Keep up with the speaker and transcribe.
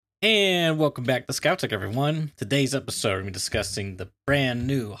And welcome back to ScavTalk, everyone. Today's episode, we're going to be discussing the brand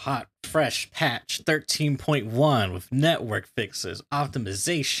new, hot, fresh patch 13.1 with network fixes,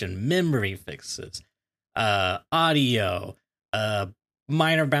 optimization, memory fixes, audio,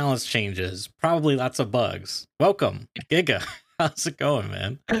 minor balance changes, probably lots of bugs. Welcome, Giga. How's it going,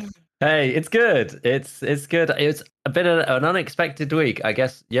 man? Hey, it's good. It's good. It's a bit of an unexpected week. I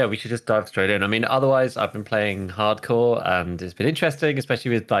guess, yeah, we should just dive straight in. I mean, otherwise, I've been playing hardcore and it's been interesting, especially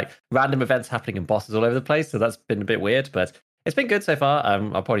with like random events happening and bosses all over the place. So that's been a bit weird, but it's been good so far.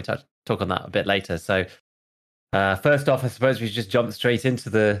 I'll probably talk on that a bit later. So first off, I suppose we should just jump straight into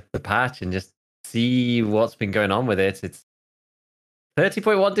the patch and just see what's been going on with it. It's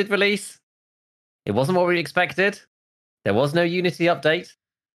 30.1 did release. It wasn't what we expected. There was no Unity update.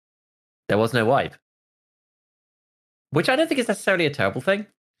 There was no wipe, which I don't think is necessarily a terrible thing.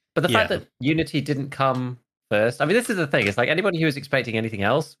 But the fact that Unity didn't come first, I mean, this is the thing. It's like anybody who was expecting anything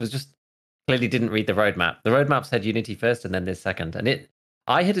else was just clearly didn't read the roadmap. The roadmap said Unity first and then this second. And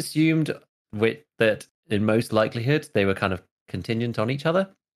I had assumed that in most likelihood, they were kind of contingent on each other.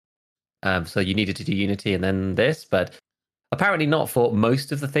 So you needed to do Unity and then this, but apparently not for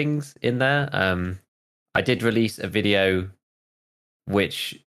most of the things in there. I did release a video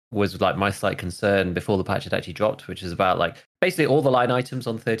which was like my slight concern before the patch had actually dropped, which is about like basically all the line items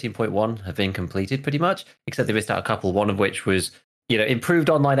on 13.1 have been completed pretty much, except they missed out a couple, one of which was, improved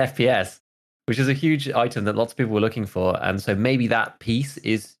online FPS, which is a huge item that lots of people were looking for. And so maybe that piece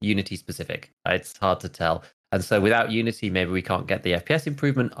is Unity specific. It's hard to tell. And so without Unity, maybe we can't get the FPS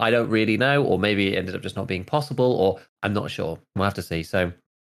improvement. I don't really know, or maybe it ended up just not being possible, or I'm not sure. We'll have to see. So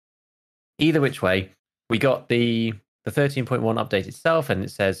either which way, we got the 13.1 update itself, and it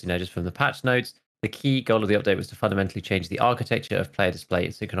says, just from the patch notes, the key goal of the update was to fundamentally change the architecture of player display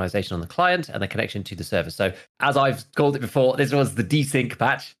and synchronization on the client and the connection to the server. So, as I've called it before, this was the desync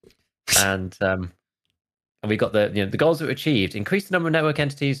patch, and we got the goals that were achieved: increase the number of network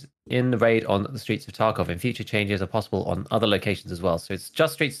entities in the raid on the streets of Tarkov, and future changes are possible on other locations as well. So it's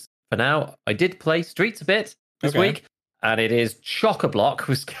just streets for now. I did play streets a bit this week, and it is chock-a-block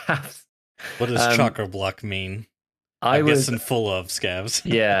with scavs. What does chock-a-block mean? I'm guessing full of scavs.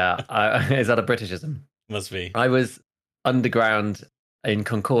 Yeah. Is that a Britishism? Must be. I was underground in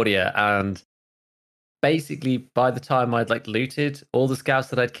Concordia, and basically by the time I'd looted all the scavs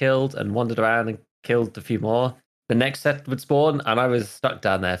that I'd killed and wandered around and killed a few more, the next set would spawn, and I was stuck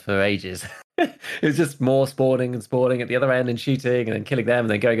down there for ages. It was just more spawning and spawning at the other end and shooting and then killing them and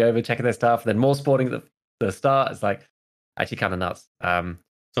then going over, checking their stuff, and then more spawning at the start. It's like actually kind of nuts.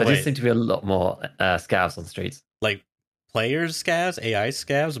 There just seem to be a lot more scavs on the streets. Like players scavs, AI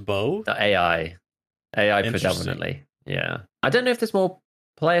scavs, both? AI predominantly. Yeah. I don't know if there's more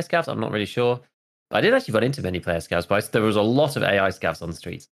player scavs. I'm not really sure. I didn't actually run into many player scavs, but there was a lot of AI scavs on the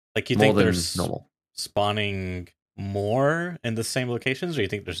streets. Like you think there's normal spawning more in the same locations, or you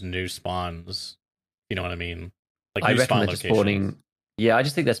think there's new spawns? You know what I mean? Like I reckon they're just spawning. Yeah, I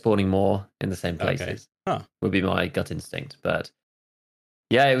just think they're spawning more in the same places. Okay. Would be my gut instinct, but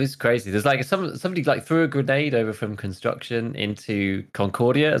yeah, it was crazy. There's like somebody threw a grenade over from construction into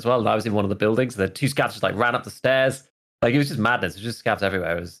Concordia as well. And I was in one of the buildings. The two scavs just ran up the stairs. Like it was just madness. It was just scavs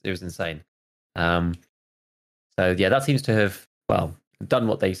everywhere. It was insane. So yeah, that seems to have done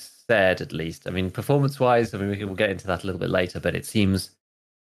what they said at least. I mean, performance-wise, we'll get into that a little bit later. But it seems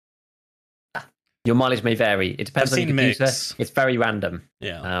your mileage may vary. It depends on your computer. It's very random.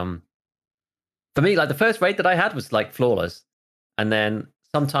 Yeah. For me, the first raid that I had was flawless, and then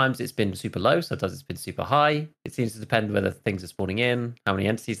sometimes it's been super low, sometimes it's been super high. It seems to depend whether things are spawning in, how many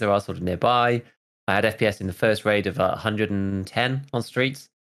entities there are sort of nearby. I had FPS in the first raid of 110 on streets,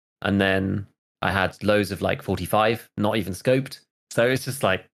 and then I had lows of 45, not even scoped. So it's just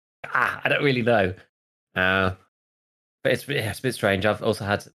I don't really know. But it's a bit strange. I've also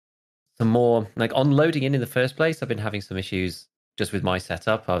had some more, on loading in the first place, I've been having some issues just with my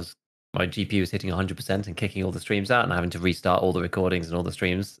setup. My GPU was hitting 100% and kicking all the streams out and having to restart all the recordings and all the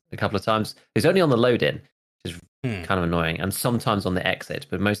streams a couple of times. It's only on the load-in, which is kind of annoying, and sometimes on the exit,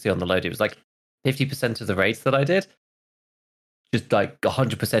 but mostly on the load. It was 50% of the raids that I did, just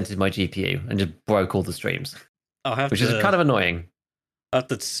 100% in my GPU and just broke all the streams, which is kind of annoying. I'll have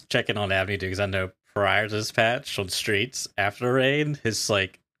to check in on Avenue because I know prior to this patch on streets, after the raid, his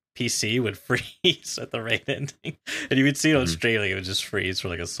PC would freeze at the raid ending, and you would see it on stream, it would just freeze for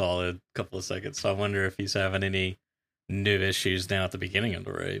a solid couple of seconds. So I wonder if he's having any new issues now at the beginning of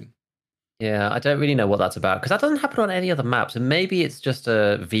the raid. Yeah, I don't really know what that's about, because that doesn't happen on any other maps, and maybe it's just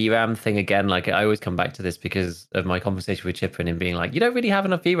a VRAM thing again. I always come back to this because of my conversation with Chipper and him being you don't really have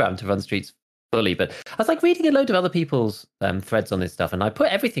enough VRAM to run streets fully. But I was like reading a load of other people's threads on this stuff, and I put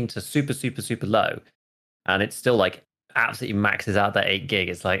everything to super, super, super low, and it's still like absolutely maxes out that 8 gig.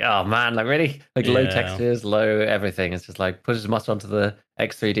 It's like, oh man, like really, like low Yeah. textures, low everything. It's just like put as much onto the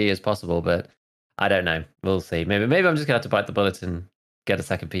X3D as possible. But I don't know. We'll see. Maybe I'm just gonna have to bite the bullet and get a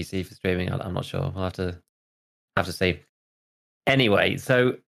second PC for streaming. I'm not sure. We'll have to see. Anyway,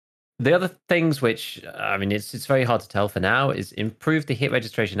 so the other things which I mean, it's very hard to tell for now is improve the hit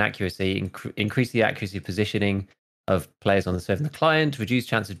registration accuracy, increase the accuracy positioning of players on the server and the client, reduce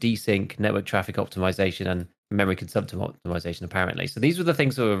chance of desync, network traffic optimization, and memory consumption optimization. Apparently, so these were the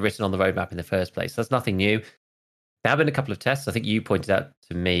things that were written on the roadmap in the first place. That's nothing new. There have been a couple of tests. I think you pointed out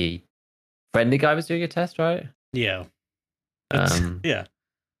to me, Friendly Guy was doing a test, right? Yeah. Um, Yeah.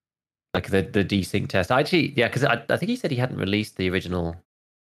 like the desync test. Actually, yeah, because I think he said he hadn't released the original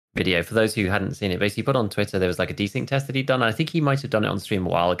video. For those who hadn't seen it, basically put on Twitter there was like a desync test that he'd done. I think he might have done it on stream a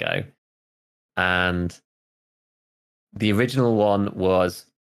while ago. And the original one was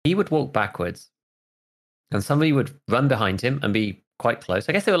he would walk backwards and somebody would run behind him and be quite close.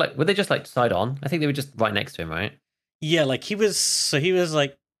 I guess they were they just like side on? I think they were just right next to him, right? Yeah, like he was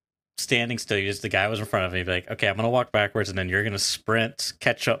like standing still. The guy was in front of me, like, okay, I'm gonna walk backwards, and then you're gonna sprint,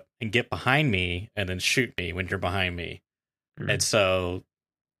 catch up, and get behind me, and then shoot me when you're behind me. Mm. And so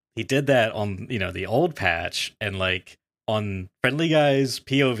he did that on the old patch, and like on Friendly Guy's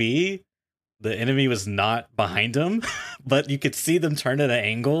POV, the enemy was not behind him, but you could see them turn at an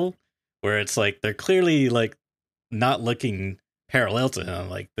angle where it's like they're clearly like not looking parallel to him,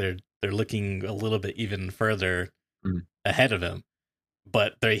 like they're looking a little bit even further ahead of him,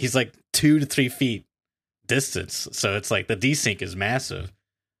 but he's like 2 to 3 feet distance, so it's like the desync is massive.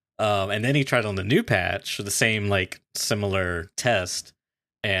 And then he tried on the new patch the same like similar test,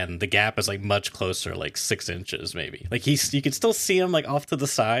 and the gap is like much closer, like 6 inches maybe. Like you could still see him like off to the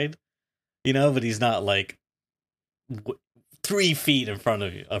side, but he's not like 3 feet in front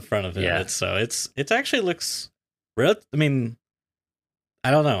of him. Yeah. It's actually looks real. I mean, I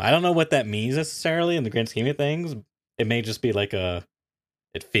don't know. I don't know what that means necessarily in the grand scheme of things. It may just be like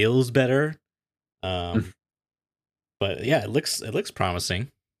it feels better. But yeah, it looks promising.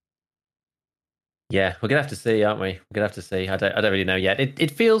 Yeah, we're gonna have to see, aren't we? We're gonna have to see. I don't really know yet.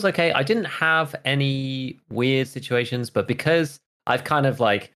 It feels okay. I didn't have any weird situations, but because I've kind of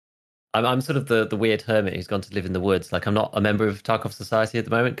like I'm sort of the weird hermit who's gone to live in the woods. Like I'm not a member of Tarkov Society at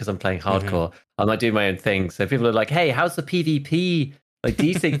the moment because I'm playing hardcore. I'm like doing my own thing. So people are like, "Hey, how's the PvP like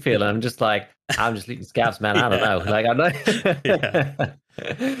desync feel?" And I'm just like, "I'm just looting scavs, man. I don't know." Like I'm not.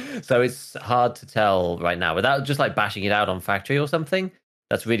 So it's hard to tell right now without just like bashing it out on factory or something.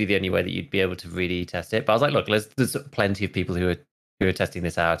 That's really the only way that you'd be able to really test it. But I was like, look, there's plenty of people who are testing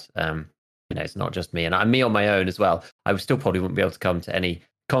this out. It's not just me, and I'm me on my own as well. I still probably wouldn't be able to come to any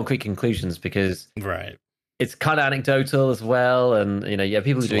concrete conclusions because right, it's kind of anecdotal as well. And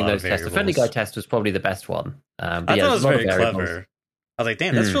people who are doing those tests. The Friendly Guy test was probably the best one. But I thought it was very clever. I was like,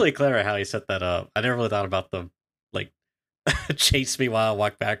 damn, that's really clever how he set that up. I never really thought about the like chase me while I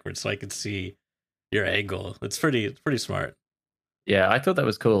walk backwards so I could see your angle. It's pretty smart. Yeah, I thought that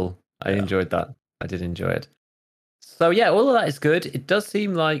was cool. I enjoyed that. I did enjoy it. So yeah, all of that is good. It does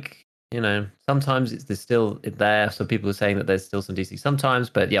seem like, sometimes there's still there. Some people are saying that there's still some DC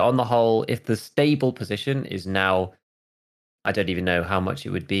sometimes, but yeah, on the whole, if the stable position is now, I don't even know how much it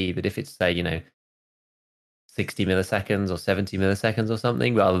would be, but if it's say, 60 milliseconds or 70 milliseconds or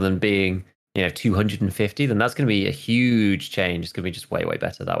something, rather than being, 250, then that's going to be a huge change. It's going to be just way, way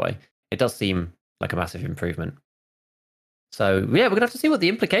better that way. It does seem like a massive improvement. So yeah, we're gonna have to see what the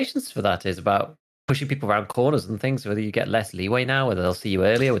implications for that is about pushing people around corners and things. Whether you get less leeway now, whether they'll see you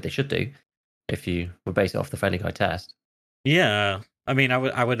earlier, what they should do, if you were based off the Friendly Guy test. Yeah, I mean,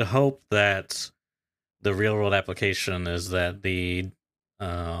 I would hope that the real world application is that the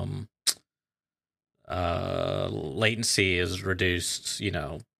latency is reduced,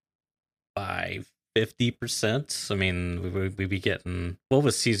 by 50%. I mean, we'd be getting, what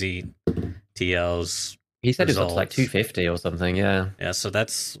was CZTL's? He said it's up to like 250 or something. Yeah. Yeah. So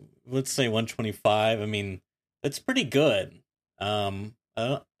that's, let's say 125. I mean, that's pretty good. I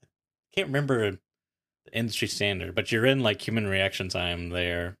can't remember the industry standard, but you're in like human reaction time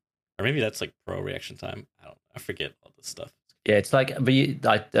there, or maybe that's like pro reaction time. I forget all this stuff. Yeah, it's like, but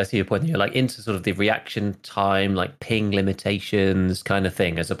I see your point. You're like into sort of the reaction time, like ping limitations kind of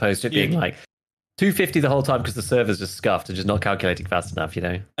thing, as opposed to it being like 250 the whole time because the server's just scuffed and just not calculating fast enough,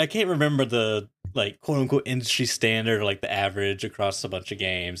 I can't remember the like quote unquote industry standard or like the average across a bunch of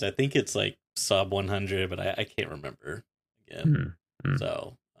games. I think it's like sub 100, but I can't remember again.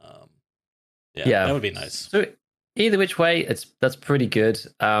 So yeah, that would be nice. So either which way, that's pretty good.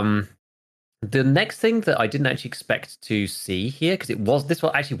 The next thing that I didn't actually expect to see here, because this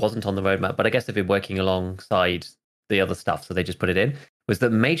one actually wasn't on the roadmap, but I guess they've been working alongside the other stuff, so they just put it in, was the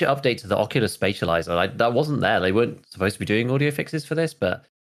major update to the Oculus Spatializer. That wasn't there. They weren't supposed to be doing audio fixes for this, but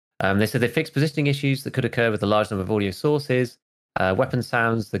they said they fixed positioning issues that could occur with a large number of audio sources. Weapon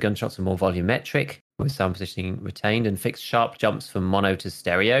sounds, the gunshots are more volumetric, with sound positioning retained, and fixed sharp jumps from mono to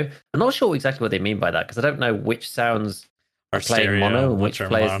stereo. I'm not sure exactly what they mean by that, because I don't know which sounds are playing stereo, mono and which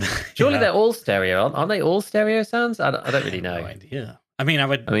players. mono. Surely Yeah. they're all stereo, aren't they? All stereo sounds? I don't really know. No idea. I mean,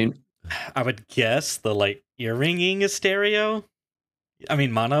 I would guess the like ear ringing is stereo. I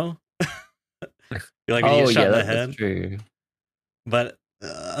mean, mono. Like when you get shot in the head. That's true. But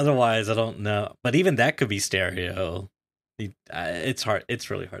otherwise, I don't know. But even that could be stereo. It's hard. It's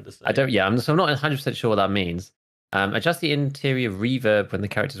really hard to say. I'm not 100% sure what that means. Adjust the interior reverb when the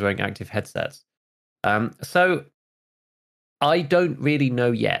character's wearing active headsets. So I don't really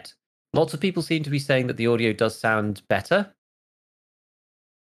know yet. Lots of people seem to be saying that the audio does sound better.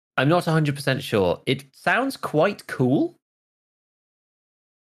 I'm not 100% sure. It sounds quite cool.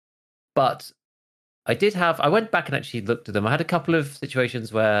 But I went back and actually looked at them. I had a couple of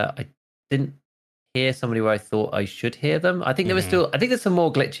situations where I didn't hear somebody where I thought I should hear them. I think I think there's some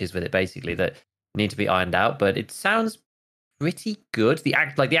more glitches with it basically that need to be ironed out, but it sounds pretty good. The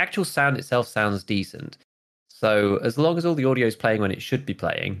actual sound itself sounds decent. So as long as all the audio is playing when it should be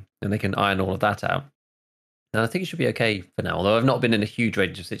playing, and they can iron all of that out, then I think it should be okay for now. Although I've not been in a huge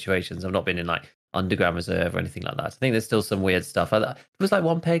range of situations. I've not been in like Underground Reserve or anything like that. I think there's still some weird stuff. It was like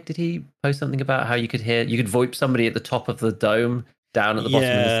one peg. Did he post something about how you could VoIP somebody at the top of the dome, down at the bottom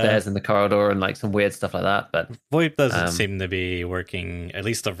of the stairs in the corridor, and like some weird stuff like that? But VoIP doesn't seem to be working. At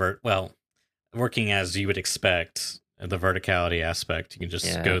least working as you would expect. The verticality aspect, you can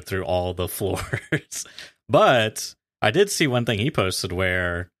just go through all the floors. But I did see one thing he posted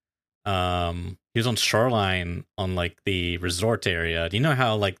where he was on Shoreline on like the resort area. Do you know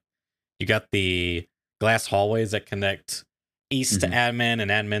how like you got the glass hallways that connect east to admin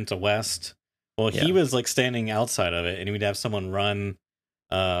and admin to west? Well, he was like standing outside of it, and he would have someone run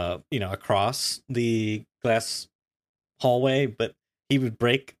across the glass hallway, but he would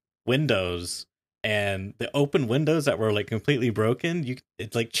break windows, and the open windows that were like completely broken,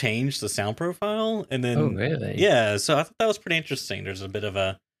 it like changed the sound profile. And then, oh really? Yeah, so I thought that was pretty interesting. There's a bit of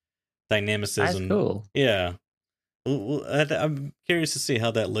a dynamicism. That's cool. Yeah, I'm curious to see how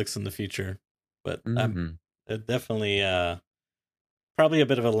that looks in the future, but I'm definitely probably a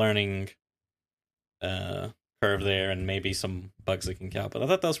bit of a learning curve there, and maybe some bugs that can count. But I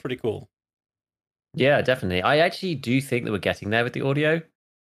thought that was pretty cool. Yeah, definitely. I actually do think that we're getting there with the audio.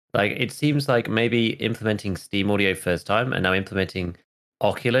 Like, it seems like maybe implementing Steam Audio first time and now implementing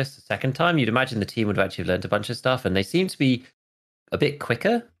Oculus the second time, you'd imagine the team would have actually learned a bunch of stuff, and they seem to be a bit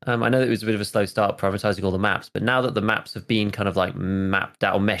quicker. I know it was a bit of a slow start prioritizing all the maps, but now that the maps have been kind of like mapped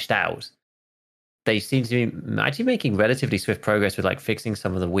out or meshed out, they seem to be actually making relatively swift progress with like fixing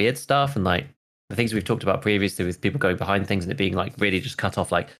some of the weird stuff and like the things we've talked about previously with people going behind things and it being like really just cut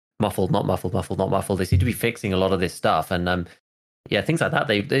off, like muffled, not muffled, muffled, not muffled. They seem to be fixing a lot of this stuff, and things like that.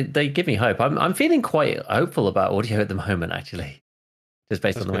 They give me hope. I'm feeling quite hopeful about audio at the moment, actually, just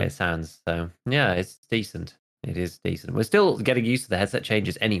based on the way it sounds. So yeah, it's decent. It is decent. We're still getting used to the headset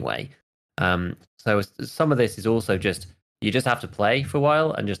changes anyway. So some of this is also just you just have to play for a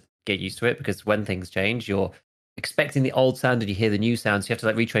while and just get used to it, because when things change, you're expecting the old sound and you hear the new sound, so you have to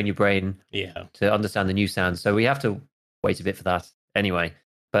like retrain your brain to understand the new sound. So we have to wait a bit for that anyway.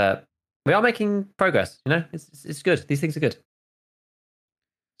 But we are making progress. It's good. These things are good.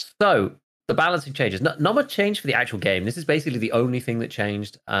 So the balancing changes. Not much change for the actual game. This is basically the only thing that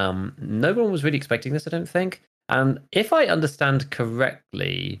changed. No one was really expecting this, I don't think. And if I understand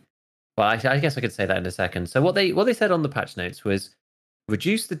correctly, well, I guess I could say that in a second. So what they said on the patch notes was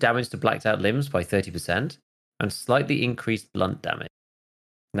reduce the damage to blacked out limbs by 30% and slightly increase blunt damage.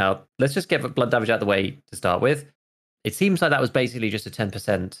 Now, let's just get blunt damage out of the way to start with. It seems like that was basically just a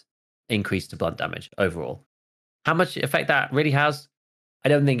 10% increase to blunt damage overall. How much effect that really has, I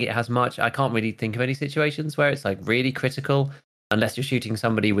don't think it has much. I can't really think of any situations where it's like really critical, unless you're shooting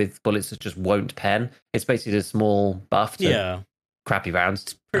somebody with bullets that just won't pen. It's basically a small buff to crappy rounds.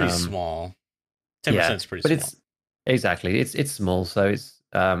 It's pretty small. 10% is pretty small. But it's small, so it's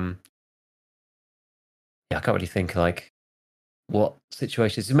I can't really think like what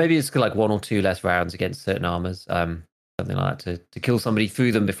situations. So maybe it's like 1 or 2 less rounds against certain armors, something like that, to kill somebody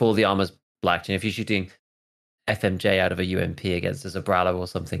through them before the armor's blacked. And if you're shooting FMJ out of a UMP against a Zabralo or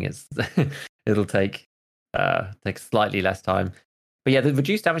something, it'll take slightly less time. But yeah, the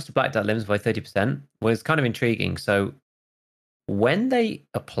reduced damage to blacked out limbs by 30% was kind of intriguing. So when they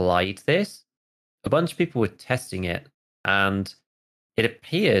applied this, a bunch of people were testing it, and it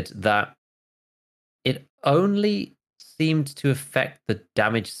appeared that it only seemed to affect the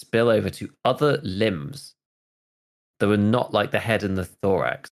damage spillover to other limbs that were not like the head and the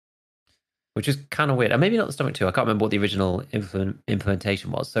thorax, which is kind of weird. And maybe not the stomach too. I can't remember what the original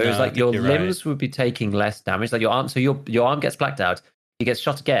implementation was. So it was I like think your you're limbs right. would be taking less damage. Like your arm, so your arm gets blacked out. You get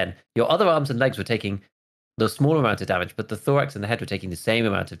shot again. Your other arms and legs were taking the smaller amount of damage, but the thorax and the head were taking the same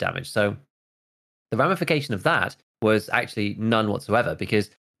amount of damage. So the ramification of that was actually none whatsoever, because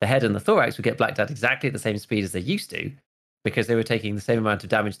the head and the thorax would get blacked out exactly at the same speed as they used to, because they were taking the same amount of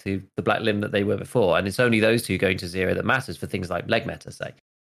damage to the black limb that they were before. And it's only those two going to zero that matters for things like leg meta, say.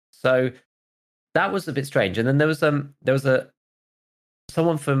 So that was a bit strange. And then there was a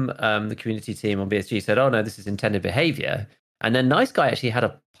someone from the community team on BSG said, "Oh no, this is intended behavior." And then Nice Guy actually had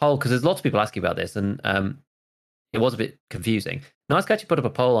a poll, because there's lots of people asking about this, and it was a bit confusing. Nice Guy actually put up a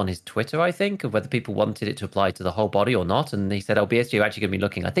poll on his Twitter, I think, of whether people wanted it to apply to the whole body or not. And he said, "Oh, BSG are actually going to be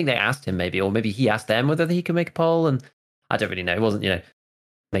looking." I think they asked him maybe, or maybe he asked them whether he could make a poll. And I don't really know. It wasn't,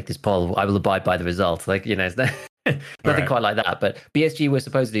 make this poll. I will abide by the results. Like, it's nothing Right. quite like that. But BSG were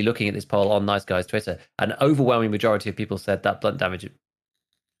supposedly looking at this poll on Nice Guy's Twitter. An overwhelming majority of people said that blunt damage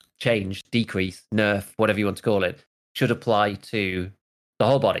change, decrease, nerf, whatever you want to call it, should apply to the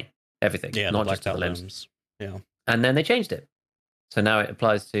whole body, everything, Yeah, the not just blacked to the out limbs. Yeah. And then they changed it. So now it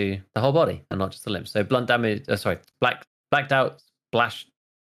applies to the whole body and not just the limbs. So blunt damage, blacked out, splash,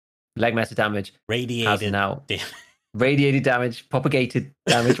 leg meta damage has Radiated now damage. radiated damage, propagated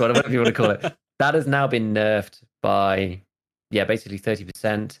damage, whatever you want to call it. That has now been nerfed by, basically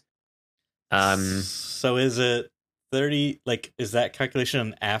 30%. So is it 30? Like, is that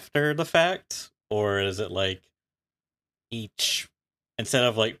calculation after the fact, or is it like each, instead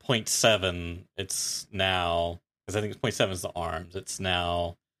of like 0.7, it's now, because I think 0.7 is the arms. It's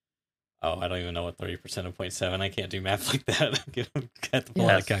now, oh, I don't even know what 30% of 0.7. I can't do math like that. I have to pull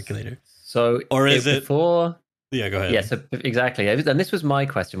out a calculator. So Or is it before? Yeah, go ahead. Yeah, so exactly. And this was my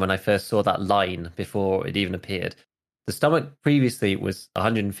question when I first saw that line before it even appeared. The stomach previously was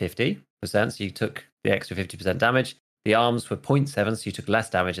 150%, so you took the extra 50% damage. The arms were 0.7, so you took less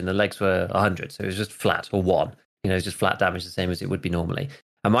damage, and the legs were 100, so it was just flat, or 1. It's just flat damage, the same as it would be normally.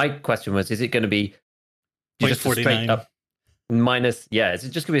 And my question was, is it going to be just a straight up minus, is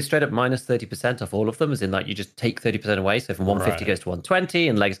it just going to be a straight up minus 30% off all of them, as in like you just take 30% away, so from 150 goes to 120,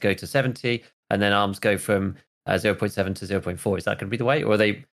 and legs go to 70, and then arms go from 0.7 to 0.4. Is that going to be the way? Or are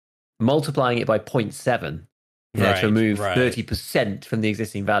they multiplying it by 0.7 to remove 30% from the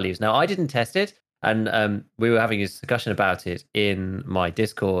existing values? Now, I didn't test it, and we were having a discussion about it in my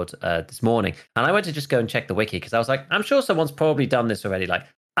Discord this morning. And I went to just go and check the wiki, because I was like, I'm sure someone's probably done this already. Like,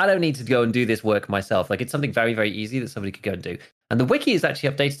 I don't need to go and do this work myself. Like, it's something very, very easy that somebody could go and do. And the wiki has actually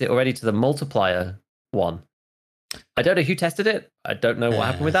updated it already to the multiplier one. I don't know who tested it. I don't know what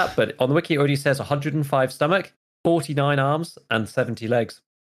happened with that, but on the wiki it already says 105 stomach, 49 arms, and 70 legs.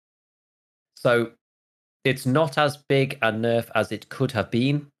 So it's not as big a nerf as it could have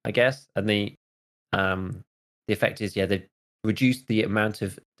been, I guess. And the effect is, they reduced the amount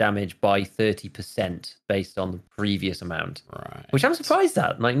of damage by 30% based on the previous amount. Right. Which I'm surprised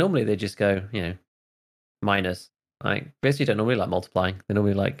at. Like, normally they just go, minus. Like, basically don't normally like multiplying. They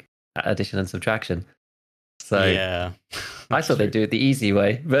normally like addition and subtraction. So yeah, I thought they'd do it the easy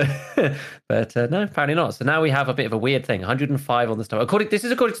way, but no, apparently not. So now we have a bit of a weird thing. 105 on the stomach. This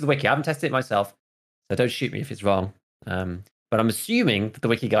is according to the wiki. I haven't tested it myself, so don't shoot me if it's wrong. But I'm assuming that the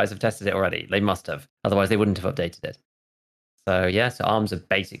wiki guys have tested it already. They must have, otherwise they wouldn't have updated it. So so arms are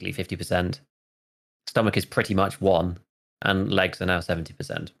basically 50%. Stomach is pretty much 1, and legs are now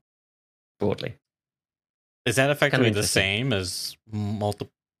 70%. Broadly. Is that effectively the same as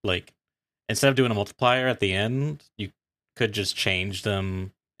instead of doing a multiplier at the end, you could just change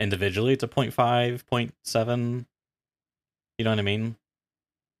them individually to 0.5, 0.7? You know what I mean?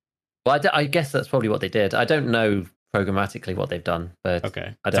 Well, I guess that's probably what they did. I don't know programmatically what they've done, but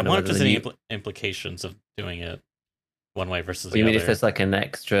okay. I don't know if there's any implications of doing it one way versus the other. You mean if there's like an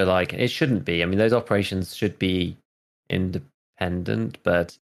extra, like, it shouldn't be. I mean, those operations should be independent,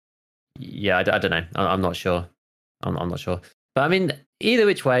 but I don't know. I'm not sure. I'm not sure. But I mean, either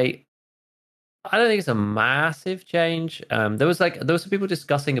which way, I don't think it's a massive change. There was some people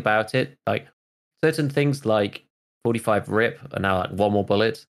discussing about it, like certain things like 45 rip are now like 1 more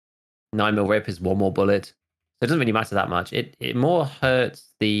bullet. 9mm rip is 1 more bullet. So it doesn't really matter that much. It more hurts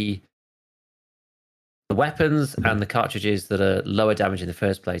the weapons and the cartridges that are lower damage in the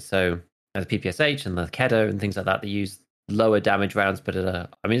first place. So the PPSH and the Kedda and things like that, they use lower damage rounds, but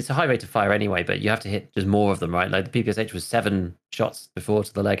it's a high rate of fire anyway, but you have to hit just more of them, right? Like the PPSH was 7 shots before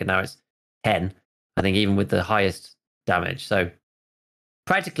to the leg, and now it's 10. I think even with the highest damage. So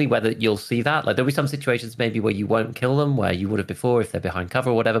practically whether you'll see that, like there'll be some situations maybe where you won't kill them where you would have before if they're behind cover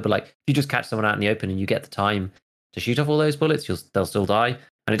or whatever, but like if you just catch someone out in the open and you get the time to shoot off all those bullets, they'll still die,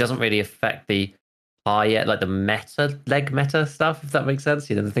 and it doesn't really affect the higher, like the leg meta stuff, if that makes sense.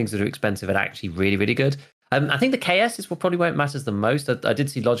 You know, the things that are expensive are actually really, really good. I think the KS is what probably won't matters the most. I did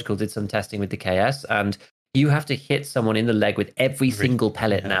see Logical did some testing with the KS, and you have to hit someone in the leg with every single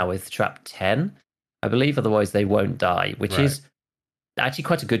pellet now with trap 10, I believe, otherwise they won't die, which is actually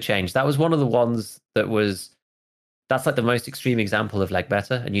quite a good change. That was one of the ones that's like the most extreme example of leg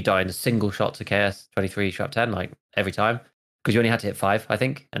meta, and you die in a single shot to KS 23 trap 10 like every time, because you only had to hit 5, I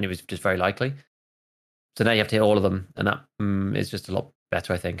think, and it was just very likely. So now you have to hit all of them, and that is just a lot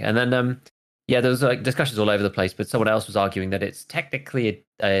better, I think. And then there was like discussions all over the place, but someone else was arguing that it's technically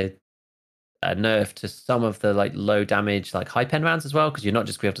a nerf to some of the like low damage, like high pen rounds as well, because you're not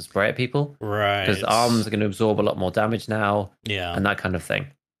just going to be able to spray at people, right? Because arms are going to absorb a lot more damage now, yeah, and that kind of thing.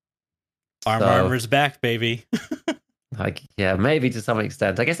 Armor's back, baby. Like, yeah, maybe to some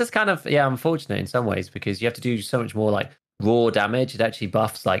extent. I guess that's kind of unfortunate in some ways, because you have to do so much more like raw damage. It actually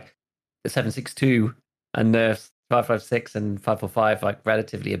buffs like the 7.62 and nerfs 5.56 and 5.45 like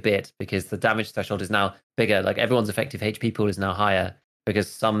relatively a bit, because the damage threshold is now bigger. Like everyone's effective HP pool is now higher, because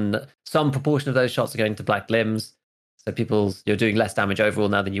some proportion of those shots are going to black limbs. So you're doing less damage overall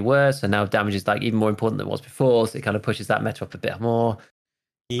now than you were. So now damage is like even more important than it was before. So it kind of pushes that meta up a bit more.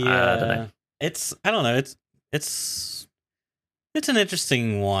 Yeah, I don't know. I don't know. It's an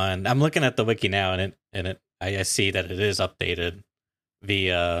interesting one. I'm looking at the wiki now, and I see that it is updated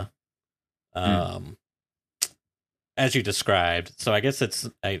via as you described. So I guess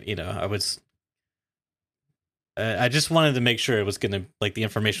I just wanted to make sure it was gonna, like, the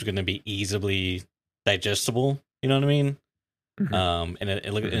information was gonna be easily digestible. You know what I mean? Mm-hmm. And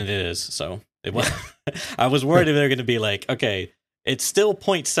it is. So it was. I was worried if they're gonna be like, okay, it's still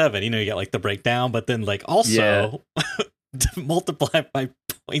 0.7. You know, you got like the breakdown, but then like also multiply by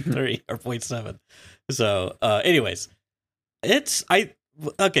 0.3 or 0.7. So, anyways,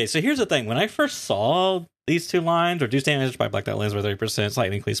 okay. So here's the thing: when I first saw these two lines, reduce damage by black dot lens by 30%,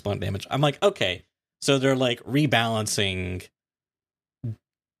 slightly increase blunt damage, I'm like, okay, so they're like rebalancing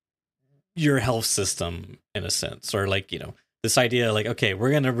your health system in a sense, or like, you know, this idea like, okay,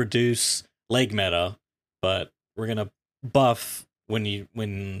 we're gonna reduce leg meta, but we're gonna buff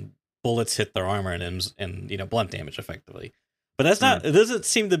when bullets hit their armor and you know, blunt damage effectively. But that's not. It doesn't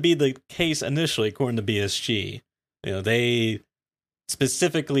seem to be the case initially, according to BSG. You know, they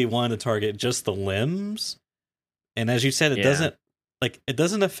specifically wanted to target just the limbs, and as you said, it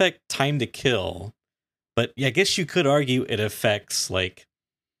doesn't affect time to kill. But I guess you could argue it affects like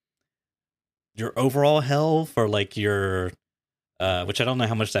your overall health, or like your which I don't know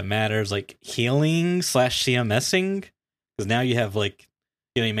how much that matters, like healing / CMSing, because now you have like,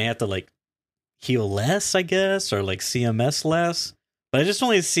 you know, you may have to like heal less, I guess, or like CMS less. But I just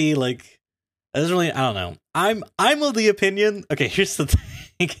only see like, I don't know. I'm of the opinion. Okay, here's the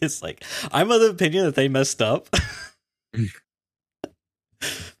thing: it's like, I'm of the opinion that they messed up,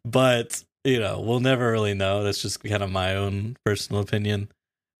 but you know, we'll never really know. That's just kind of my own personal opinion.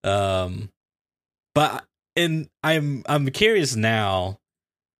 But I'm curious now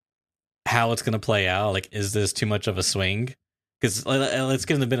how it's gonna play out. Like, is this too much of a swing? Because let's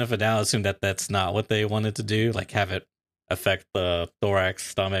give them the benefit of the doubt, assume that that's not what they wanted to do. Like, have it affect the thorax,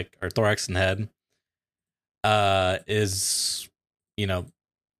 stomach, or thorax and head. Is, you know,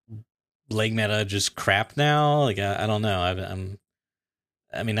 leg meta just crap now? Like, I don't know.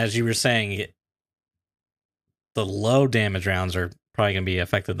 I mean, as you were saying, the low damage rounds are probably gonna be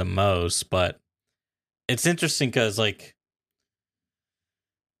affected the most, but it's interesting because like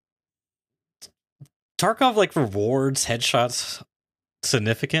Tarkov like rewards headshots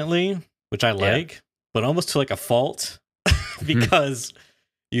significantly, which I like, but almost to like a fault, because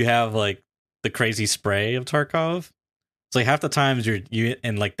you have like the crazy spray of Tarkov. It's like half the times you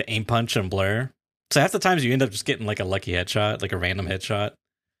in like the aim punch and blur. So half the times you end up just getting like a lucky headshot, like a random headshot.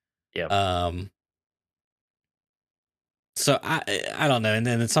 Yeah. So I don't know, and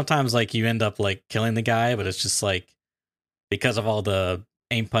then sometimes like you end up like killing the guy, but it's just like because of all the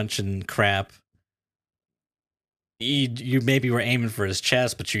aim punch and crap. You maybe were aiming for his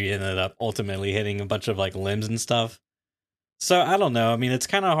chest, but you ended up ultimately hitting a bunch of like limbs and stuff. So I don't know. I mean, it's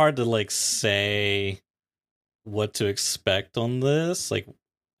kind of hard to like say what to expect on this. Like,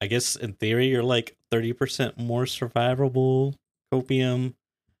 I guess in theory, you're like 30% more survivable copium.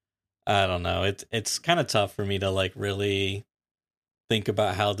 I don't know. It's kind of tough for me to like really think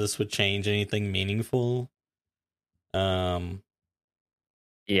about how this would change anything meaningful. Yeah.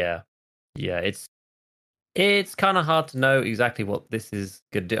 It's It's kind of hard to know exactly what this is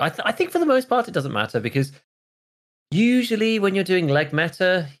going to do. I think for the most part, it doesn't matter because usually when you're doing leg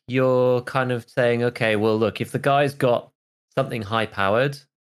meta, you're kind of saying, okay, well, look, if the guy's got something high powered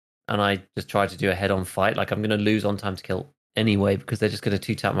and I just try to do a head on fight, like I'm going to lose on time to kill anyway because they're just going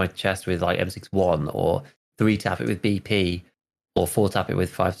to 2-tap my chest with like M61 or 3-tap it with BP or 4-tap it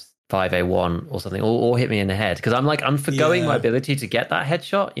with 5A1 or something, or hit me in the head because I'm forgoing my ability to get that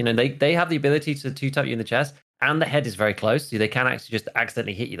headshot. You know, they have the ability to 2-tap you in the chest and the head is very close, so they can actually just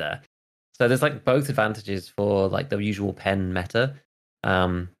accidentally hit you there. So there's like both advantages for like the usual pen meta,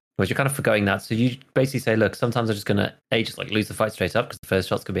 whereas you're kind of forgoing that. So you basically say, look, sometimes I'm just gonna just like lose the fight straight up because the first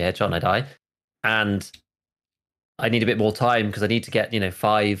shot's gonna be a headshot and I die, and I need a bit more time because I need to get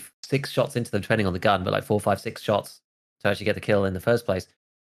 5-6 shots into them depending on the gun, but like 4-5-6 shots to actually get the kill in the first place.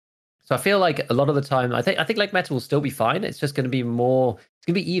 So I feel like a lot of the time, I think like meta will still be fine. It's just going to be more. It's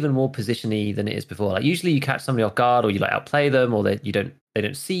going to be even more positiony than it is before. Like usually you catch somebody off guard, or you like outplay them, or they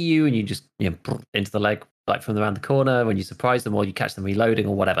don't see you, and you just into the leg like from around the corner when you surprise them, or you catch them reloading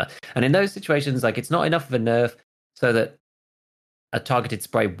or whatever. And in those situations, like it's not enough of a nerf so that a targeted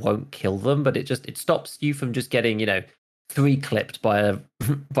spray won't kill them, but it stops you from just getting 3-clipped by a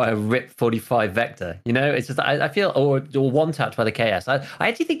by a RIP 45 vector. It's just I feel or 1-tapped by the KS. I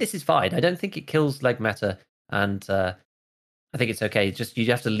actually think this is fine. I don't think it kills leg meta, and I think it's okay. Just you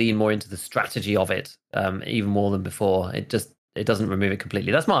have to lean more into the strategy of it, even more than before. It doesn't remove it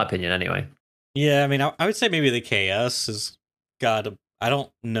completely. That's my opinion, anyway. Yeah, I mean, I would say maybe the KS has got. I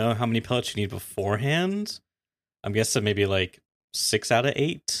don't know how many pellets you need beforehand. I'm guessing maybe like 6 out of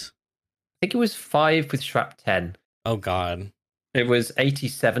 8. I think it was 5 with Shrap 10. Oh God. It was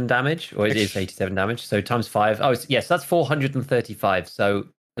 87 damage, or it is 87 damage. So times 5. Oh, yes, that's 435. So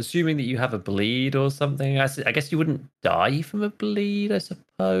assuming that you have a bleed or something, I guess you wouldn't die from a bleed, I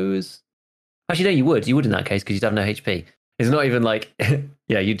suppose. Actually, no, you would. You would in that case because you'd have no HP. It's not even like,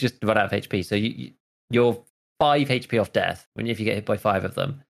 yeah, you just run out of HP. So you're 5 HP off death if you get hit by 5 of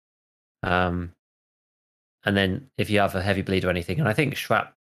them. And then if you have a heavy bleed or anything, and I think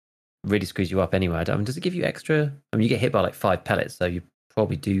Shrap really screws you up anyway. Does it give you extra? I mean, you get hit by like 5 pellets, so you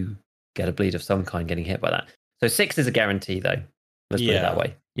probably do get a bleed of some kind getting hit by that. So 6 is a guarantee, though. Let's put it that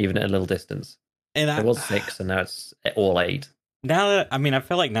way, even at a little distance. And it was 6, and now it's all 8. Now that I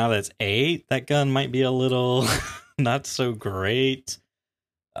feel like now that it's 8, that gun might be a little not so great.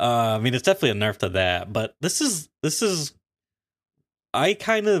 It's definitely a nerf to that, but this is. I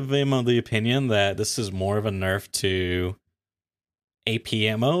kind of am of the opinion that this is more of a nerf to AP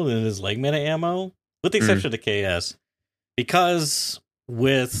ammo than it is leg meta ammo, with the exception of the KS, because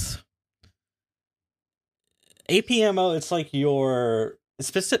with AP ammo, it's like your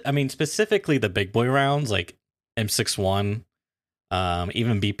specifically the big boy rounds like M61,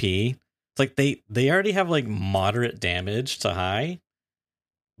 even BP. It's like they already have like moderate damage to high,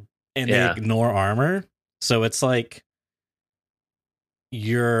 and they ignore armor, so it's like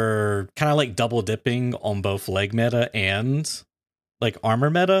you're kind of like double dipping on both leg meta and like armor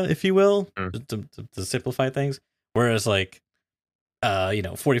meta, if you will, to simplify things. Whereas like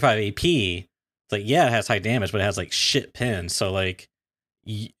 45 AP, it's like, yeah, it has high damage, but it has like shit pins, so like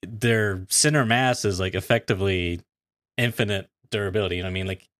their center mass is like effectively infinite durability. You know what I mean?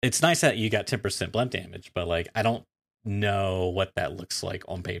 Like it's nice that you got 10% blunt damage, but like I don't know what that looks like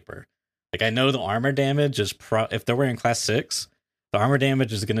on paper. Like I know the armor damage is if they're wearing class 6, the armor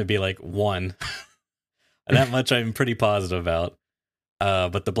damage is going to be like 1. That much I'm pretty positive about.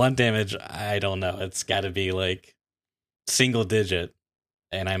 But the blunt damage, I don't know. It's got to be like single digit,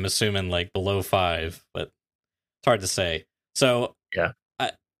 and I'm assuming like below 5, but it's hard to say. So yeah,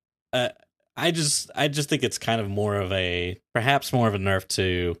 I just think it's kind of perhaps more of a nerf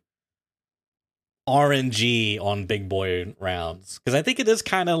to RNG on big boy rounds, because I think it is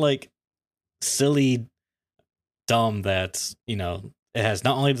kind of like silly, dumb that it has,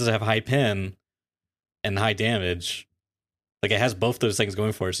 not only does it have high pin and high damage, like it has both those things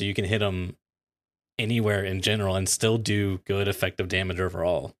going for it, so you can hit them anywhere in general and still do good effective damage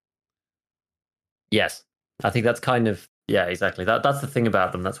overall. Yes, I think that's kind of exactly that's the thing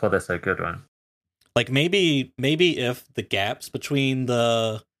about them. That's why they're so good, right? Like maybe if the gaps between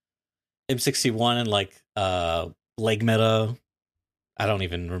the M61 and like leg meta, I don't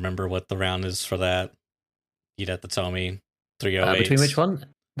even remember what the round is for that. You'd have to tell me. 308. Between which one?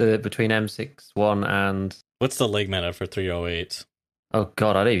 Between M61 and what's the leg meta for 308? Oh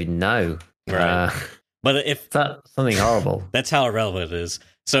God, I don't even know. Right. But if that's something horrible, that's how irrelevant it is.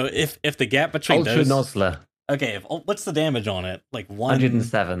 So if the gap between Ultra those, Nosler. Okay, what's the damage on it? Like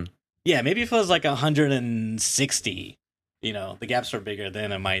 107. Yeah, maybe if it was like 160, the gaps are bigger,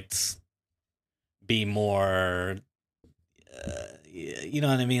 then it might be more, you know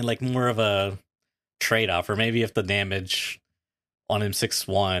what I mean? Like more of a trade off, or maybe if the damage on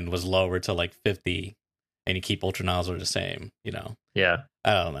M61 was lower to like 50 and you keep Ultra Nozzle the same, you know? Yeah.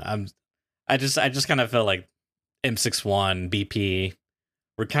 I don't know. I just kind of feel like M61 BP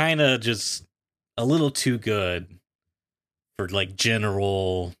were kind of just a little too good for like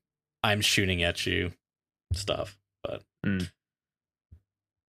general I'm shooting at you stuff. But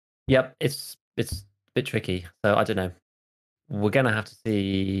Yep, it's a bit tricky. So I don't know. We're gonna have to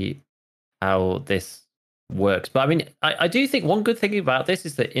see how this works. But I mean, I do think one good thing about this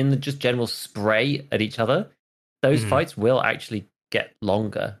is that in the just general spray at each other, those fights will actually get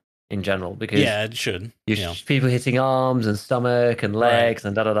longer in general, because it should. People hitting arms and stomach and legs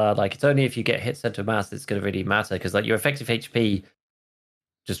and da. Like, it's only if you get hit center mass that's going to really matter, because like your effective HP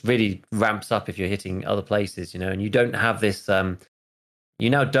just really ramps up if you're hitting other places, you know, and you don't have this you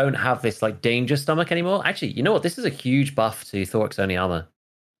now don't have this like danger stomach anymore. Actually, you know what? This is a huge buff to Thorax only armor.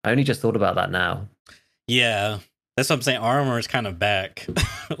 I only just thought about that now. Yeah, that's what I'm saying. Armor is kind of back,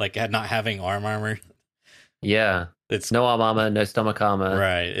 like not having armor. Yeah, it's no armor, no stomach armor.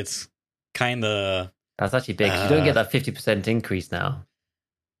 Right. It's kind of that's actually big. You don't get that 50% increase now.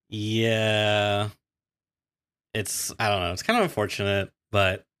 Yeah, it's I don't know. It's kind of unfortunate,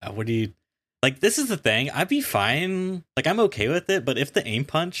 but what do you like? This is the thing. I'd be fine. Like I'm okay with it, but if the aim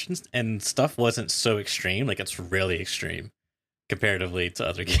punch and stuff wasn't so extreme, like it's really extreme comparatively to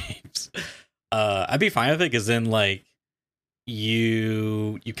other games, I'd be fine with it, because then like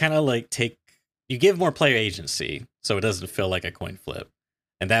you kind of like you give more player agency, so it doesn't feel like a coin flip,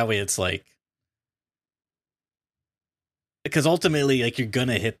 and that way it's like, because ultimately like you're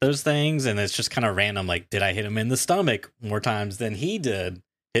gonna hit those things and it's just kind of random, like did I hit him in the stomach more times than he did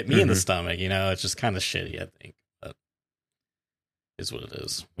hit me in the stomach, you know? It's just kind of shitty, I think, but is what it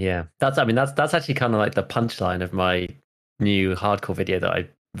is. Yeah, that's actually kind of like the punchline of my new hardcore video that I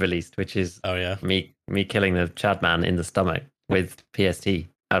released, which is me killing the Chad man in the stomach with PST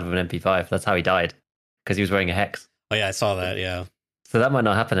out of an MP5. That's how he died, because he was wearing a hex. Oh yeah, I saw that. Yeah, so that might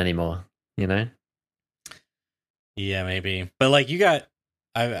not happen anymore, you know? Yeah, maybe. But like you got,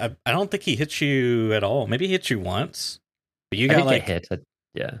 I don't think he hit you at all. Maybe he hit you once, but you got like hit.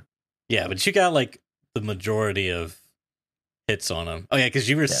 Yeah, but you got like the majority of hits on him. Oh yeah, because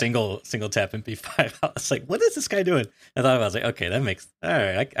you were single tap MP5. I was like, what is this guy doing? I thought I was like, okay, that makes all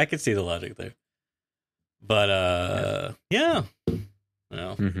right. I can see the logic there. But yeah.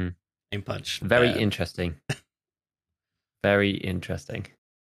 Well, aim punch. Very interesting. Very interesting.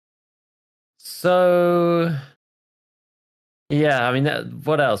 So yeah, I mean,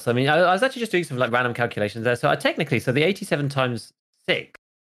 what else? I mean, I was actually just doing some like random calculations there. So the 87 times 6.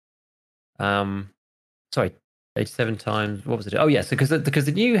 Sorry, 87 times. What was it? Oh yes, because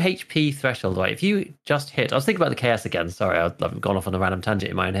the new HP threshold, right? If you just hit, I was thinking about the KS again. Sorry, I've gone off on a random tangent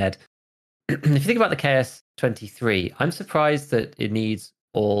in my own head. If you think about the KS 23, I'm surprised that it needs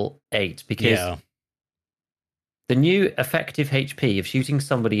all 8, because the new effective HP of shooting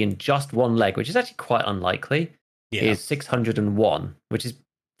somebody in just one leg, which is actually quite unlikely, is 601, which is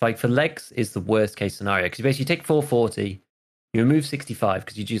like for legs is the worst case scenario, because you basically take 440, you remove 65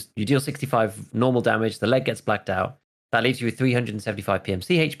 because you deal 65 normal damage, the leg gets blacked out. That leaves you with 375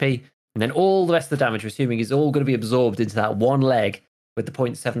 PMC HP, and then all the rest of the damage, we're assuming, is all going to be absorbed into that one leg with the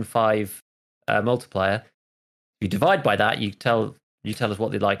 0.75 multiplier. If you divide by that, you tell us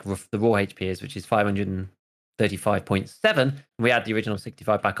what the raw HP is, which is 535.7, and we add the original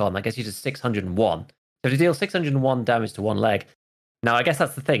 65 back on. That gets you to 601. So to deal 601 damage to one leg, now I guess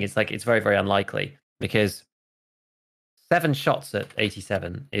that's the thing. It's like it's very, very unlikely, because 7 shots at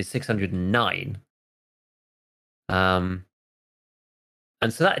 87 is 609. And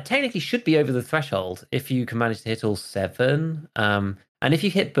so that technically should be over the threshold if you can manage to hit all 7. And if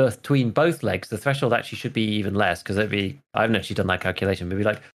you hit between both legs, the threshold actually should be even less, because it'd be, I haven't actually done that calculation, but it'd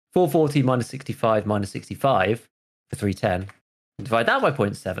be like 440 minus 65 minus 65 for 310. Divide that by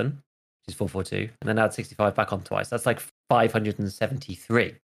 0.7, which is 442, and then add 65 back on twice. That's like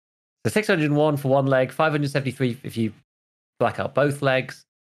 573. So 601 for one leg, 573 if you black out both legs.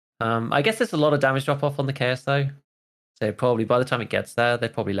 I guess there's a lot of damage drop off on the KS though. So probably by the time it gets there, they're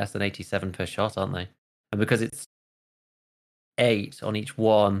probably less than 87 per shot, aren't they? And because it's 8 on each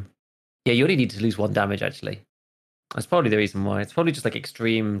one, yeah, you only need to lose 1 damage actually. That's probably the reason why. It's probably just like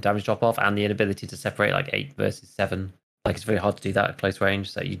extreme damage drop off and the inability to separate like 8 versus 7. Like it's very hard to do that at close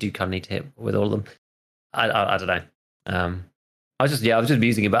range, so you do kind of need to hit with all of them. I don't know. I was just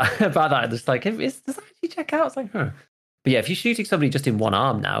musing about that. Just like, does that actually check out? It's like, huh. But yeah, if you're shooting somebody just in one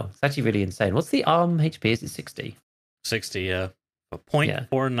arm now, it's actually really insane. What's the arm HP? Is it 60? 60, yeah. A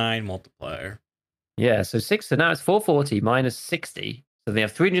 0.49 multiplier. Yeah, so six. So now it's 440 minus 60. So they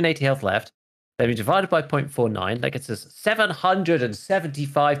have 380 health left. Then we divide it by 0.49. That gets us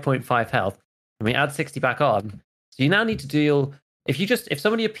 775.5 health. And we add 60 back on. So you now need to deal. If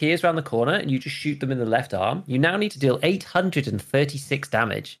somebody appears around the corner and you just shoot them in the left arm, you now need to deal 836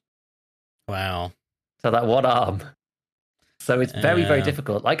 damage. Wow. So that one arm. So it's very, very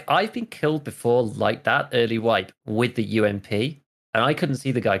difficult. Like, I've been killed before like that, early wipe, with the UMP. And I couldn't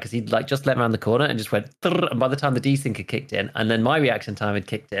see the guy because he'd like just let around the corner and just went. And by the time the desync had kicked in, and then my reaction time had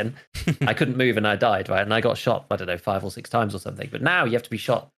kicked in, I couldn't move and I died, right? And I got shot, I don't know, 5 or 6 times or something. But now you have to be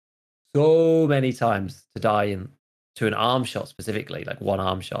shot so many times to die to an arm shot specifically, like one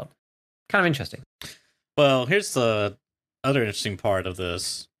arm shot. Kind of interesting. Well, here's the other interesting part of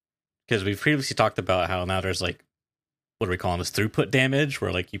this, because we've previously talked about how now there's like, what are we calling this, throughput damage,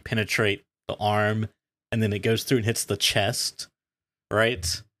 where like you penetrate the arm and then it goes through and hits the chest,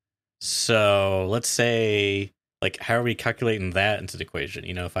 right? So let's say, like, how are we calculating that into the equation?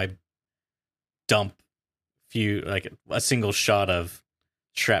 You know, if I dump like a single shot of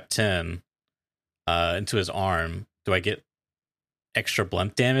strap 10 into his arm, do I get extra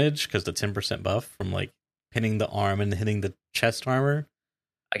blunt damage because the 10% buff from like pinning the arm and hitting the chest armor?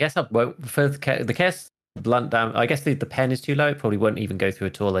 I guess for the case blunt damage, I guess the pen is too low. It probably won't even go through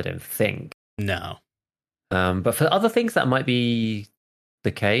at all, I don't think. No. But for other things, that might be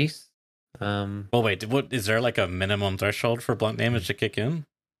the case. Well, wait, what is there like a minimum threshold for blunt damage to kick in?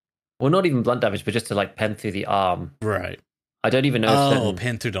 Well, not even blunt damage, but just to like pen through the arm. Right. I don't even know. Oh,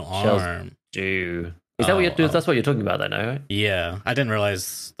 pen through the arm. Do is that what you're? That's what you're talking about, then, right? Yeah, I didn't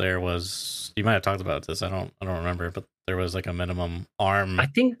realize there was. You might have talked about this. I don't remember, but there was like a minimum arm. I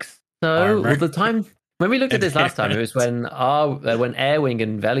think so. Well, the time when we looked at this last time, it was when Airwing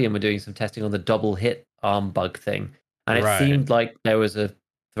and Velium were doing some testing on the double hit arm bug thing, and it seemed like there was a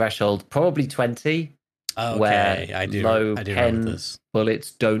threshold, probably 20, where low pen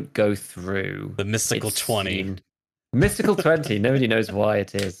bullets don't go through. The mystical 20. Mystical 20. Nobody knows why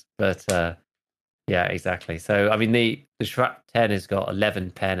it is, but yeah, exactly. So I mean, the Shrap 10 has got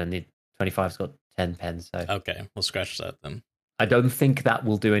 11 pen, and the 25's got 10 pen. So okay, we'll scratch that then. I don't think that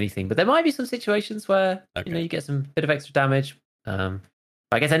will do anything, but there might be some situations where you get some bit of extra damage. I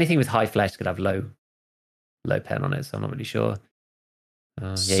guess anything with high flesh could have low pen on it, so I'm not really sure.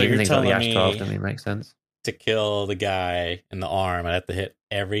 So you're telling like me, 12 doesn't make sense. To kill the guy in the arm, I'd have to hit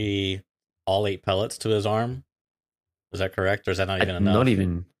all 8 pellets to his arm. Is that correct, or is that not even enough?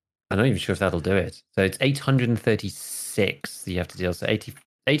 I'm not even sure if that'll do it. So it's 836 that you have to deal. So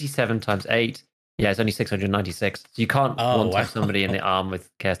 87 times 8. Yeah, it's only 696. So you can't one-tap somebody in the arm with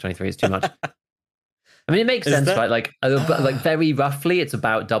KS23. It's too much. I mean, it makes sense, right? Like very roughly, it's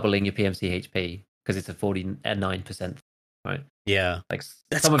about doubling your PMC HP because it's a 49%, right? Yeah. Like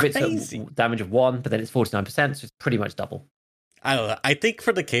some of it's damage of 1, but then it's 49%, so it's pretty much double. I don't know. I think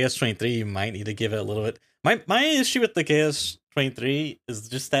for the KS23, you might need to give it a little bit. My issue with the KS23 is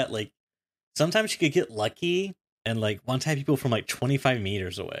just that, like, sometimes you could get lucky and, like, one-time people from, like, 25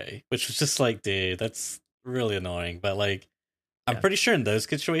 meters away, which was just like, dude, that's really annoying. But, like, I'm pretty sure in those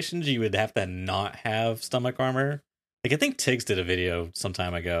situations, you would have to not have stomach armor. Like, I think Tiggs did a video some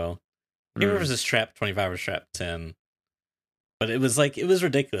time ago. I can't remember if it was a strap 25 or strap 10. But it was like, it was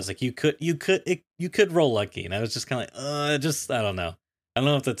ridiculous. Like, you could roll lucky, and I was just kind of like, I don't know. I don't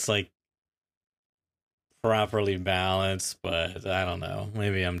know if that's like properly balanced, but I don't know.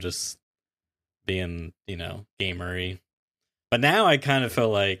 Maybe I'm just being, gamery. But now I kind of feel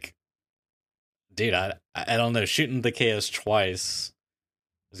like, dude, I don't know. Shooting the KS twice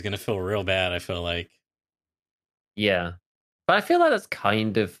is gonna feel real bad. I feel like. Yeah, but I feel like that's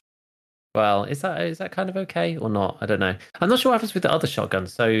kind of. Well, is that kind of okay or not? I don't know. I'm not sure what happens with the other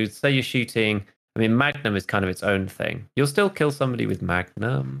shotguns. So, say you're shooting. I mean, Magnum is kind of its own thing. You'll still kill somebody with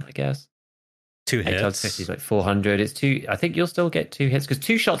Magnum, I guess. 2 hits. 8 times 50 is like 400. It's 2. I think you'll still get 2 hits because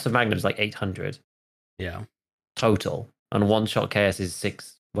 2 shots of Magnum is like 800. Yeah. Total, and 1 shot KS is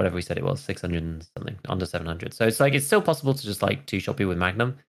 6. Whatever we said it was, 600 and something, under 700. So it's like it's still possible to just like 2 shot people with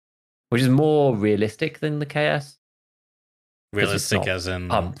Magnum, which is more realistic than the KS. Realistic as in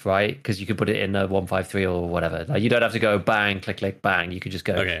pump, right? Because you could put it in a 153 or whatever. Like, you don't have to go bang, click, click, bang. You could just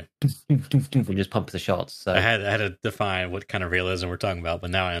go and just pump the shots. So I had to define what kind of realism we're talking about,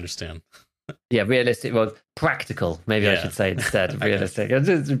 but now I understand. Yeah, realistic. Well, practical. Maybe I should say instead of realistic.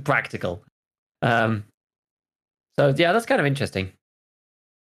 It's practical. So yeah, that's kind of interesting.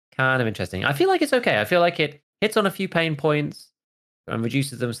 I feel like it's okay. I feel like it hits on a few pain points and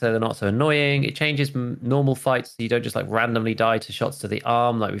reduces them so they're not so annoying. It changes normal fights so you don't just like randomly die to shots to the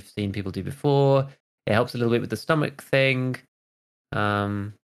arm like we've seen people do before. It helps a little bit with the stomach thing.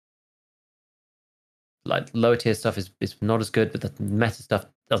 like lower tier stuff is not as good, but the meta stuff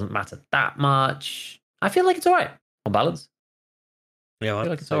doesn't matter that much. I feel like it's all right on balance. Yeah, I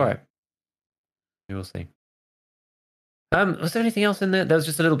feel like it's all right. We will see. Was there anything else in there? There was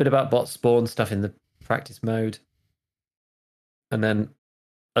just a little bit about bot spawn stuff in the practice mode, and then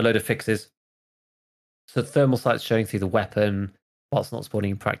a load of fixes. So thermal sights showing through the weapon, bots not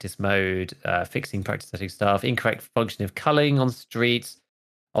spawning in practice mode, fixing practice setting stuff, incorrect functioning of culling on streets,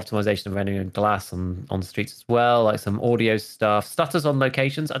 optimization of rendering and glass on streets as well, like some audio stuff, stutters on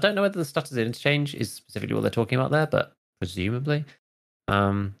locations. I don't know whether the stutters in interchange is specifically what they're talking about there, but presumably.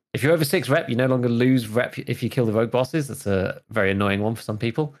 If you're over 6 rep, you no longer lose rep if you kill the rogue bosses. That's a very annoying one for some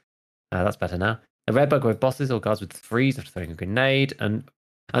people. That's better now. A red bug with bosses or guards with freeze after throwing a grenade. And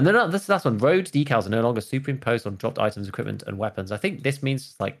then this last one, road decals are no longer superimposed on dropped items, equipment, and weapons. I think this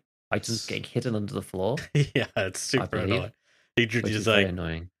means like items getting hidden under the floor. Yeah, it's super annoying. Which is like, very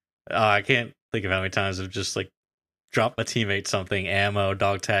annoying. I can't think of how many times I've just like dropped my teammate something, ammo,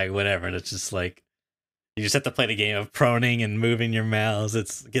 dog tag, whatever, and it's just like you just have to play the game of proning and moving your mouse.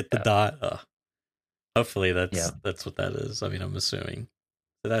 It's get the dot. Hopefully that's what that is. I mean, I'm assuming.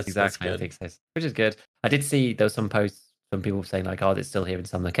 So that's exactly that's good. Which is good. I did see there was some posts from people saying like, "Oh, it's still here in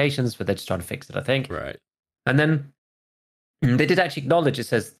some locations," but they're just trying to fix it, I think. Right. And then they did actually acknowledge. It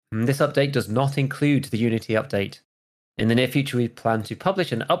says this update does not include the Unity update. In the near future, we plan to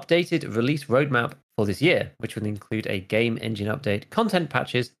publish an updated release roadmap for this year, which will include a game engine update, content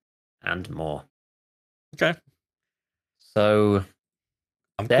patches, and more. Okay. So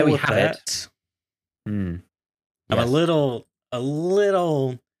I'm there cool we with have that. it. I'm a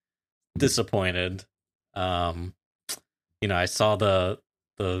little disappointed. I saw the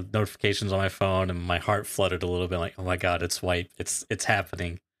notifications on my phone and my heart fluttered a little bit, like, oh my god, it's wipe. It's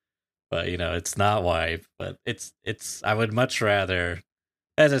happening. But it's not wipe, but it's I would much rather,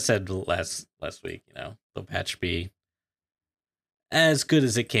 as I said last week, the patch be as good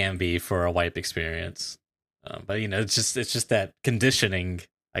as it can be for a wipe experience. But it's just that conditioning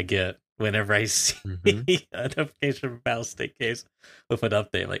I get whenever I see a notification from Battle State Case with an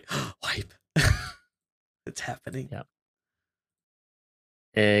update, like, oh, wipe. It's happening. Yeah.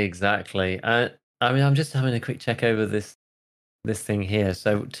 Exactly. I mean, I'm just having a quick check over this thing here.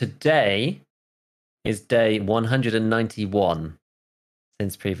 So today is day 191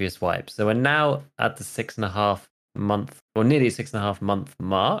 since previous wipe. So we're now at the 6.5 month, or nearly 6.5 month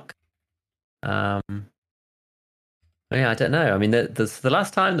mark. Yeah, I don't know. I mean, the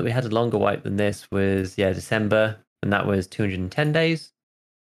last time that we had a longer wipe than this was December, and that was 210 days.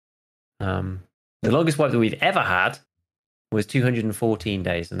 The longest wipe that we've ever had was 214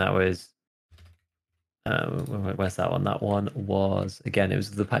 days, and that was where's that one? That one was, again, it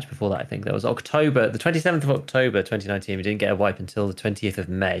was the patch before that. I think that was October, the 27th of October 2019. We didn't get a wipe until the 20th of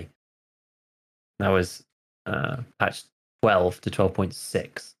May. That was patch 12 to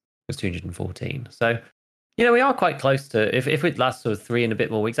 12.6 was 214. So we are quite close to, if it lasts sort of 3 and a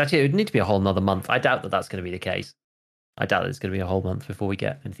bit more weeks. Actually, it would need to be a whole nother month. I doubt that that's going to be the case. I doubt it's going to be a whole month before we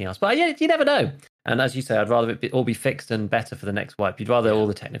get anything else. But yeah, you never know. And as you say, I'd rather it all be fixed and better for the next wipe. You'd rather all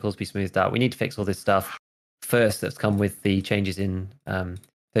the technicals be smoothed out. We need to fix all this stuff first that's come with the changes in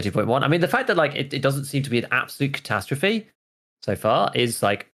 30.1. I mean, the fact that like it doesn't seem to be an absolute catastrophe so far is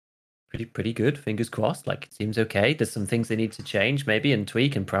like pretty good. Fingers crossed. Like, it seems okay. There's some things they need to change maybe and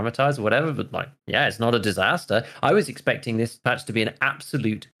tweak and parameterize or whatever. But like, yeah, it's not a disaster. I was expecting this patch to be an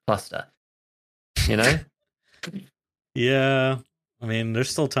absolute cluster. Yeah, I mean, there's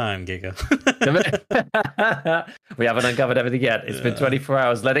still time, Giga. We haven't uncovered everything yet. It's been 24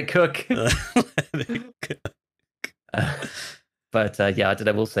 hours. Let it cook. But yeah, I don't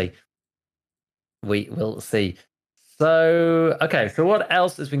know. We'll see. We will see. So, okay. So what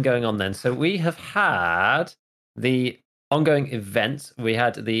else has been going on then? So we have had the ongoing events. We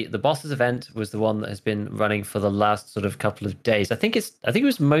had the bosses event was the one that has been running for the last sort of couple of days. I think it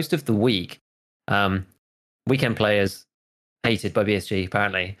was most of the week. Weekend players hated by BSG,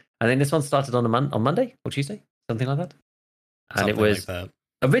 apparently. I think this one started on Monday or Tuesday, something like that. And something it was like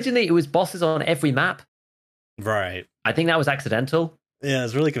that. Originally it was bosses on every map. Right. I think that was accidental. Yeah, I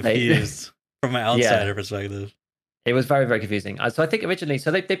was really confused from an outsider perspective. It was very, very confusing. So I think originally,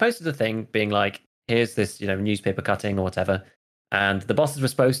 they posted a thing being like, here's this, newspaper cutting or whatever. And the bosses were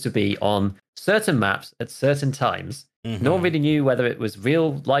supposed to be on certain maps at certain times. Mm-hmm. No one really knew whether it was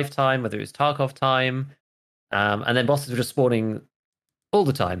real life time, whether it was Tarkov time. And then bosses were just spawning all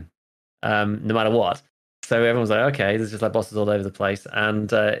the time, no matter what. So everyone was like, okay, there's just like bosses all over the place. And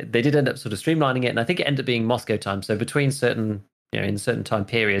they did end up sort of streamlining it. And I think it ended up being Moscow time. So between certain, in certain time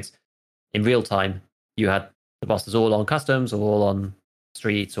periods, in real time, you had the bosses all on customs, or all on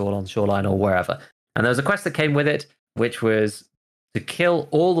streets, or all on shoreline, or wherever. And there was a quest that came with it, which was to kill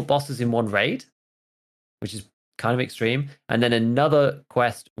all the bosses in one raid, which is kind of extreme. And then another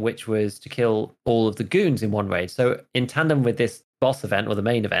quest, which was to kill all of the goons in one raid. So in tandem with this boss event or the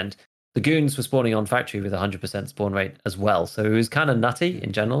main event, the goons were spawning on factory with 100% spawn rate as well. So it was kind of nutty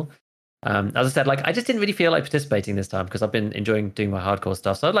in general. As I said, like I just didn't really feel like participating this time because I've been enjoying doing my hardcore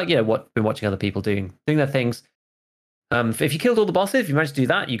stuff. So I'd like, been watching other people doing their things. If you killed all the bosses, if you managed to do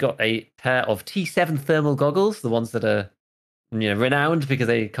that, you got a pair of T7 thermal goggles, the ones that are renowned because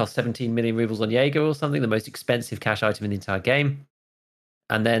they cost 17 million rubles on Jaeger or something, the most expensive cash item in the entire game.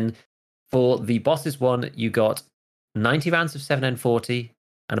 And then for the bosses one, you got 90 rounds of 7N40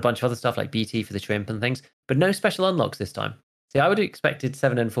 and a bunch of other stuff like BT for the shrimp and things, but no special unlocks this time. See, I would have expected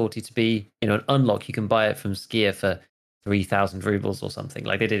 7N40 to be, an unlock. You can buy it from Skier for 3,000 rubles or something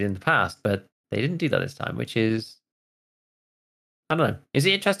like they did in the past, but they didn't do that this time, which is, I don't know. Is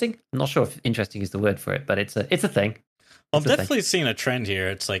it interesting? I'm not sure if interesting is the word for it, but it's a thing. Well, I'm definitely seeing a trend here.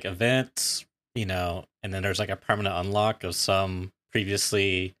 It's like events, and then there's like a permanent unlock of some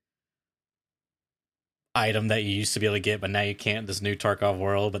previously item that you used to be able to get, but now you can't in this new Tarkov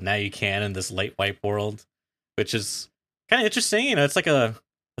world, but now you can in this late wipe world, which is kind of interesting. It's like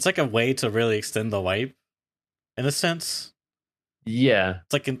a way to really extend the wipe in a sense. Yeah.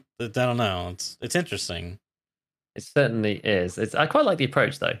 It's like, I don't know. It's interesting. It certainly is. I quite like the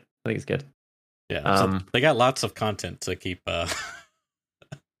approach though. I think it's good. Yeah. So they got lots of content to keep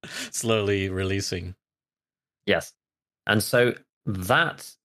slowly releasing. Yes. And so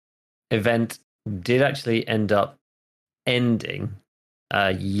that event did actually end up ending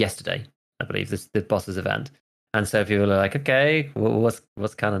yesterday, I believe, the boss's event. And so people are like, okay, what's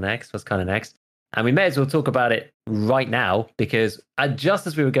kind of next? What's kind of next? And we may as well talk about it right now because just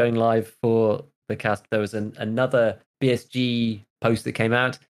as we were going live for the cast, there was another BSG post that came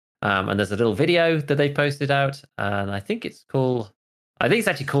out. And there's a little video that they posted out. And I think it's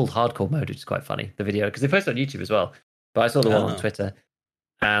actually called Hardcore Mode, which is quite funny, the video, because they posted on YouTube as well. But I saw the one on Twitter.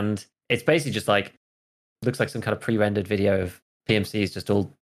 And it's basically just like, looks like some kind of pre-rendered video of PMCs just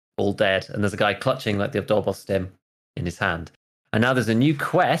all dead. And there's a guy clutching like the Abdul boss stem in his hand. And now there's a new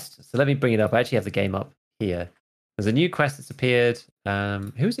quest. So let me bring it up. I actually have the game up here. There's a new quest that's appeared.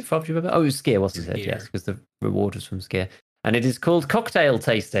 Who was it from? Do you remember? Oh, it was Skier, wasn't it? Yes, because the reward was from Skier. And it is called Cocktail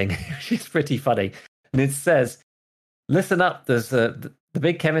Tasting, which is pretty funny. And it says, listen up, there's the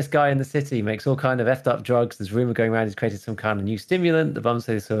big chemist guy in the city makes all kind of effed up drugs. There's rumor going around he's created some kind of new stimulant. The bum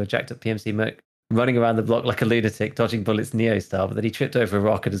says he saw a jacked up PMC merc running around the block like a lunatic, dodging bullets Neo style, but then he tripped over a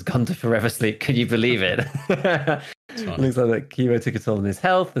rock and has gone to forever sleep. Can you believe it? Looks like that chemo took a toll on his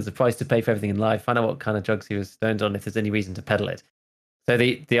health. There's a price to pay for everything in life. Find out what kind of drugs he was stoned on if there's any reason to peddle it. So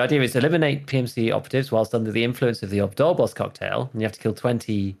the idea is to eliminate PMC operatives whilst under the influence of the Obdorboss cocktail, and you have to kill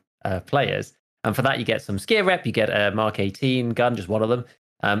 20 players. And for that, you get some Skier rep, you get a Mark 18 gun, just one of them.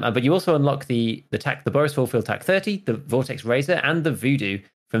 But you also unlock the Boris Fulfield TAC 30, the Vortex Razor, and the Voodoo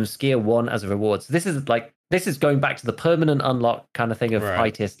from Skier 1 as a reward. So this is going back to the permanent unlock kind of thing of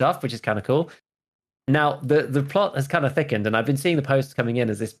high tier stuff, which is kind of cool. Now, the plot has kind of thickened, and I've been seeing the posts coming in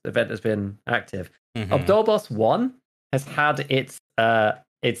as this event has been active. Mm-hmm. Obdorboss 1 has had its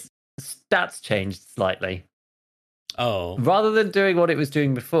stats changed slightly. Oh. Rather than doing what it was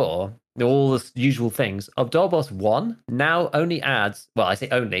doing before, all the usual things, Obdorboss 1 now only adds, well, I say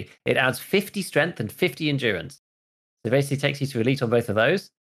only, it adds 50 strength and 50 endurance. So it basically takes you to elite on both of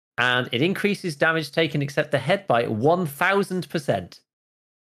those, and it increases damage taken except the head by 1,000%.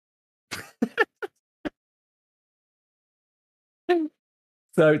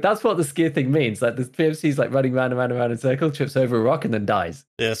 So that's what the Skier thing means. Like the PMC is like running round and round and round in a circle, trips over a rock, and then dies.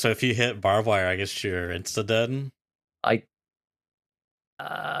 Yeah, so if you hit barbed wire, I guess you're insta dead.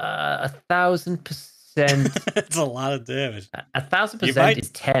 1,000%. It's a lot of damage. 1,000%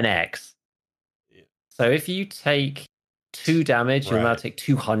 is 10x. So if you take 2 damage, you'll now take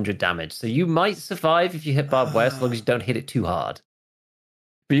 200 damage. So you might survive if you hit barbed wire, as long as you don't hit it too hard.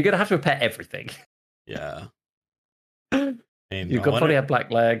 But you're gonna have to repair everything. Yeah. You've got probably have black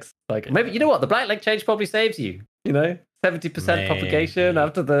legs. Like maybe the black leg change probably saves you. 70% propagation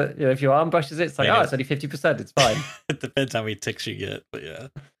after the if your arm brushes it, it's like it's only 50%. It's fine. It depends how many ticks you get, but yeah.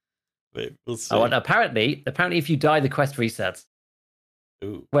 Wait, we'll see. Oh, and apparently, if you die, the quest resets.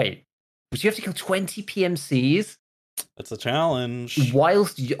 Ooh. Wait, but you have to kill 20 PMCs. That's a challenge.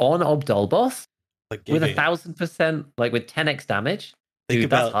 Whilst you're on Obdolboss with 1,000%, like with 10x damage.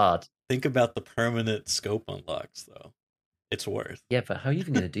 That's hard. Think about the permanent scope unlocks, though. It's worth. Yeah, but how are you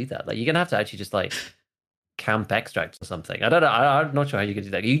even going to do that? Like, you're going to have to actually just like camp extracts or something. I don't know. I'm not sure how you can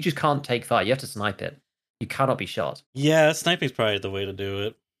do that. You just can't take fire. You have to snipe it. You cannot be shot. Yeah, sniping's probably the way to do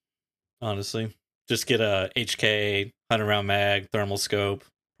it. Honestly. Just get a HK 100 round mag, thermal scope,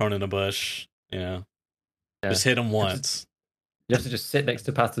 prone in a bush. Yeah. Just hit them once. You have to just sit next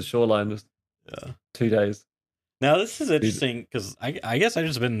to past the shoreline for 2 days. Now this is interesting because I guess I've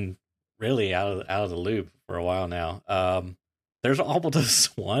just been really out of the loop for a while now. There's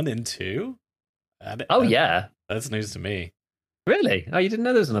Obelisk 1 and 2. Yeah, that's news to me. Really? Oh, you didn't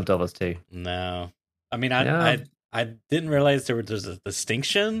know there was an Obelisk 2? No, I mean I didn't realize there's a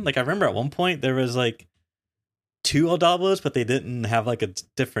distinction. Like I remember at one point there was like 2 Obelisk, but they didn't have like a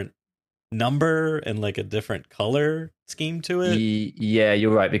different number and like a different color scheme to it. Yeah,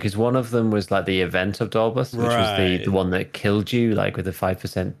 you're right, because one of them was like the event of Obelisk, which was the one that killed you, like with a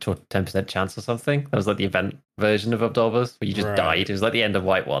 5% or 10% chance or something. That was like the event version of Obelisk, where you just died. It was like the end of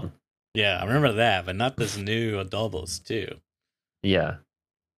White One. Yeah, I remember that, but not this new Obelisk too. Yeah.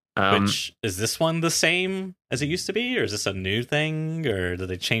 Which is this one the same as it used to be, or is this a new thing, or did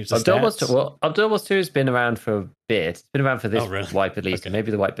they change the stats? Well, Obelisk 2 has been around for a bit. It's been around for this wipe at least, and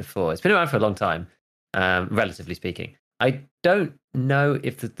maybe the wipe before. It's been around for a long time, relatively speaking. I don't know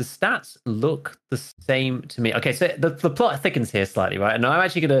if the stats look the same to me. Okay, so the plot thickens here slightly, right? And I'm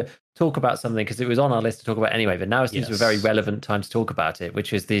actually going to talk about something because it was on our list to talk about anyway, but now it seems a very relevant time to talk about it,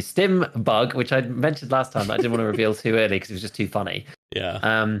 which is the stim bug, which I mentioned last time, but I didn't want to reveal too early because it was just too funny.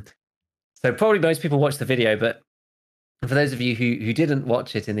 Yeah. So probably most people watched the video, but for those of you who didn't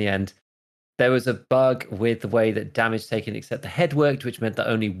watch it in the end, there was a bug with the way that damage taken except the head worked, which meant that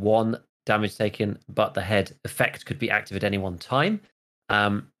only one damage taken but the head effect could be active at any one time.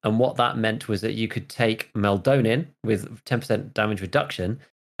 And what that meant was that you could take Meldonin with 10% damage reduction.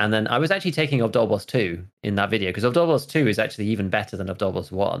 And then I was actually taking Obelisk 2 in that video, because Obelisk 2 is actually even better than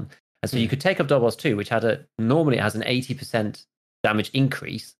Obelisk 1. And so you could take Obelisk 2, which normally it has an 80% damage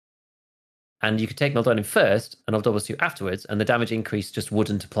increase. And you could take Meldonin first and Obelisk 2 afterwards, and the damage increase just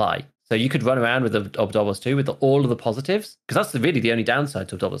wouldn't apply. So you could run around with Obelisk 2 with all of the positives, because that's really the only downside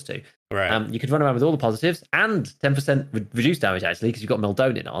to Obelisk 2. Right. You could run around with all the positives and 10% reduced damage, actually, because you've got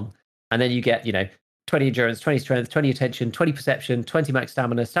Meldonin on. And then you get, 20 endurance, 20 strength, 20 attention, 20 perception, 20 max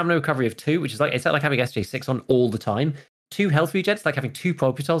stamina recovery of 2, which is like, it's like having SJ6 on all the time. 2 health regen, it's like having 2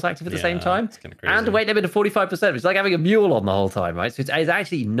 Propertals active at the same time. And a weight limit of 45%, which is like having a mule on the whole time, right? So it's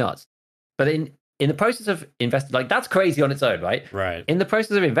actually nuts. But in the process of that's crazy on its own, right? Right. In the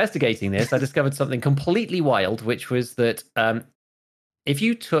process of investigating this, I discovered something completely wild, which was that if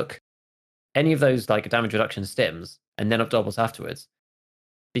you took any of those like damage reduction stims and then up doubles afterwards,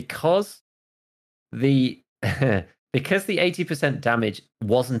 because the 80% damage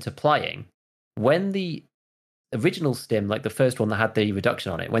wasn't applying, when the original stim, like the first one that had the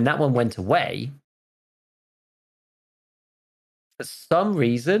reduction on it, when that one went away, for some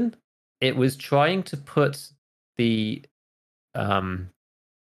reason, it was trying to put the damage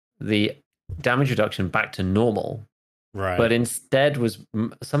reduction back to normal, right? But instead was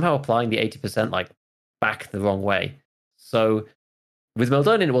somehow applying the 80% like back the wrong way. So with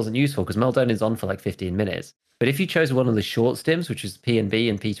Meldonin, it wasn't useful because Meldonin's on for like 15 minutes. But if you chose one of the short stims, which is PNB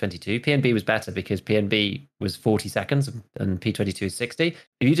and P22, PNB was better because PNB was 40 seconds and P22 is 60.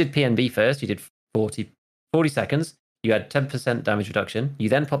 If you did PNB first, you did 40 seconds. You had 10% damage reduction. You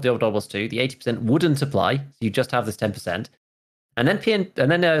then pop the Obelisk 2. The 80% wouldn't apply. So you just have this 10%. And then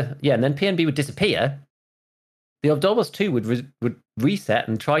PNB would disappear. The Obelisk 2 would reset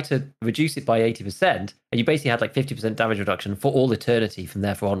and try to reduce it by 80%. And you basically had like 50% damage reduction for all eternity from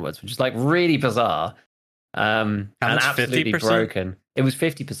there onwards, which is like really bizarre. And absolutely 50%? Broken. It was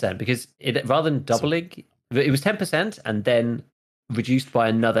 50% because rather than doubling, it was 10% and then reduced by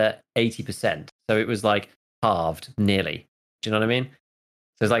another 80%. So it was like halved nearly. Do you know what I mean?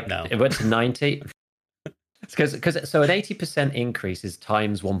 So it's like It went to 90. Because so an 80% increase is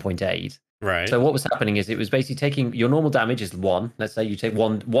times 1.8. Right. So what was happening is it was basically taking your normal damage is 1. Let's say you take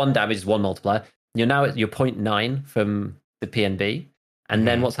one damage is 1 multiplier. You're now at your 0.9 from the PNB. And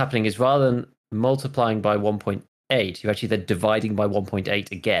then what's happening is rather than multiplying by 1.8, you're actually then dividing by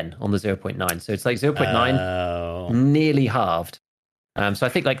 1.8 again on the 0.9. So it's like 0.9 nearly halved. So I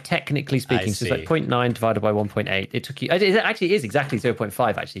think like technically speaking, so it's like 0.9 divided by 1.8. It took you, it actually is exactly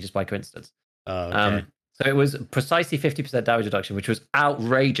 0.5 actually, just by coincidence. Okay. So it was precisely 50% damage reduction, which was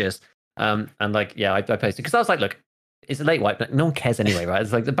outrageous. And like, yeah, I posted because I was like, look, it's a late wipe, but no one cares anyway, right?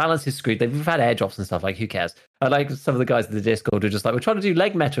 It's like the balance is screwed. We've had airdrops and stuff, like who cares? I like some of the guys in the Discord are just like, we're trying to do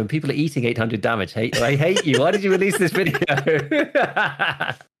leg meta and people are eating 800 damage. I hate you. Why did you release this video?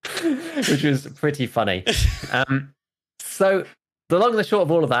 Which was pretty funny. So the long and the short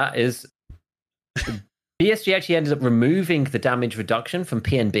of all of that is BSG actually ended up removing the damage reduction from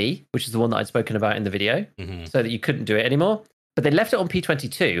PNB, which is the one that I'd spoken about in the video, so that you couldn't do it anymore. but they left it on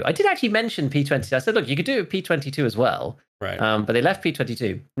P22. I did actually mention P22. I said, look, you could do it with P22 as well. Right. But they left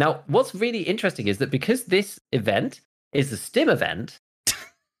P22. Now, what's really interesting is that because this event is the Stim event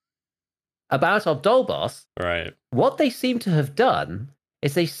about Obdolbos, right. What they seem to have done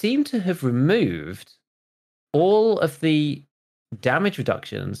is they seem to have removed all of the damage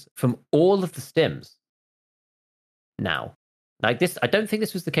reductions from all of the stims. Now, like this, I don't think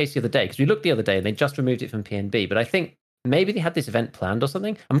this was the case the other day because we looked the other day and they just removed it from PNB. But I think maybe they had this event planned or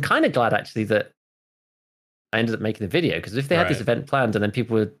something. I'm kind of glad actually that I ended up making the video because if they had this event planned and then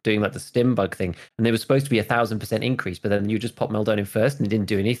people were doing like the stim bug thing and there was supposed to be 1,000% increase, but then you just pop Meldon in first and it didn't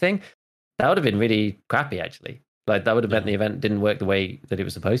do anything, that would have been really crappy actually. Like that would have meant the event didn't work the way that it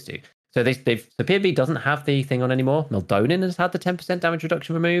was supposed to. So so PNB doesn't have the thing on anymore. Meldonin has had the 10% damage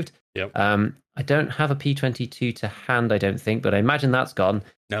reduction removed. Yep. I don't have a P22 to hand, I don't think, but I imagine that's gone.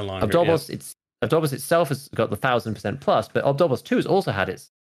 No longer. Obdolbos itself has got the 1,000% plus, but Obdolbos 2 has also had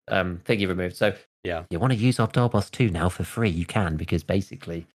its thingy removed. So you want to use Obdolbos 2 now for free, you can, because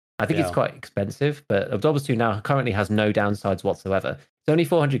basically I think it's quite expensive, but Obdolbos 2 now currently has no downsides whatsoever. It's only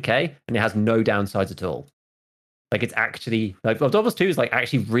 400k and it has no downsides at all. Like it's actually like Obdolbos 2 is like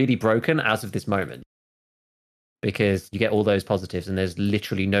actually really broken as of this moment because you get all those positives and there's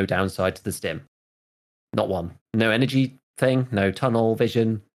literally no downside to the stim. Not one. No energy thing, no tunnel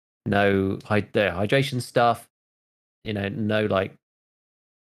vision, no hydration stuff, no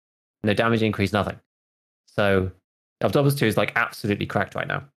damage increase, nothing. So Obdolbos 2 is like absolutely cracked right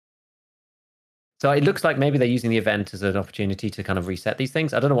now. So it looks like maybe they're using the event as an opportunity to kind of reset these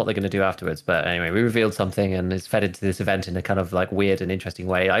things. I don't know what they're going to do afterwards, but anyway, we revealed something and it's fed into this event in a kind of like weird and interesting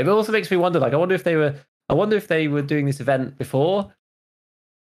way. It also makes me wonder, like, I wonder if they were doing this event before.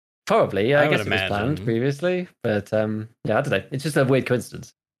 Probably, I guess it was planned previously, but I don't know. It's just a weird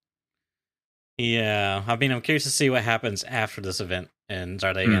coincidence. Yeah, I mean, I'm curious to see what happens after this event, and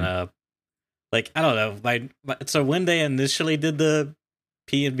are they gonna, like, I don't know. So when they initially did the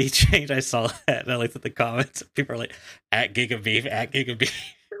PNB change, I saw that and I looked at the comments. People are like, at Gigabeef,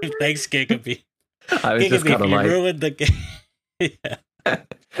 thanks Gigabeef. I was just kind of like, ruined the game.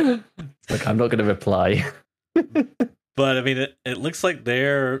 Look, I'm not going to reply. But I mean, it looks like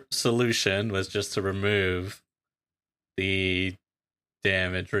their solution was just to remove the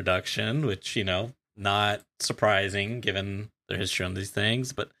damage reduction, which, not surprising given their history on these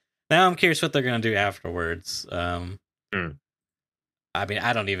things. But now I'm curious what they're going to do afterwards. I mean,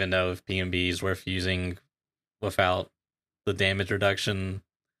 I don't even know if PNB is worth using without the damage reduction.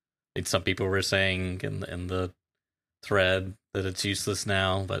 I think some people were saying in the thread that it's useless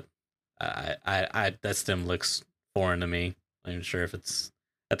now, but I that stim looks foreign to me. I'm not sure if it's.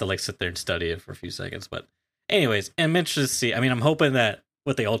 I have to sit there and study it for a few seconds. But anyways, I'm interested to see. I mean, I'm hoping that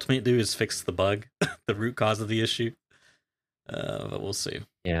what they ultimately do is fix the bug, the root cause of the issue. But we'll see.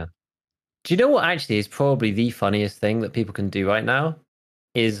 Yeah. Do you know what actually is probably the funniest thing that people can do right now?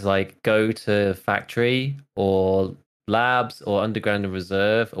 Is like go to factory or labs or underground and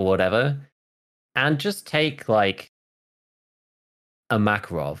reserve or whatever and just take like a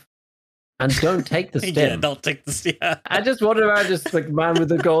Makarov and don't take the stim. Don't take the stim. I just wander around just like man with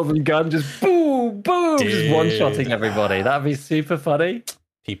the golden gun, just boom, boom, just one-shotting everybody. That'd be super funny.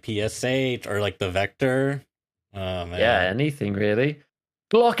 PPSH or like the Vector. Oh man. Yeah, anything really.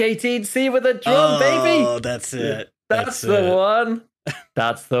 Glock 18C with a drum, baby. Oh, that's it. That's the one.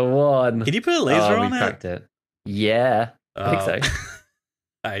 That's the one. Can you put a laser on it? Cracked it. Yeah, I think so.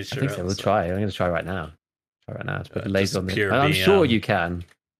 I think so. We'll try. I'm going to try right now. To put the laser on there. I'm sure you can.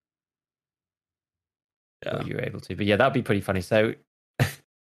 Yeah, sure you're able to. But yeah, that'd be pretty funny. So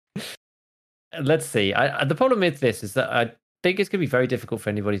let's see. The problem with this is that I think it's going to be very difficult for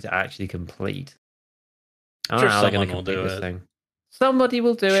anybody to actually complete. I don't know how they're going to complete this thing. Somebody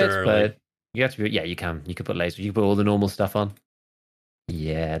will do it, but you have to be. Yeah, you can. You can put lasers. You can put all the normal stuff on.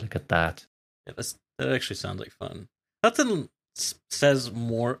 Yeah, look at that. Yeah, that actually sounds like fun. Nothing says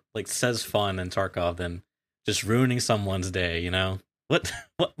fun in Tarkov than just ruining someone's day. What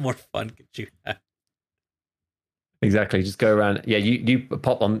more fun could you have? Exactly. Just go around. Yeah, you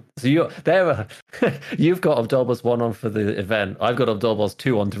pop on. So you've got Obdolbos 1 on for the event. I've got Obdolbos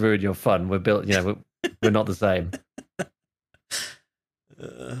 2 on to ruin your fun. We're built. We're not the same.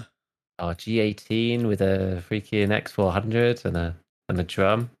 G18 with a freaking X400 and a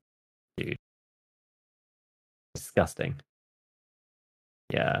drum, dude. Disgusting.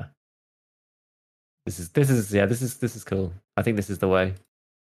 Yeah. This is cool. I think this is the way.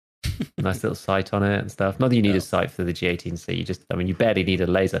 Nice little sight on it and stuff. Not that you need a sight for the G18C. You barely need a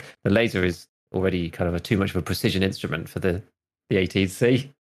laser. The laser is already kind of too much of a precision instrument for the 18C.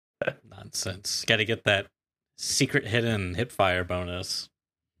 Nonsense. Got to get that secret hidden hip fire bonus.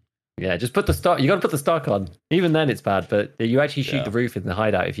 Yeah, just put the stock. You got to put the stock on. Even then, it's bad. But you actually shoot Yeah. the roof in the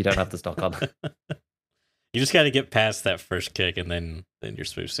hideout if you don't have the stock on. You just got to get past that first kick, and then you're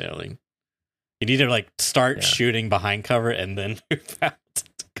smooth sailing. You need to like start shooting behind cover, and then move out to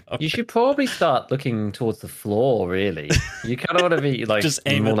cover. You should probably start looking towards the floor. Really, you kind of want to be like just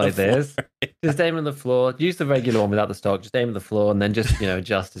aim more at like the this. floor. Just aim at the floor. Use the regular one without the stock. Just aim at the floor, and then just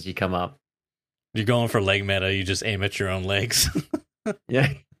adjust as you come up. You're going for leg meta. You just aim at your own legs.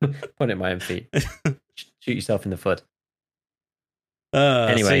 Yeah, point at my own feet. Shoot yourself in the foot.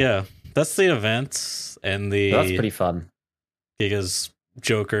 Anyway, so yeah, that's the event and the. That's pretty fun. Giga's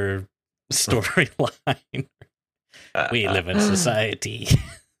Joker storyline. We live in society.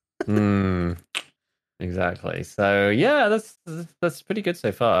 Exactly. So yeah, that's pretty good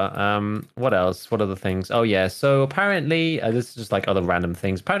so far. What else? What other things? Oh yeah. So apparently, this is just like other random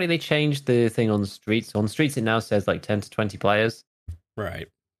things. Apparently, they changed the thing on streets. On streets, it now says like 10 to 20 players. Right.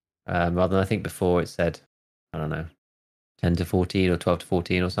 Rather than I think before it said, I don't know, 10 to 14 or 12 to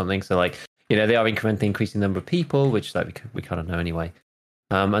 14 or something. So like, they are incrementally increasing the number of people, which like we kind of know anyway.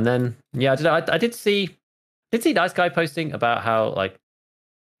 And then I did see Nice Guy posting about how like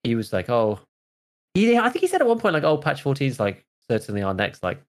he was like, I think he said at one point like, patch 14 is like certainly our next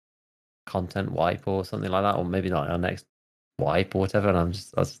like content wipe or something like that, or maybe not our next wipe or whatever. And I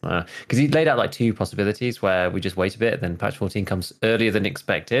was just because he laid out like two possibilities where we just wait a bit, then patch 14 comes earlier than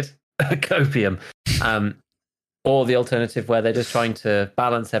expected, copium, or the alternative where they're just trying to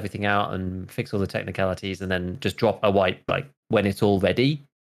balance everything out and fix all the technicalities and then just drop a wipe like when it's all ready,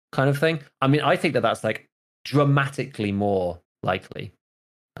 kind of thing. I mean, I think that's like dramatically more likely.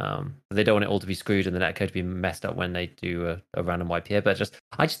 They don't want it all to be screwed and the netcode to be messed up when they do a random wipe here. But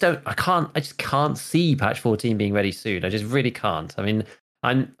I just can't see patch 14 being ready soon. I just really can't. I mean,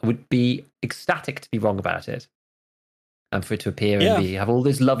 I would be ecstatic to be wrong about it, and for it to appear and have all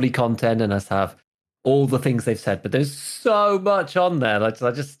this lovely content and us have all the things they've said. But there's so much on there. Like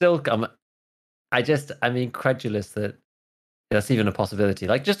I'm incredulous that that's even a possibility.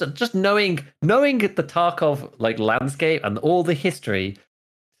 Like just knowing the Tarkov like landscape and all the history.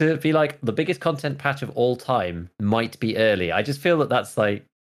 To be like the biggest content patch of all time might be early. I just feel that that's like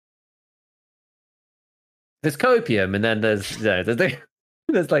there's copium, and then there's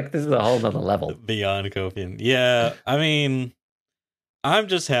like this is a whole nother level beyond copium. Yeah, I mean, I'm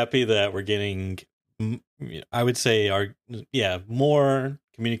just happy that we're getting, I would say, more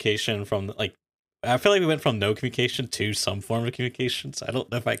communication from like. I feel like we went from no communication to some form of communication. So I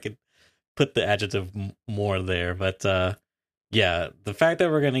don't know if I could put the adjective more there, but. Yeah, the fact that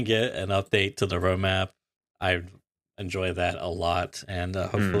we're going to get an update to the roadmap, I enjoy that a lot. And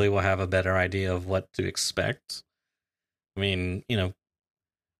hopefully we'll have a better idea of what to expect. I mean,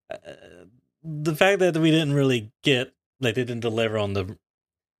 the fact that we didn't really get, like, they didn't deliver on the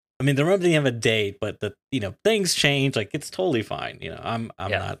roadmap didn't have a date, but things change. Like, it's totally fine. I'm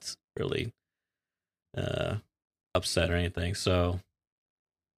not really upset or anything. So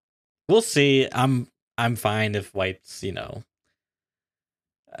we'll see. I'm fine if White's,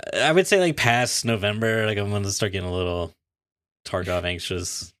 I would say like past November, like I'm going to start getting a little Tarkov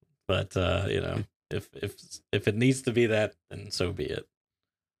anxious, but if it needs to be that, then so be it.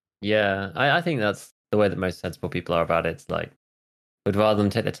 Yeah, I think that's the way that most sensible people are about it. It's like, would rather them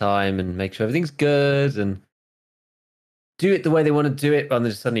take their time and make sure everything's good and do it the way they want to do it rather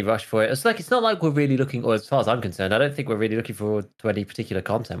than just suddenly rush for it. It's not like we're really looking, or as far as I'm concerned, I don't think we're really looking forward to any particular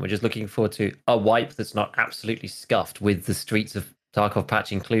content. We're just looking forward to a wipe that's not absolutely scuffed with the Streets of Tarkov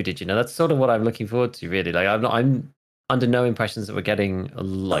patch included. That's sort of what I'm looking forward to, really. Like I'm under no impressions that we're getting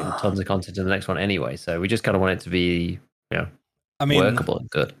like tons of content in the next one anyway. So we just kind of want it to be, workable and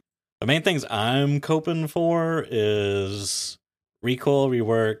good. The main things I'm coping for is recoil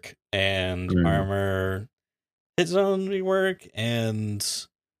rework and armor hit zone rework, and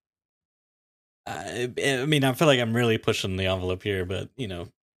I feel like I'm really pushing the envelope here, but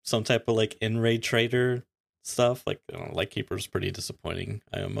some type of like in-raid trader stuff, like Lightkeeper's pretty disappointing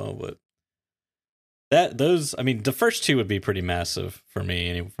IMO, but the first two would be pretty massive for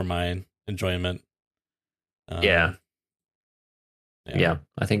me, for my enjoyment. Yeah,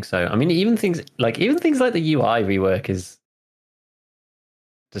 I think so. I mean, even things like the UI rework is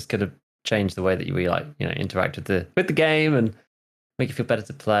just gonna change the way that we interact with the game and make it feel better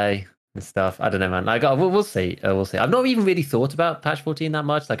to play and stuff. I don't know, man. Like, we'll see. We'll see. I've not even really thought about patch 14 that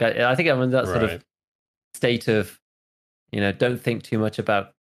much. Like, I think I'm in that sort of state of, don't think too much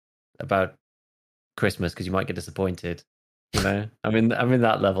about Christmas because you might get disappointed. I'm in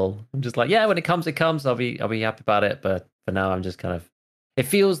that level. I'm just like, yeah, when it comes, it comes. I'll be happy about it. But for now, I'm just kind of. It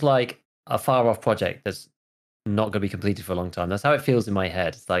feels like a far off project that's not going to be completed for a long time. That's how it feels in my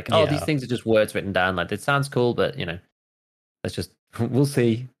head. It's like, oh, these things are just words written down. Like, it sounds cool, but let's just we'll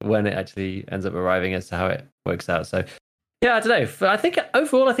see when it actually ends up arriving as to how it works out. So yeah, I don't know. I think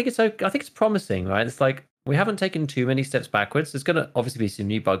overall, I think it's promising, right? It's like we haven't taken too many steps backwards. There's going to obviously be some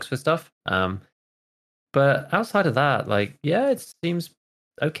new bugs for stuff, but outside of that, like, yeah, it seems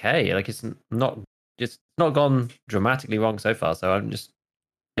okay. Like, it's not gone dramatically wrong so far. So I'm just,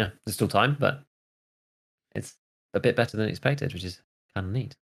 there's still time, but it's a bit better than expected, which is kind of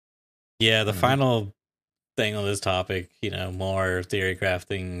neat. Yeah, the final thing on this topic, more theory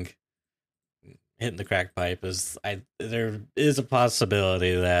crafting, hitting the crack pipe, is there is a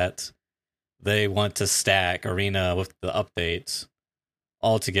possibility that they want to stack Arena with the updates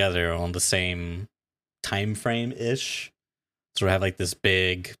all together on the same time frame ish. So we have like this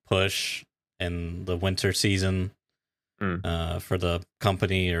big push in the winter season for the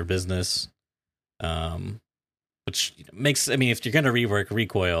company or business, which makes, I mean, if you're going to rework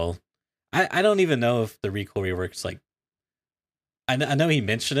Recoil, I don't even know if the Recoil rework's like, I know he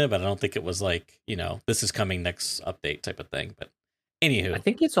mentioned it, but I don't think it was like, this is coming next update type of thing. But anywho, I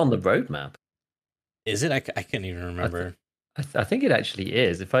think it's on the roadmap. Is it? I can't even remember. I think it actually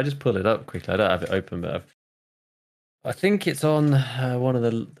is. If I just pull it up quickly, I don't have it open, but I think it's on one of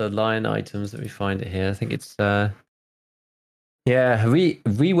the line items that we find it here. I think it's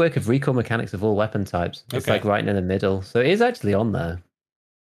rework of recoil mechanics of all weapon types. It's like right in the middle, so it is actually on there.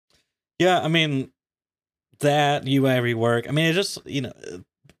 Yeah, I mean that UI rework. I mean, it just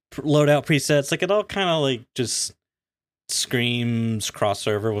loadout presets. Like, it all kind of like just screams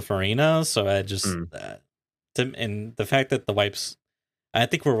crossover with Arena. So I just and the fact that the wipes, I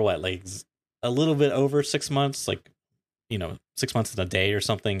think we're like a little bit over 6 months, like 6 months in a day or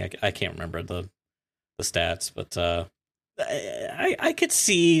something. I can't remember the stats, but I could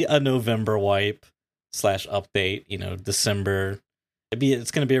see a November wipe / update. December.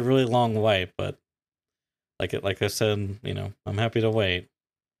 It's going to be a really long wipe, but like I said, I'm happy to wait.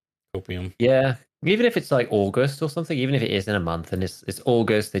 Copium. Yeah, even if it's like August or something, even if it is in a month and it's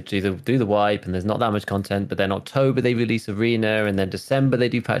August, they do the wipe and there's not that much content, but then October they release Arena and then December they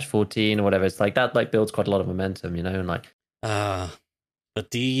do patch 14 or whatever. It's like that builds quite a lot of momentum, and like. But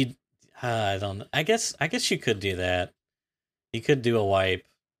I don't know. I guess you could do that. You could do a wipe,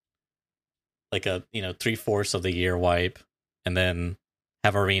 like a 3/4 of the year wipe, and then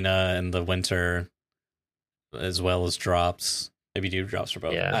have Arena in the winter, as well as drops. Maybe do drops for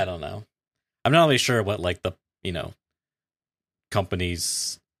both. Yeah. I don't know. I'm not really sure what like the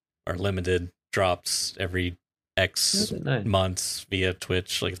companies are limited drops every X months via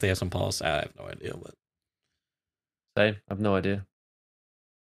Twitch. Like if they have some policy, I have no idea. But I have no idea.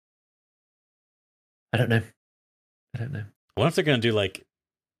 I don't know. I wonder if they're gonna do like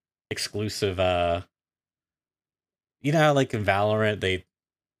exclusive. How like in Valorant they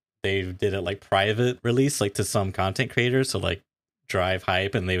did it like private release, like to some content creators, so like drive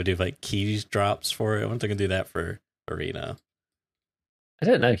hype, and they would do like keys drops for it. I wonder if they're gonna do that for Arena. I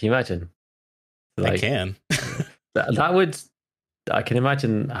don't know. Can you imagine? Like, I can. that would. I can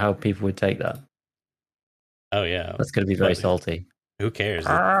imagine how people would take that. Oh yeah, that's going to be very salty. Who cares?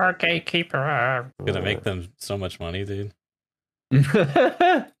 Gatekeeper. It's gonna make them so much money, dude.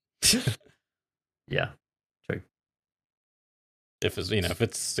 Yeah, true. If it's if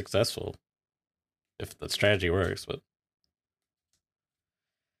it's successful, if the strategy works, but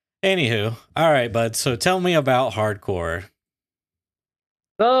anywho, all right, bud. So tell me about hardcore.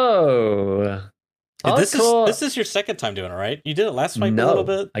 Oh, this is your second time doing it, right? You did it last week a little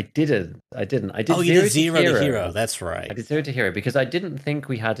bit. I didn't. I did you did zero to hero. That's right. I did 0 to hero because I didn't think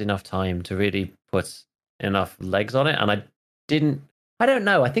we had enough time to really put enough legs on it, and I don't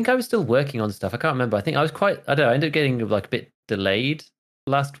know. I think I was still working on stuff. I can't remember. I think I was I ended up getting like a bit delayed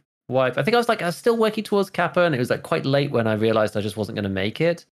last wipe. I think I was still working towards Kappa, and it was like quite late when I realized I just wasn't going to make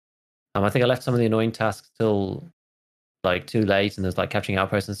it. I think I left some of the annoying tasks till like too late, and there's like capturing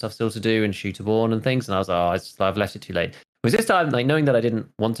outposts and stuff still to do and shooterborn and things. And I was like, I've left it too late. Whereas this time, like knowing that I didn't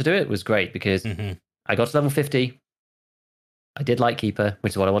want to do it was great because I got to level 50. I did like Keeper,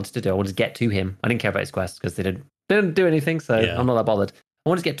 which is what I wanted to do. I wanted to get to him. I didn't care about his quests because they didn't do anything, so I'm not that bothered. I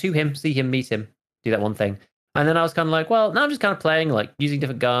wanted to get to him, see him, meet him, do that one thing. And then I was kind of like, well, now I'm just kind of playing, like using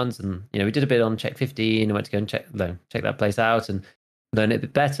different guns. And, we did a bit on check 15 and went to go and check that place out and learn it a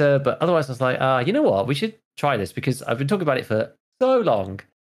bit better. But otherwise I was like, you know what? We should try this because I've been talking about it for so long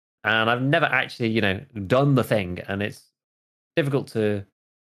and I've never actually, done the thing. And it's difficult to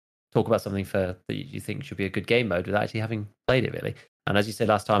talk about something that you think should be a good game mode without actually having played it, really. And as you said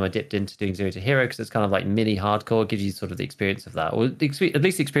last time, I dipped into doing 0 to hero because it's kind of like mini hardcore. It gives you sort of the experience of that, or at least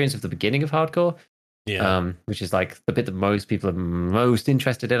the experience of the beginning of hardcore. Yeah. which is like the bit that most people are most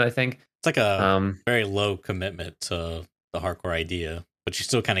interested in, I think. It's like a Um, very low commitment to the hardcore idea, but you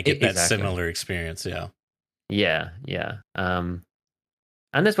still kind of get that exactly. similar experience. Yeah. Yeah, yeah.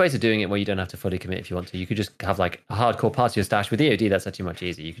 And there's ways of doing it where you don't have to fully commit if you want to. You could just have like a hardcore part of your stash. With EOD, that's actually much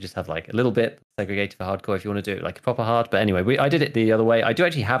easier. You could just have like a little bit segregated for hardcore if you want to do it like a proper hard. But anyway, I did it the other way. I do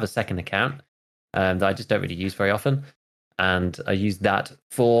actually have a second account that I just don't really use very often, and I used that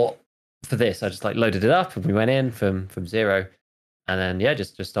for this. I just like loaded it up and we went in from zero, and then yeah,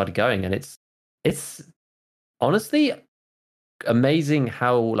 just started going. And it's honestly amazing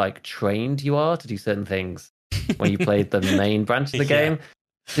how like trained you are to do certain things when you play the main branch of the Yeah. game.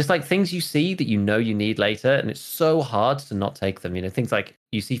 Just like things you see that you know you need later, and it's so hard to not take them. You know, things like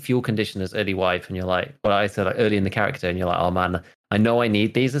you see fuel conditioners early wipe, and you're like, well, I said like early in the character, and you're like, oh man, I know I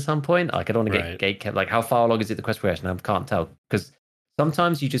need these at some point. Like I don't want to Right. get gate kept. Like how far along is it the quest progression? I can't tell because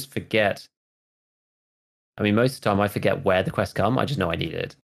sometimes you just forget. I mean, most of the time I forget where the quests come. I just know I need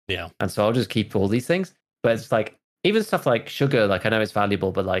it, Yeah. and so I'll just keep all these things. But it's like even stuff like sugar. Like I know it's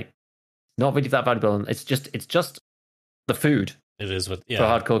valuable, but like not really that valuable. And it's just the food It is what, for a yeah.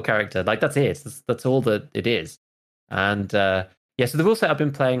 hardcore character. Like that's it. That's all that it is. And yeah, so the rule set I've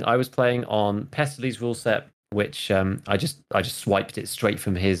been playing, I was playing on Pestely's rule set, which I just swiped it straight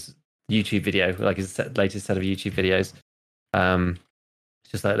from his YouTube video, like his latest set of YouTube videos.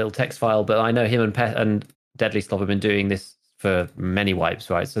 It's just like a little text file, but I know him and Deadly Slob have been doing this for many wipes,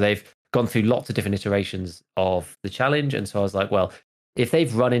 right? So they've gone through lots of different iterations of the challenge, and so I was like, well, if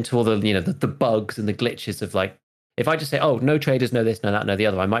they've run into all the the bugs and the glitches of like, if I just say, oh, no traders, no this, no that, no the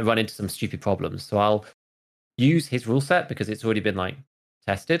other, I might run into some stupid problems. So I'll use his rule set because it's already been like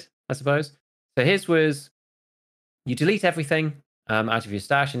tested, I suppose. So his was you delete everything out of your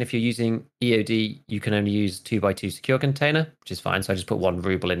stash, and if you're using EOD, you can only use 2x2 secure container, which is fine. So I just put 1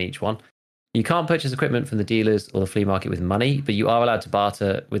 ruble in each one. You can't purchase equipment from the dealers or the flea market with money, but you are allowed to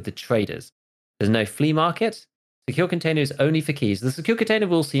barter with the traders. There's no flea market. Secure container is only for keys. The secure container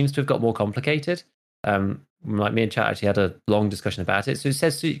rule seems to have got more complicated. Like me and chat actually had a long discussion about it. So it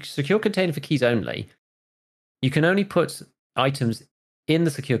says secure container for keys only. You can only put items in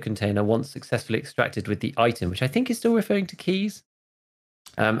the secure container once successfully extracted with the item, which I think is still referring to keys.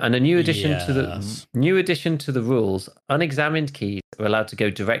 And a new addition to the rules: unexamined keys are allowed to go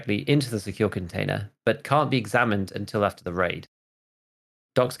directly into the secure container, but can't be examined until after the raid.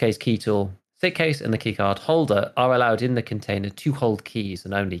 Docs case, key tool, stick case, and the keycard holder are allowed in the container to hold keys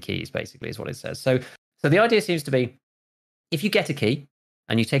and only keys. Basically, is what it says. So the idea seems to be, if you get a key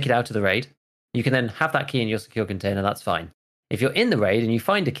and you take it out of the raid, you can then have that key in your secure container. That's fine. If you're in the raid and you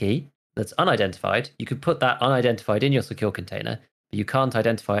find a key that's unidentified, you could put that unidentified in your secure container. But you can't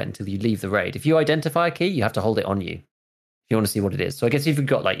identify it until you leave the raid. If you identify a key, you have to hold it on you if you want to see what it is. So I guess if you've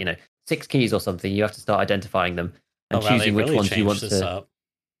got like 6 keys or something, you have to start identifying them and choosing which ones you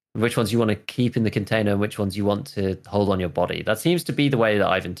want to keep in the container and which ones you want to hold on your body. That seems to be the way that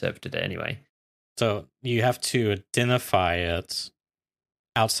I've interpreted it anyway. So you have to identify it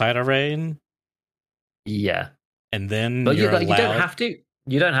outside a raid. Yeah, and then but you don't have to.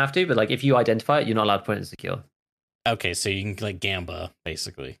 You don't have to, but like if you identify it, you're not allowed to put it in secure. Okay, so you can like gamba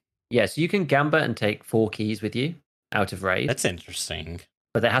basically. Yeah, so you can gamba and take 4 keys with you out of raid. That's interesting.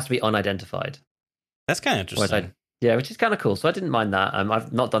 But that has to be unidentified. That's kind of interesting. Which is kind of cool. So I didn't mind that.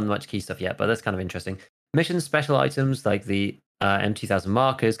 I've not done much key stuff yet, but that's kind of interesting. Mission special items like the M2000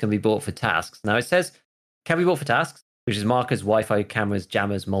 markers can be bought for tasks. Now it says can be bought for tasks, which is markers, Wi-Fi, cameras,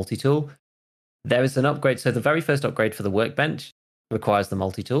 jammers, multi-tool. There is an upgrade. So the very first upgrade for the workbench requires the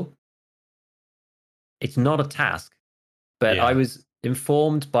multi-tool. It's not a task, but I was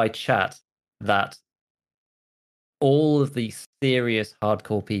informed by chat that all of the serious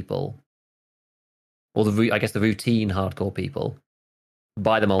hardcore people, or the routine hardcore people,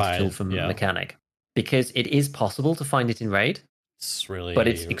 buy the multi-tool from Mechanic because it is possible to find it in raid. But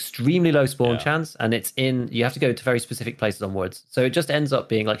it's extremely low spawn chance, and you have to go to very specific places onwards. So it just ends up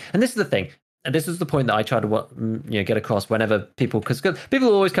being like, and this is the thing, and this is the point that I try to get across whenever people, because people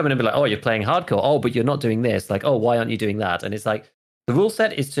will always come in and be like, oh, you're playing hardcore, oh, but you're not doing this, like, oh, why aren't you doing that? And it's like, the rule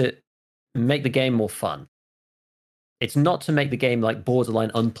set is to make the game more fun. It's not to make the game like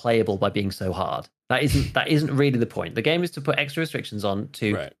borderline unplayable by being so hard. That isn't really the point. The game is to put extra restrictions on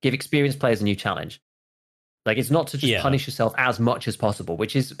to give experienced players a new challenge. Like, it's not to just punish yourself as much as possible,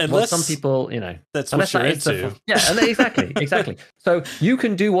 which is what some people, that's what you're into. Exactly. So you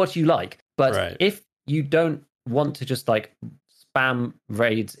can do what you like, but if you don't want to just like spam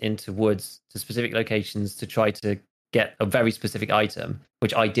raids into woods to specific locations to try to get a very specific item,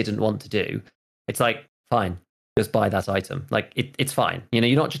 which I didn't want to do, it's like, fine, just buy that item. Like it's fine. You know,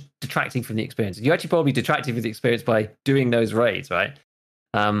 you're not just detracting from the experience. You're actually probably detracting from the experience by doing those raids, right?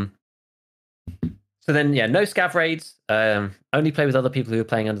 So then, yeah, no scav raids. Only play with other people who are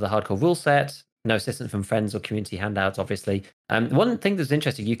playing under the hardcore rule set. No assistance from friends or community handouts, obviously. One thing that's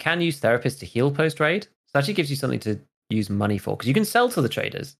interesting, you can use therapists to heal post raid. So it actually gives you something to use money for, because you can sell to the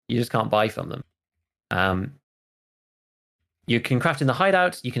traders. You just can't buy from them. You can craft in the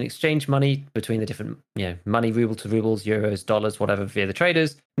hideout. You can exchange money between the different, money, ruble to rubles, euros, dollars, whatever, via the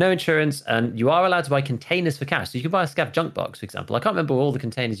traders. No insurance, and you are allowed to buy containers for cash. So you can buy a scav junk box, for example. I can't remember all the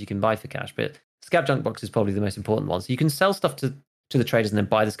containers you can buy for cash, but scav junk box is probably the most important one. So you can sell stuff to the traders and then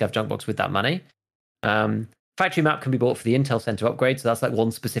buy the scav junk box with that money. Factory map can be bought for the intel center upgrade. So that's like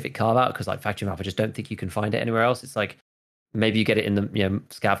one specific carve out, because like factory map, I just don't think you can find it anywhere else. It's like maybe you get it in the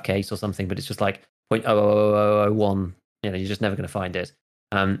scav case or something, but it's just like 0.00001. You're just never going to find it.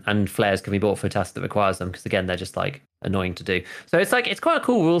 And flares can be bought for a task that requires them, because again, they're just like annoying to do. So it's like, it's quite a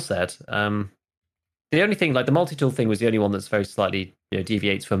cool rule set. The only thing, like the multi-tool thing was the only one that's very slightly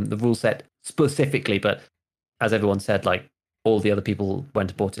deviates from the rule set specifically. But as everyone said, like all the other people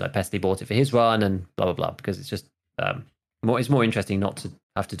went and bought it, like Pestley bought it for his run and blah, blah, blah, because it's just it's more interesting not to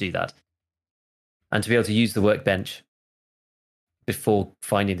have to do that. And to be able to use the workbench before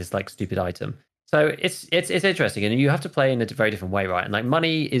finding this like stupid item. So it's interesting, and you have to play in a very different way, right? And like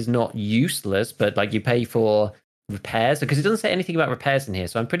money is not useless, but like you pay for repairs, because it doesn't say anything about repairs in here.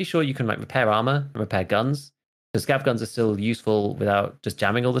 So I'm pretty sure you can like repair armor and repair guns. The scav guns are still useful without just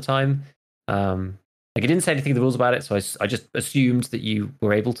jamming all the time. Like it didn't say anything in the rules about it, so I just assumed that you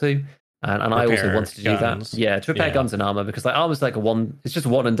were able to. And I also wanted to guns. Do that. Yeah, to repair guns and armor, because like armor's like it's just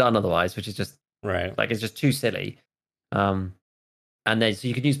one and done otherwise, which is just right. Like it's just too silly. And then so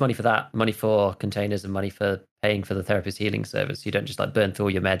you can use money for that, money for containers, and money for paying for the therapist healing service. You don't just like burn through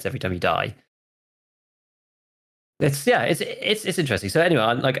all your meds every time you die. It's interesting. So anyway,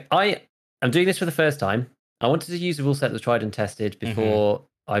 I'm doing this for the first time. I wanted to use a rule set that's tried and tested before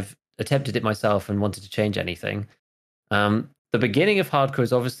I've attempted it myself and wanted to change anything. The beginning of hardcore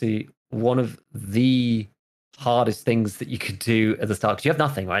is obviously one of the hardest things that you could do at the start, because you have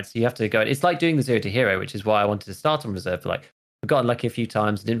nothing, right? So you have to go. It's like doing the 0 to hero, which is why I wanted to start on reserve. Like I got unlucky a few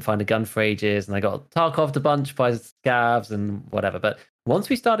times, didn't find a gun for ages, and I got Tarkov'd a bunch by scavs and whatever. But once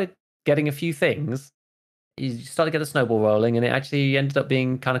we started getting a few things, you started to get the snowball rolling, and it actually ended up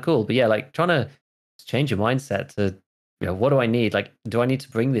being kind of cool. But yeah, like trying to change your mindset to, what do I need? Like, do I need to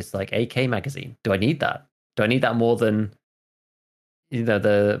bring this like AK magazine? Do I need that? Do I need that more than,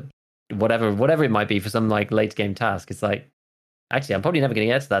 the whatever it might be for some like late game task? It's like, actually, I'm probably never going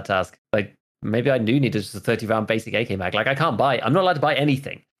to get to that task. Like, maybe I do need just a 30-round basic AK mag. Like, I'm not allowed to buy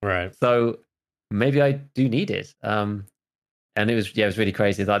anything. Right. So maybe I do need it. And it was really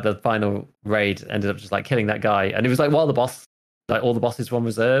crazy. Like the final raid ended up just like killing that guy. And it was like while all the bosses were on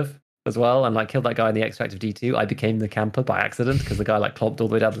reserve as well, and like killed that guy in the extract of D2, I became the camper by accident, because the guy like clomped all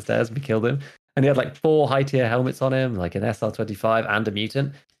the way down the stairs and we killed him. And he had like 4 high tier helmets on him, like an SR25 and a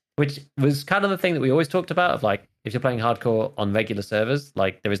mutant, which was kind of the thing that we always talked about of like, if you're playing hardcore on regular servers,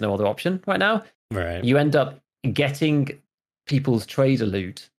 like there is no other option right now. Right. You end up getting people's trader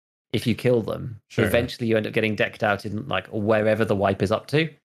loot if you kill them. Sure. Eventually you end up getting decked out in like wherever the wipe is up to,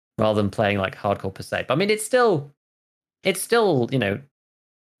 rather than playing like hardcore per se. But I mean, it's still, you still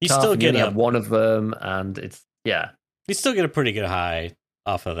get have one of them, and you still get a pretty good high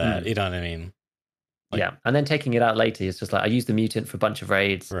off of that. You know what I mean? Like, and then taking it out later is just like, I used the mutant for a bunch of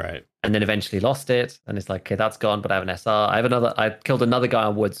raids, right? And then eventually lost it, and it's like, okay, that's gone, but I have an SR. I killed another guy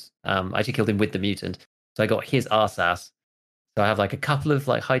on woods. I actually killed him with the mutant, so I got his RSAS. So I have like a couple of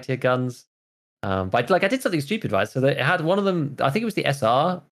like high tier guns. But like I did something stupid, right? So it had one of them, I think it was the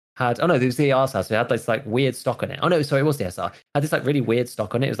SR, there was the RSAS, so it had this like weird stock on it. Oh no, sorry, it was the SR. It had this like really weird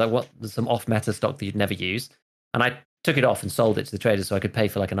stock on it. It was like some off meta stock that you'd never use. And I took it off and sold it to the traders so I could pay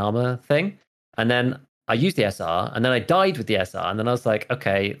for like an armor thing. And then I used the SR, and then I died with the SR. And then I was like,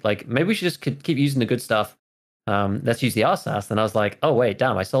 okay, like maybe we should just keep using the good stuff. Let's use the RSAS. And I was like, oh wait,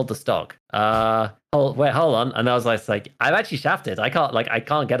 damn, I sold the stock. Hold on. And I was like, I'm actually shafted. I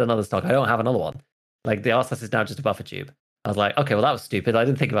can't get another stock. I don't have another one. Like the RSAS is now just a buffer tube. I was like, okay, well that was stupid. I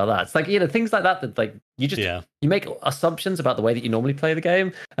didn't think about that. It's like, things like that like you just you make assumptions about the way that you normally play the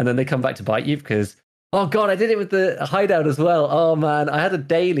game, and then they come back to bite you because, oh god, I did it with the hideout as well. Oh man, I had a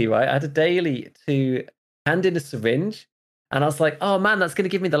daily, right? I had a daily to hand in a syringe, and I was like, oh man, that's going to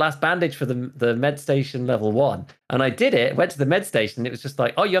give me the last bandage for the med station level 1. And I did it, went to the med station, and it was just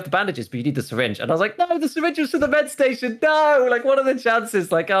like, oh, you have the bandages, but you need the syringe. And I was like, no, the syringe was for the med station. No, like what are the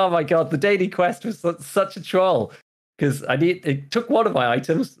chances? Like, oh my god, the daily quest was such a troll. because it took one of my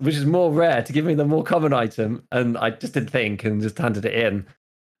items, which is more rare, to give me the more common item, and I just didn't think and just handed it in.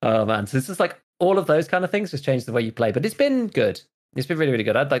 Oh man, so it's just like all of those kind of things just changed the way you play, but it's been good. It's been really, really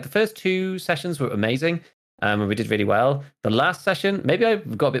good. I'd like the first 2 sessions were amazing. And we did really well. The last session, maybe I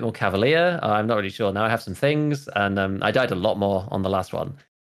got a bit more cavalier. I'm not really sure. Now I have some things, and I died a lot more on the last one.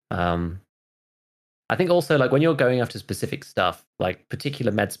 I think also like when you're going after specific stuff, like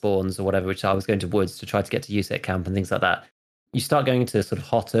particular med spawns or whatever, which I was going to woods to try to get to USEC camp and things like that, you start going into sort of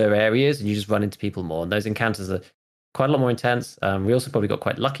hotter areas and you just run into people more. And those encounters are quite a lot more intense. We also probably got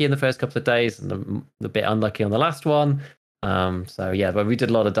quite lucky in the first couple of days and a bit unlucky on the last one. So yeah, but we did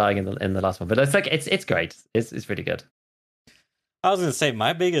a lot of dying in the last one, but it's like it's great. It's really good. I was gonna say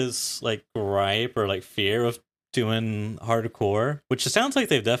my biggest like gripe or like fear of doing hardcore, which it sounds like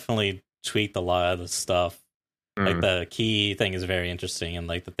they've definitely tweaked a lot of the stuff. Like the key thing is very interesting, and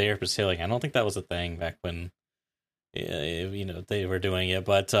like the therapist healing. I don't think that was a thing back when they were doing it,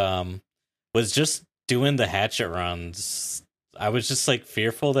 but was just doing the hatchet runs. I was just like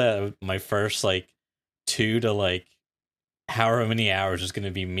fearful that my first like 2 to like however many hours is going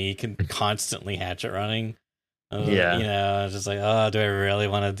to be me constantly hatchet running. Yeah, just like, oh, do I really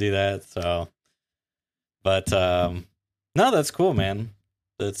want to do that? So, but no, that's cool, man.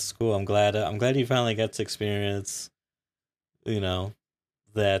 That's cool. I'm glad you finally got to experience,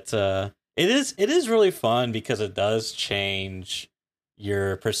 that it is really fun because it does change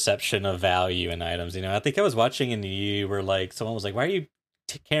your perception of value in items. I think I was watching and you were like, someone was like, why are you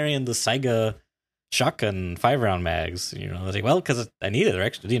carrying the Saiga shotgun 5-round mags? I was like, well, because I need it. Or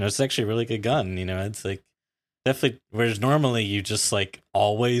actually, it's actually a really good gun. It's like definitely, whereas normally you just like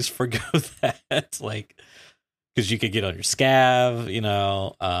always forgo that, like, because you could get on your scav,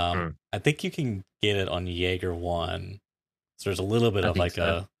 I think you can get it on Jaeger 1. So there's a little bit of like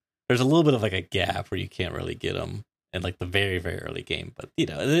a gap where you can't really get them in like the very, very early game. But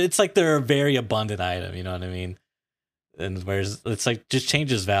it's like they're a very abundant item, you know what I mean? And whereas it's like just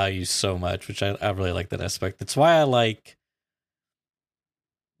changes value so much, which I really like that aspect. That's why I like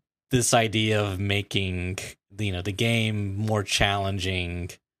this idea of making the game more challenging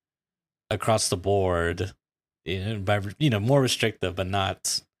across the board, by more restrictive, but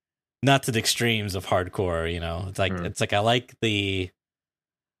not to the extremes of hardcore. It's like I like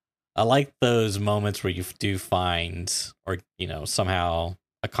those moments where you do find or somehow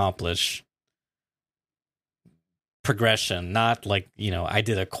accomplish progression, not like I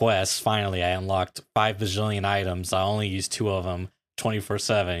did a quest, finally I unlocked 5 bazillion items, I only used 2 of them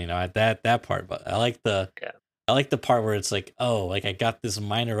 24/7, at that part. But I like the part where it's like, oh, like I got this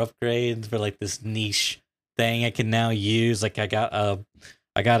minor upgrade for like this niche thing I can now use. Like I got a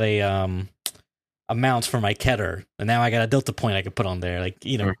mount for my Keter, and now I got a delta point I can put on there. Like,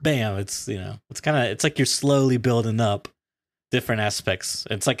 bam, it's it's like you're slowly building up different aspects.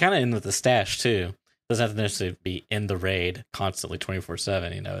 It's like kind of in with the stash too. Doesn't have to necessarily be in the raid constantly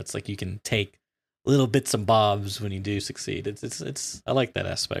 24/7. It's like you can take little bits and bobs when you do succeed. It's I like that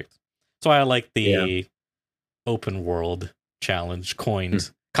aspect. That's why I like the open world challenge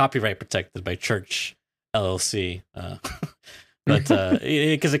coined, copyright protected by Church LLC. But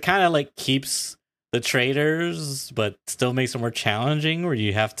because it kind of like keeps the traders, but still makes it more challenging. Where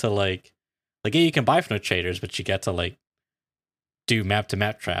you have to like yeah, you can buy from the traders, but you got to like do map to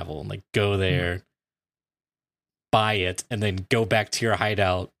map travel and like go there, buy it, and then go back to your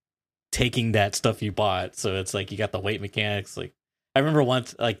hideout, taking that stuff you bought. So it's like you got the weight mechanics. Like I remember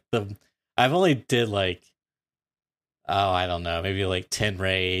once, like I've only did like, oh, I don't know, maybe like 10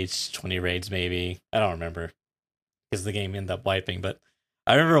 raids, 20 raids, maybe. I don't remember because the game ended up wiping. But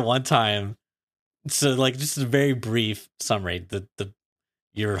I remember one time, so like just a very brief summary.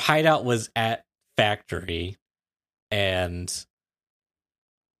 Your hideout was at factory, and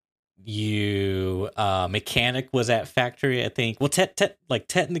you mechanic was at factory, I think. Well,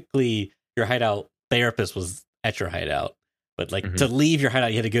 technically your hideout therapist was at your hideout, but like to leave your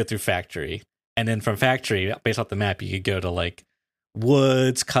hideout you had to go through factory, and then from factory, based off the map, you could go to like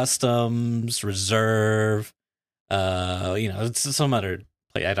woods, customs, reserve, it's some other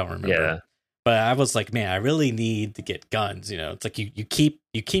place I don't remember. Yeah. But I was like, man, I really need to get guns. It's like you keep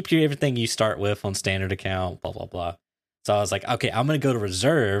your everything you start with on standard account, blah blah blah. So I was like, okay, I'm gonna go to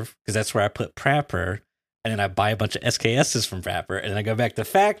reserve because that's where I put Prapper, and then I buy a bunch of SKSs from Prapper, and then I go back to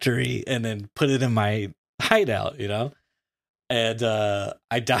factory and then put it in my hideout, And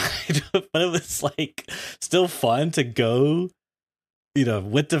I died, but it was like still fun to go,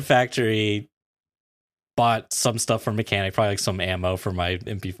 with the factory. Bought some stuff for mechanic, probably like some ammo for my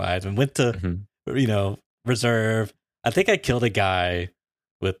MP5s, and went to reserve. I think I killed a guy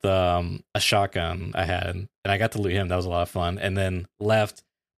with a shotgun I had, and I got to loot him. That was a lot of fun. And then left,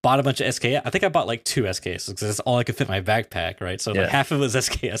 bought a bunch of SKS. I think I bought like 2 SKS because that's all I could fit in my backpack, right? So like half of it was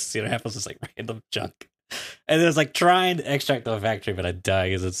SKS, the other half was just like random junk. And it was like trying to extract the factory, but I died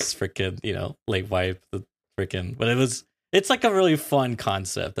because it's freaking, late wipe the freaking. But it's like a really fun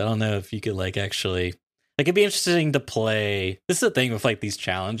concept. I don't know if you could like actually like it'd be interesting to play. This is the thing with like these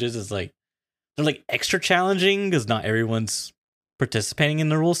challenges is like they're like extra challenging because not everyone's participating in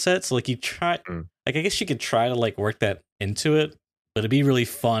the rule set. So like you try, like I guess you could try to like work that into it, but it'd be really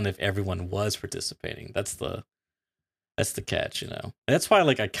fun if everyone was participating. That's the catch, And that's why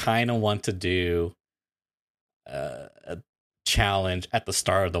like I kind of want to do a challenge at the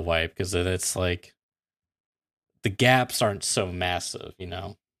start of the wipe because then it's like the gaps aren't so massive,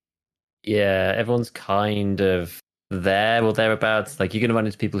 Yeah, everyone's kind of there or thereabouts. Like you're going to run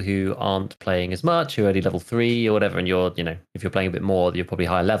into people who aren't playing as much, who are already level 3 or whatever, and you're, if you're playing a bit more, you're probably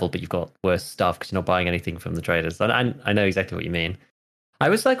higher level, but you've got worse stuff because you're not buying anything from the traders. And I know exactly what you mean. I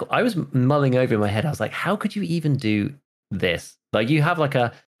was mulling over in my head. I was like, how could you even do this? Like you have like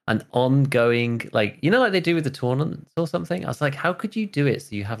an ongoing, like, like they do with the tournaments or something. I was like, how could you do it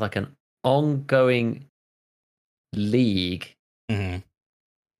so you have like an ongoing league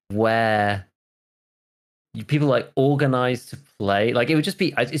where people like organize to play? Like it would just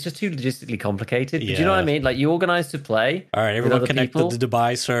be, it's just too logistically complicated. Yeah. Do you know what I mean? Like you organize to play. All right, everyone connect to the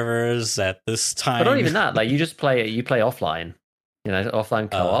Dubai servers at this time. But not even that. Like you just play offline, offline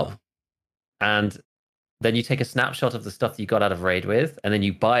co-op, and then you take a snapshot of the stuff that you got out of raid with, and then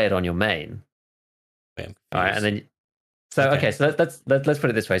you buy it on your main. All right, and then so let's put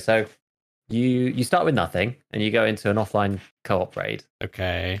it this way. So you start with nothing, and you go into an offline co-op raid.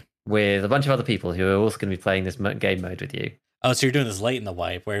 Okay. With a bunch of other people who are also going to be playing this game mode with you. Oh, so you're doing this late in the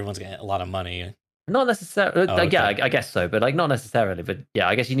wipe where everyone's getting a lot of money. Not necessarily. Yeah, I guess so, but like not necessarily. But yeah,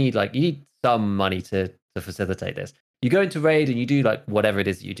 I guess you need some money to facilitate this. You go into raid and you do like whatever it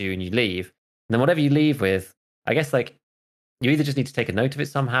is that you do, and you leave. And then whatever you leave with, I guess like you either just need to take a note of it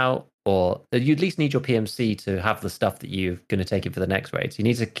somehow, or you at least need your PMC to have the stuff that you're going to take it for the next raid. So you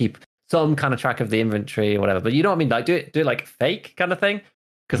need to keep some kind of track of the inventory or whatever. But you know what I mean? Like do it like fake kind of thing.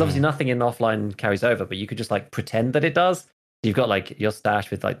 Because obviously nothing in offline carries over, but you could just like pretend that it does. You've got like your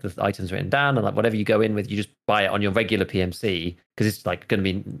stash with like the items written down, and like whatever you go in with, you just buy it on your regular PMC because it's like going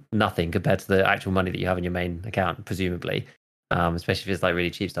to be nothing compared to the actual money that you have in your main account, presumably. Especially if it's like really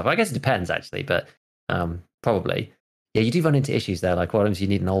cheap stuff. I guess it depends actually, but probably. Yeah, you do run into issues there. Like, what happens? You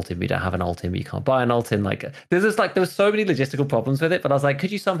need an ultim, you don't have an ultim, you can't buy an ultim. Like, there was so many logistical problems with it. But I was like,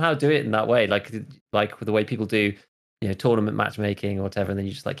 could you somehow do it in that way, like with the way people do, tournament matchmaking or whatever, and then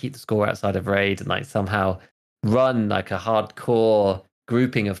you just like keep the score outside of raid and like somehow run like a hardcore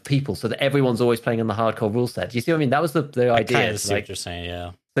grouping of people so that everyone's always playing on the hardcore rule set. Do you see what I mean? That was the idea. I kind of see what you're saying,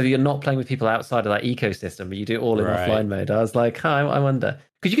 yeah. So you're not playing with people outside of that ecosystem, but you do it all in offline mode. I was like, I wonder.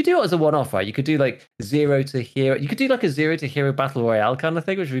 Because you could do it as a one-off, right? You could do like 0 to hero. You could do like a 0 to hero battle royale kind of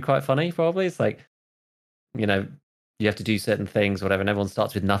thing, which would be quite funny, probably. It's like, you have to do certain things, whatever, and everyone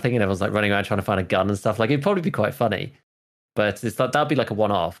starts with nothing, and everyone's like running around trying to find a gun and stuff. Like, it'd probably be quite funny. But it's like, that'd be like a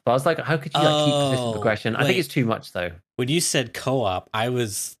one-off. But I was like, how could you like keep consistent progression? I think it's too much, though. When you said co-op, I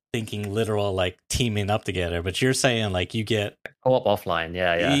was thinking literal like teaming up together, but you're saying like you get co-op offline,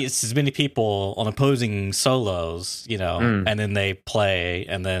 yeah. It's as many people on opposing solos, and then they play,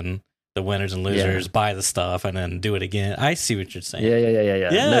 and then the winners and losers buy the stuff and then do it again. I see what you're saying.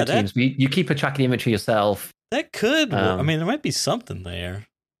 Yeah. No teams. You keep a track of the inventory yourself. That could. I mean, there might be something there.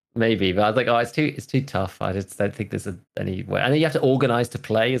 Maybe, but I was like, it's too tough. I just don't think there's any way. And then you have to organize to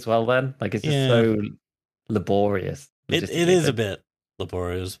play as well. Then, like, it's just so laborious. It is a bit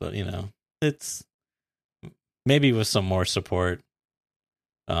laborious, but it's maybe with some more support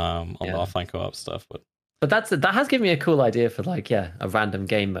on the offline co-op stuff. But that has given me a cool idea for like a random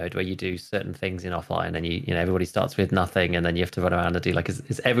game mode where you do certain things in offline, and you everybody starts with nothing, and then you have to run around and do like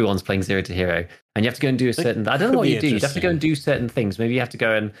is everyone's playing 0 to hero, and you have to go and do a certain. I don't know what you do. You have to go and do certain things. Maybe you have to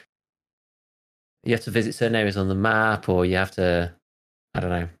go and you have to visit certain areas on the map, or you have to, I don't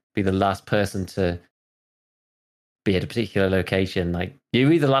know, be the last person to be at a particular location. Like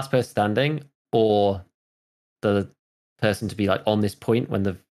you're either the last person standing or the person to be like on this point when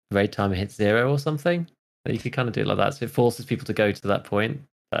the raid timer hits 0 or something. You could kind of do it like that, so it forces people to go to that point.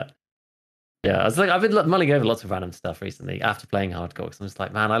 But yeah, I was like, I've been mulling over lots of random stuff recently after playing hardcore. Because I'm just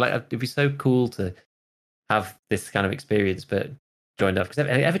like, man, it'd be so cool to have this kind of experience, but joined up. Because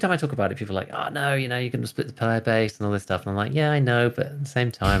every time I talk about it, people are like, oh no, you're going to split the player base and all this stuff. And I'm like, yeah, I know, but at the same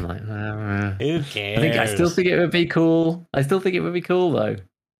time, like, who cares? I still think it would be cool. I still think it would be cool though.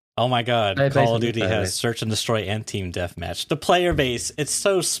 Oh my god, Player base Call of and Duty player has base. search and destroy and team deathmatch. The player base, it's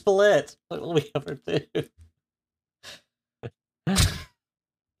so split. What will we ever do?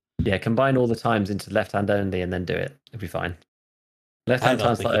 Yeah, combine all the times into left hand only and then do it. It'll be fine. Left I hand don't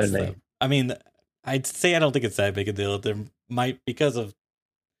time think slot it's only. that. I mean, I'd say I don't think it's that big a deal. There might, because of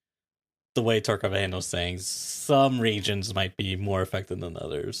the way Torcavano's saying, some regions might be more affected than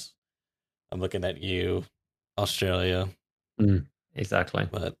others. I'm looking at you, Australia, Exactly.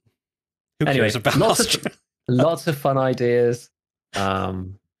 but who cares Anyway, about Australia? lots of fun ideas.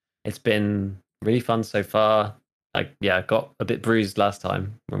 It's been really fun so far. Like, yeah, I got a bit bruised last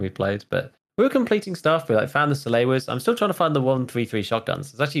time when we played, but we were completing stuff. We like found the Salewers. I'm still trying to find the 133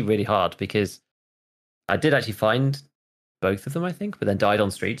 shotguns. It's actually really hard because I did actually find both of them, I think, but then died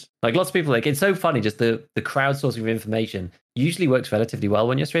on street. Like lots of people, like it's so funny. Just the crowdsourcing of information usually works relatively well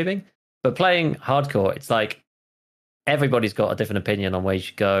when you're streaming, but playing hardcore, it's like everybody's got a different opinion on where you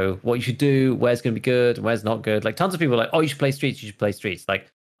should go, what you should do, where's going to be good, and where's not good. Like tons of people are like, oh, you should play streets, you should play streets. Like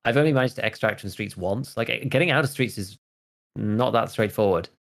I've only managed to extract from streets once. Like getting out of streets is not that straightforward,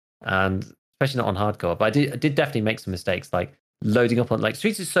 and especially not on hardcore. But I did definitely make some mistakes, like loading up on like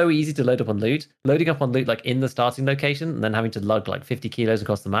streets is so easy to load up on loot. Loading up on loot like in the starting location and then having to lug like 50 kilos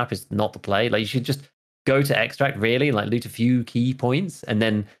across the map is not the play. Like you should just go to extract really and like loot a few key points and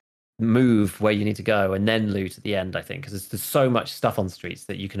then move where you need to go and then loot at the end, I think, because there's so much stuff on streets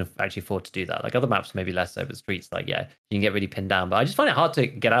that you can actually afford to do that. Like other maps maybe less so, but streets, like, yeah, you can get really pinned down. But I just find it hard to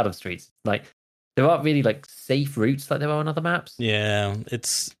get out of streets. Like there aren't really like safe routes like there are on other maps. Yeah,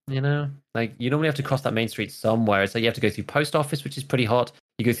 it's, You know, like you normally have to cross that main street somewhere. So you have to go through Post Office, which is pretty hot.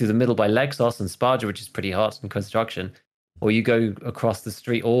 You go through the middle by Lexos and Sparger, which is pretty hot in construction. Or you go across the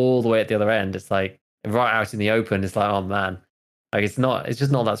street all the way at the other end. It's like right out in the open. It's like, oh man, like it's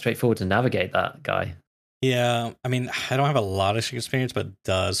just not that straightforward to navigate that guy. yeah. I mean, I don't have a lot of experience, but it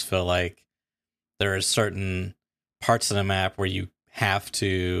does feel like there are certain parts of the map where you have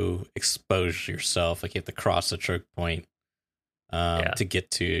to expose yourself, like you have to cross a choke point to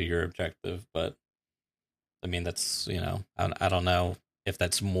get to your objective. But I mean, that's, I don't know if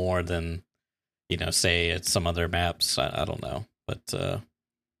that's more than, say at some other maps. I don't know, but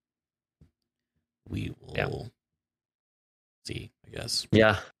we will see, I guess.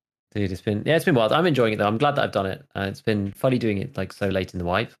 Yeah, dude, it's been wild. I'm enjoying it though. I'm glad that I've done it. It's been funny doing it like so late in the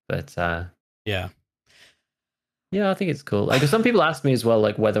wipe, but yeah. Yeah, I think it's cool. Like some people ask me as well,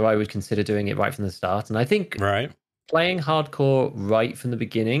 like whether I would consider doing it right from the start, and I think playing hardcore right from the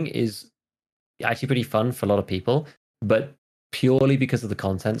beginning is actually pretty fun for a lot of people, but purely because of the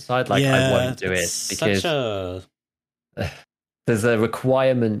content side, like I won't do it because there's a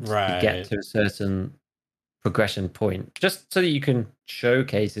requirement to get to a certain progression point just so that you can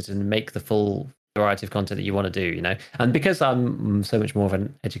showcase it and make the full variety of content that you want to do, and because I'm so much more of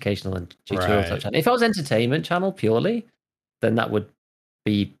an educational and tutorial type channel. If I was entertainment channel purely, then that would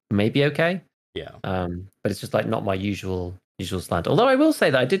be maybe okay, but it's just like not my usual slant. Although I will say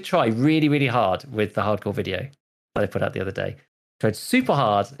that I did try really, really hard with the hardcore video that I put out the other day. Tried super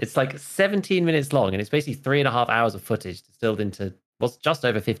hard. It's like 17 minutes long and it's basically 3.5 hours of footage distilled into what's just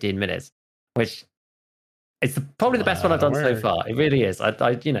over 15 minutes, which it's probably the best one I've done so far. It really is.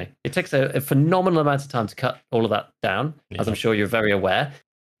 It takes a phenomenal amount of time to cut all of that down, as I'm sure you're very aware.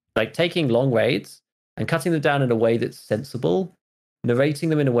 Like taking long raids and cutting them down in a way that's sensible, narrating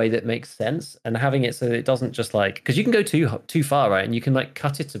them in a way that makes sense, and having it so that it doesn't just like, because you can go too far, right? And you can like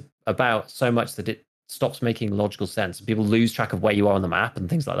cut it to about so much that it stops making logical sense. And people lose track of where you are on the map and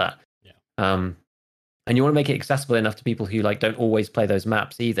things like that. Yeah. And you want to make it accessible enough to people who like don't always play those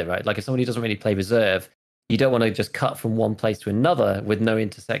maps either, right? Like if somebody doesn't really play Reserve, you don't want to just cut from one place to another with no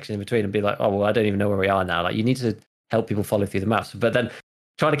intersection in between and be like, oh, well, I don't even know where we are now. Like you need to help people follow through the maps, but then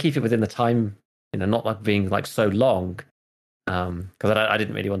try to keep it within the time, not like being like so long. Because I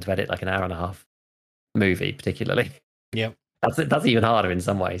didn't really want to edit like an hour and a half movie, particularly. Yep. That's even harder in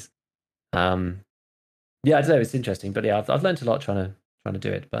some ways. Yeah, I don't know. It's interesting, but yeah, I've learned a lot trying to do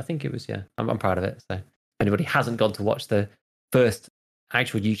it. But I think it was I'm proud of it. So if anybody hasn't gone to watch the first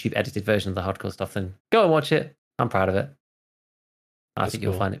actual YouTube edited version of the hardcore stuff, then go and watch it. I'm proud of it. I think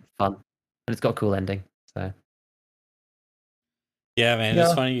you'll find it fun, and it's got a cool ending. So yeah, man,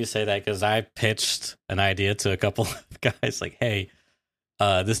 it's funny you say that because I pitched an idea to a couple of guys, like, hey,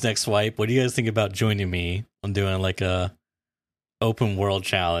 this next swipe, what do you guys think about joining me on doing like a open world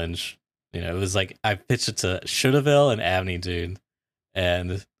challenge? It was like I pitched it to Shootaville and Avni, dude, and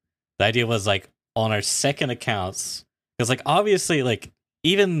the idea was like on our second accounts, because like obviously like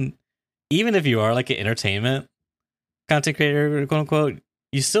even if you are like an entertainment content creator, quote unquote,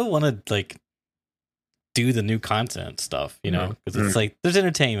 you still want to like do the new content stuff, you know, because it's like there's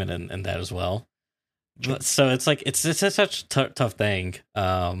entertainment in that as well. But, so it's like it's such a tough thing.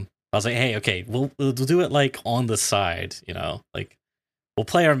 I was like, hey, okay, we'll do it like on the side, you know, like we'll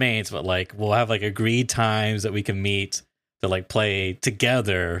play our mains, but like we'll have like agreed times that we can meet to like play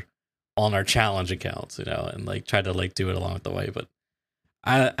together on our challenge accounts, you know, and like try to like do it along the way. But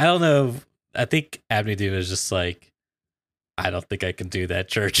I don't know. I think Abnidu is just like, I don't think I can do that,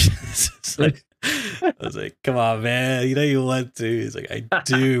 Church. Like, I was like, come on, man, you know you want to. He's like, I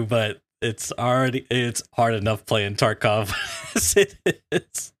do, but it's hard enough playing Tarkov as it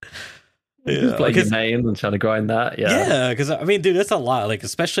is. Just playing your name and trying to grind that. Yeah, because I mean, dude, that's a lot. Like,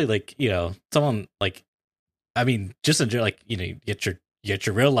 especially like, you know, someone like, I mean, just enjoy, like, you know, you get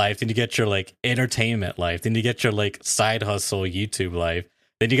your real life, then you get your like entertainment life, then you get your like side hustle YouTube life,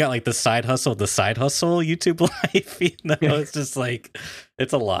 then you got like the side hustle YouTube life. You know, it's just like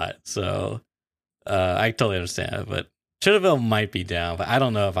it's a lot. So I totally understand, but Chitterville might be down, but I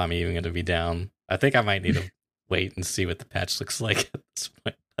don't know if I'm even going to be down. I think I might need to wait and see what the patch looks like at this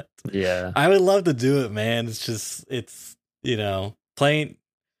point. Yeah, I would love to do it, man. It's just you know, playing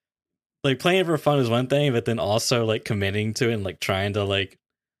for fun is one thing, but then also like committing to it and like trying to like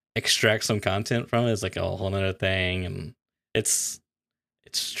extract some content from it is like a whole other thing, and it's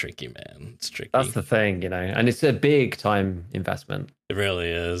tricky, man. It's tricky. That's the thing, you know, and it's a big time investment. It really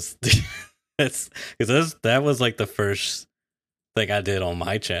is. It's because that was like the first thing I did on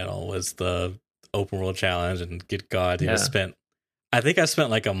my channel was the open world challenge, and good God, I think I spent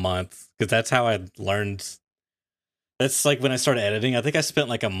like a month, because that's how I learned. That's like when I started editing. I think I spent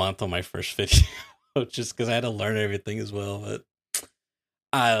like a month on my first video, just because I had to learn everything as well. But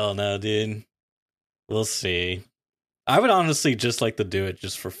I don't know, dude. We'll see. I would honestly just like to do it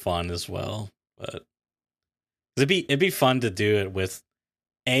just for fun as well, but it'd be fun to do it with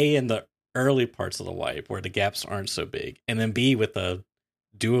in the early parts of the wipe where the gaps aren't so big, and then B with a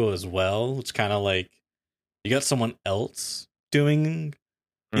duo as well. It's kind of like you got someone else doing,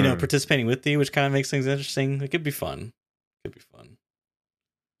 you know, participating with you, which kind of makes things interesting. It could be fun.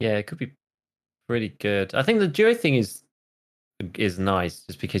 Yeah, it could be pretty good. I think the duo thing is nice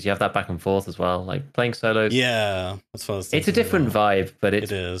just because you have that back and forth as well. Like playing solos. Yeah, that's what I was thinking. It's a different vibe, but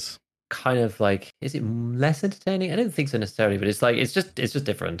it is kind of like, is it less entertaining? I don't think so necessarily, but it's like it's just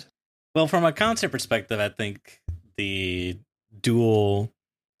different. Well, from a content perspective, I think the dual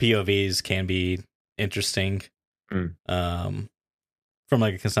POVs can be interesting. From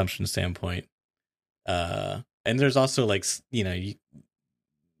like a consumption standpoint. And there's also like, you know,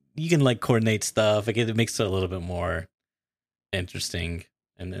 you can like coordinate stuff. Like it makes it a little bit more interesting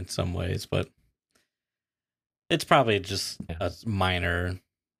in some ways, but it's probably just a minor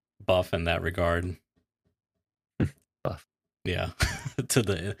buff in that regard. Buff. Yeah. to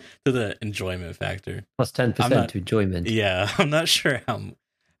the enjoyment factor. Plus 10% to enjoyment. Yeah. I'm not sure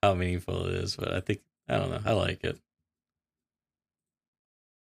how meaningful it is, but I don't know. I like it.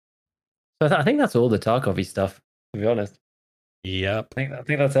 So I think that's all the Tarkov-y stuff, to be honest. Yep. I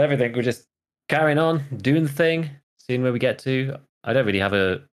think that's everything. We're just carrying on, doing the thing, seeing where we get to. I don't really have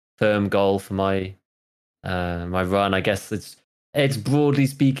a firm goal for my my run. I guess it's broadly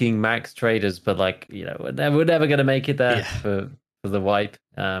speaking max traders, but like, you know, we're never going to make it there for the wipe.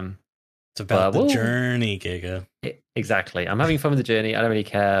 It's about the journey, Giga. Exactly. I'm having fun with the journey. I don't really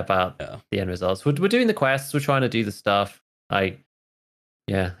care about the end results. We're doing the quests. We're trying to do the stuff.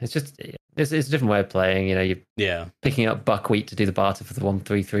 It's a different way of playing. You know, you're picking up buckwheat to do the barter for the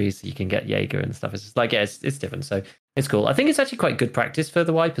 133, so you can get Jaeger and stuff. It's just like, it's different. So it's cool. I think it's actually quite good practice for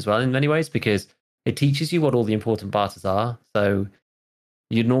the wipe as well in many ways, because it teaches you what all the important barters are. So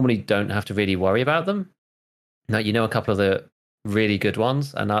you normally don't have to really worry about them. Now, you know a couple of the really good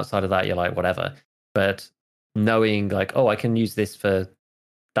ones, and outside of that, you're like, whatever. But knowing like, oh, I can use this for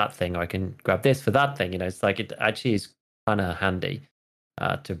that thing, or I can grab this for that thing, you know, it's like it actually is kind of handy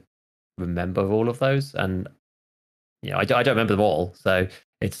to remember all of those. And you know, I don't remember them all, so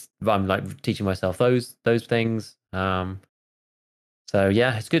I'm like teaching myself those things. So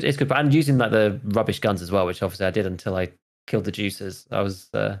yeah, it's good. It's good, and using like the rubbish guns as well, which obviously I did until I killed the juicers.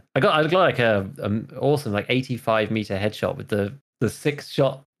 I got like a awesome like 85-meter headshot with the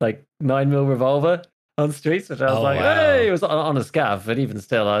 6-shot like 9mm revolver on streets, which I was hey, it was on a scav, but even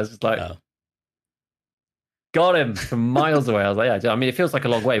still, I was just like, got him from miles away. I was like, yeah. I mean, it feels like a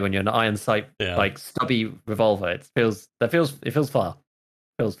long way when you're an iron sight like stubby revolver. It feels far.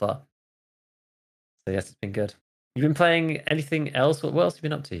 Feels far. So yes, it's been good. You've been playing anything else? What else have you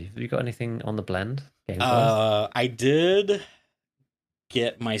been up to? Have you got anything on the blend? I did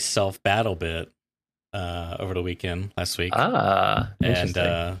get myself Battle Bit over the weekend last week. Interesting.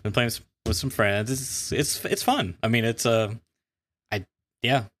 And been playing with some friends. It's fun. I mean, it's I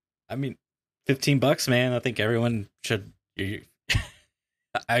yeah. I mean, $15, man. I think everyone should.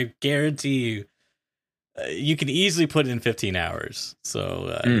 I guarantee you, you can easily put in 15 hours.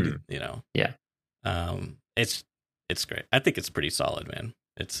 So you know, yeah. It's great. I think it's pretty solid, man.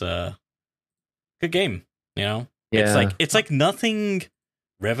 It's a good game. You know, Yeah. it's like nothing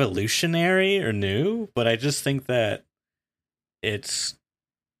revolutionary or new, but I just think that it's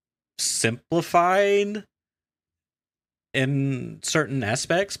simplified in certain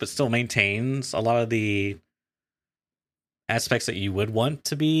aspects, but still maintains a lot of the aspects that you would want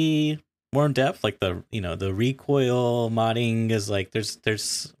to be more in depth. Like the recoil modding is like there's a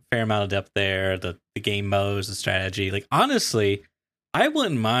fair amount of depth there. The game modes, the strategy. Like honestly, I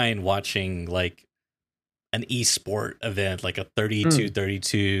wouldn't mind watching like an esport event, like a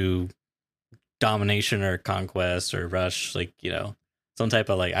 32-32 domination or conquest or rush, like, you know, some type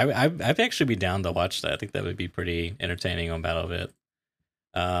of like I'd actually be down to watch that. I think that would be pretty entertaining on BattleBit.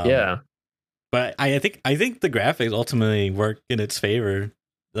 Yeah. But I think the graphics ultimately work in its favor,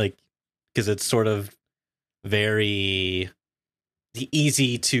 like because it's sort of very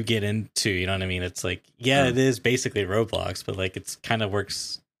easy to get into. You know what I mean? It's like it is basically Roblox, but like it's kind of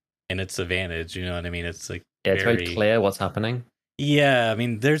works in its advantage. You know what I mean? It's like it's very clear what's happening. Yeah, I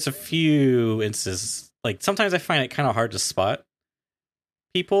mean, there's a few instances. Like sometimes I find it kind of hard to spot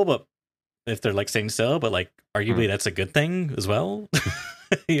people, but if they're like staying still, but like arguably that's a good thing as well.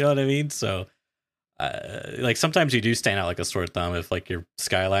 You know what I mean? So like sometimes you do stand out like a sore thumb if like you're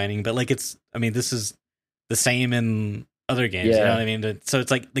skylining, but like this is the same in other games. You know what I mean? So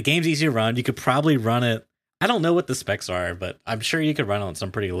it's like the game's easy to run. You could probably run it. I don't know what the specs are, but I'm sure you could run on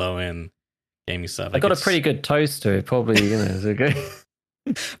some pretty low end gaming stuff. I got a pretty good toaster, probably. You know, is it good?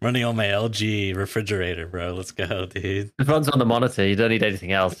 Running on my LG refrigerator, bro. Let's go, dude. It runs on the monitor. You don't need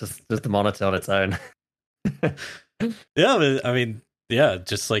anything else. Just the monitor on its own. Yeah, but I mean, yeah,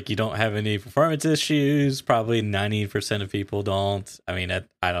 just like you don't have any performance issues. Probably 90% of people don't. I mean,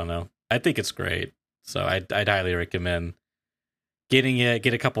 I don't know. I think it's great. So I'd highly recommend getting it.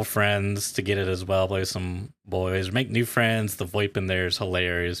 Get a couple friends to get it as well. Play with some boys. Make new friends. The VoIP in there is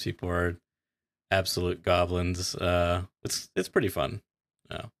hilarious. People are absolute goblins. It's pretty fun.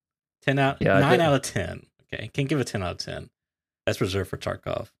 9 out of 10. Okay, can't give a 10 out of 10. That's reserved for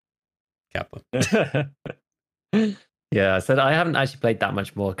Tarkov. Kappa. Yeah, so I haven't actually played that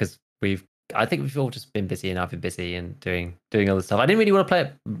much more because I think we've all just been busy, and I've been busy and doing other stuff. I didn't really want to play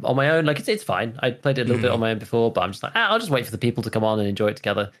it on my own. Like it's fine. I played it a little bit on my own before, but I'm just like, I'll just wait for the people to come on and enjoy it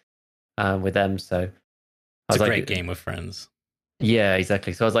together with them. So it's a great game with friends. Yeah,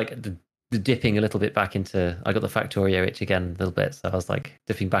 exactly. So I was like dipping a little bit back into. I got the Factorio itch again a little bit, so I was like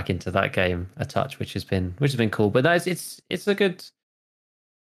dipping back into that game a touch, which has been cool. But no,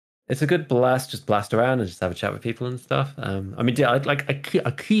 it's a good blast, just blast around and just have a chat with people and stuff. I mean, yeah,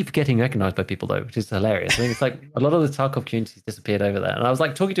 I keep getting recognized by people though, which is hilarious. I mean, it's like a lot of the Tarkov community's disappeared over there, and I was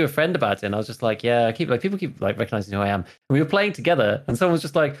like talking to a friend about it, and I was just like, yeah, people keep like recognizing who I am. And we were playing together, and someone was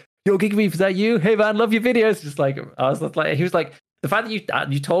just like, "Yo, Gigabeef, is that you? Hey man, love your videos." Just like I was like, he was like, the fact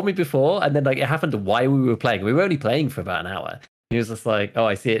that you told me before, and then like it happened while we were playing. We were only playing for about an hour. He was just like, "Oh,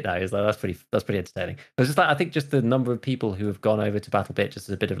 I see it now." He was like, "That's pretty entertaining." But it's just like I think just the number of people who have gone over to BattleBit just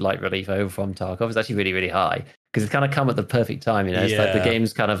as a bit of light relief over from Tarkov is actually really, really high because it's kind of come at the perfect time. You know, it's like the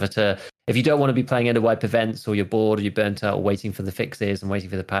game's kind of if you don't want to be playing end-of-wipe events or you're bored or you're burnt out or waiting for the fixes and waiting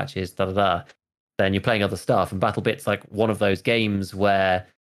for the patches, then you're playing other stuff. And BattleBit's like one of those games where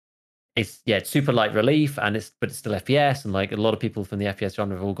it's super light relief but it's still FPS, and like a lot of people from the FPS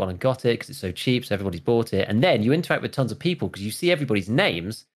genre have all gone and got it because it's so cheap, so everybody's bought it. And then you interact with tons of people because you see everybody's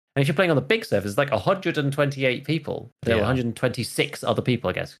names. And if you're playing on the big servers, it's like 128 people. There were 126 other people,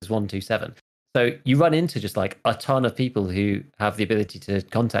 I guess, because 127. So you run into just like a ton of people who have the ability to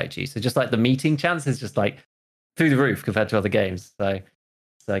contact you. So just like the meeting chance is just like through the roof compared to other games. So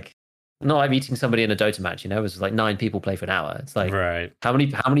it's like not like meeting somebody in a Dota match, you know, it was like 9 people play for an hour. It's like, right. How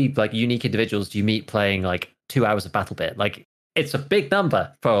many like unique individuals do you meet playing like 2 hours of BattleBit? Like it's a big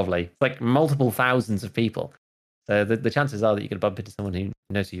number, probably. It's like multiple thousands of people. So the chances are that you can bump into someone who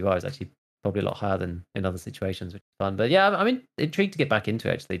knows who you are is actually probably a lot higher than in other situations, which is fun. But yeah, I mean, intrigued to get back into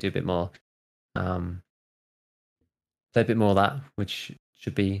it, actually, do a bit more. Play a bit more of that, which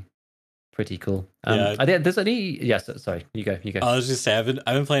should be pretty cool. I think there's any. Yes, sorry, you go. I was just saying,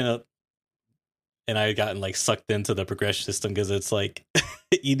 I've been playing it, and I've gotten like sucked into the progression system because it's like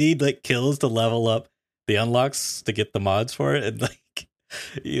you need like kills to level up the unlocks to get the mods for it, and like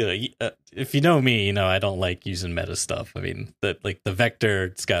if you know me, you know I don't like using meta stuff. I mean, the Vector,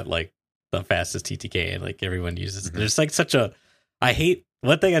 it's got like the fastest TTK, and like everyone uses. There's like I hate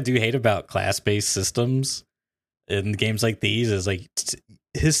one thing I do hate about class-based systems in games like these is like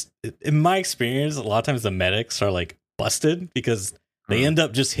his in my experience, a lot of times the medics are like busted because they end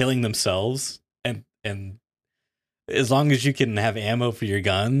up just healing themselves, and as long as you can have ammo for your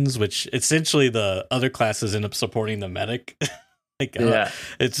guns, which essentially the other classes end up supporting the medic. Like,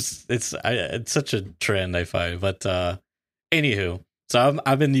 it's such a trend I find. But anywho, so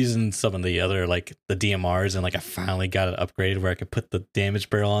I've been using some of the other like the DMRs, and like I finally got it upgraded where I could put the damage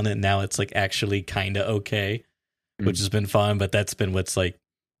barrel on it. Now it's like actually kind of okay, which has been fun. But that's been what's like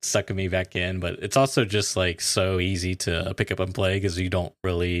sucking me back in. But it's also just like so easy to pick up and play because you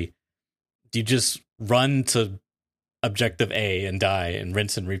just run to objective A and die and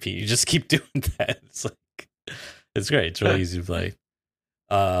rinse and repeat. You just keep doing that. It's like it's great. It's really easy to play.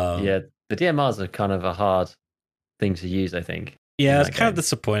 Yeah, the DMRs are kind of a hard thing to use, I think. Yeah, it's kind of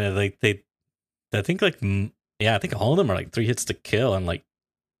disappointed. Like I think all of them are like 3 hits to kill and like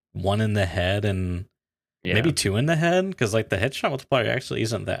 1 in the head and maybe 2 in the head because like the headshot multiplier actually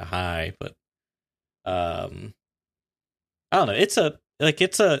isn't that high. But I don't know.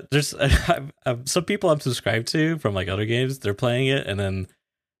 There's some people I'm subscribed to from like other games. They're playing it and then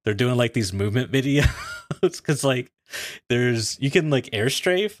they're doing like these movement videos because like you can like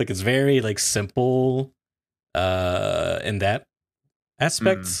airstrafe. Like it's very like simple in that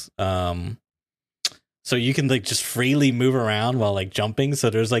aspect. So you can like just freely move around while like jumping.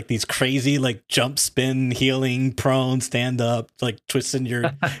 So there's like these crazy like jump, spin, healing, prone, stand up, like twisting your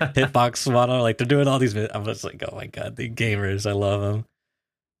hitbox model. Like they're doing all these. I'm just like, oh my god, the gamers, I love them.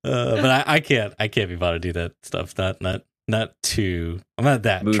 But I can't be bothered to do that stuff. Not too. I'm not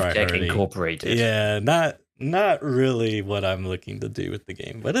that Move try Tech Incorporated. Yeah, not really what I'm looking to do with the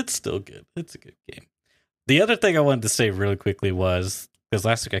game, but it's still good. It's a good game. The other thing I wanted to say really quickly was, because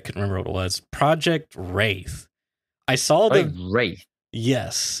last week I couldn't remember what it was, Project Wraith. I saw them. Wraith.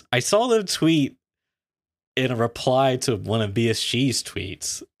 Yes, I saw them tweet in a reply to one of BSG's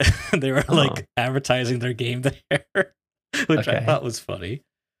tweets. They were like advertising their game there, which I thought was funny.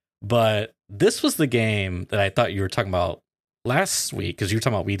 But this was the game that I thought you were talking about last week because you were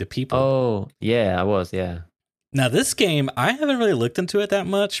talking about We the People. Oh, yeah, I was, yeah. Now, this game, I haven't really looked into it that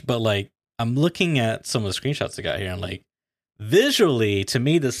much, but like I'm looking at some of the screenshots I got here and like visually, to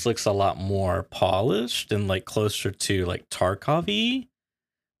me, this looks a lot more polished and like closer to like Tarkov-y.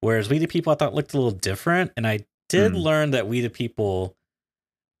 Whereas We the People I thought looked a little different. And I did learn that We the People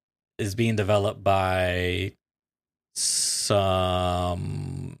is being developed by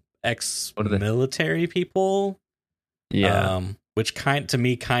some ex-military people. Yeah. Which to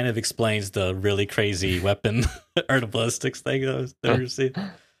me kind of explains the really crazy weapon or the ballistics thing that I was seeing.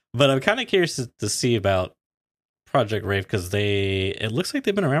 But I'm kind of curious to see about Project Wraith because it looks like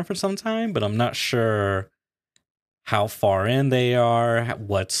they've been around for some time, but I'm not sure how far in they are,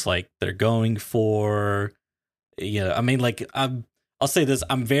 what's like they're going for. Yeah, I mean, like I'll say this: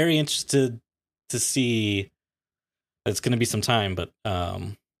 I'm very interested to see. It's going to be some time, but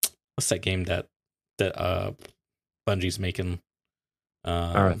what's that game that Bungie's making?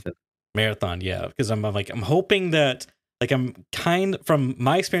 Marathon, yeah. Because I'm hoping that I'm from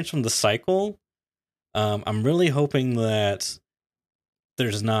my experience from the cycle. I'm really hoping that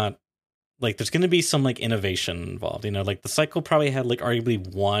there's not there's going to be some like innovation involved. You know, like the cycle probably had like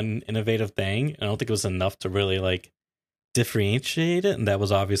arguably one innovative thing, and I don't think it was enough to really like differentiate it. And that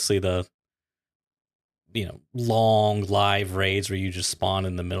was obviously the long live raids where you just spawn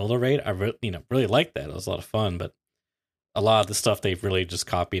in the middle of the raid. I really liked that. It was a lot of fun, but a lot of the stuff they've really just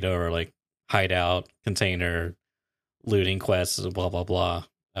copied over, like hideout, container, looting quests, blah blah blah.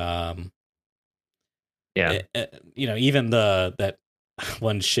 Even that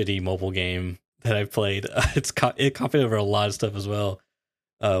one shitty mobile game that I played, it copied over a lot of stuff as well.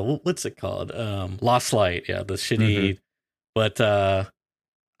 What's it called? Lost Light. Yeah, the shitty. But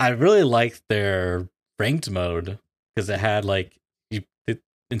I really liked their ranked mode because it had like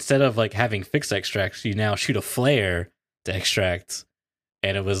instead of like having fixed extracts, you now shoot a flare to extract,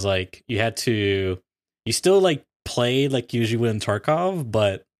 and it was like you still like played like you usually would in Tarkov,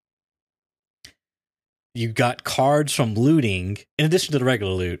 but you got cards from looting in addition to the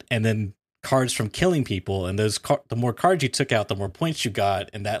regular loot, and then cards from killing people, and the more cards you took out, the more points you got,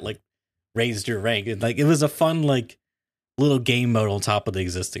 and that like raised your rank. And like it was a fun like little game mode on top of the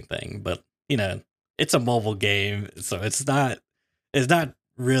existing thing. But it's a mobile game, so it's not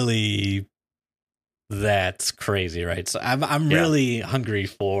really that crazy, right? So I'm really hungry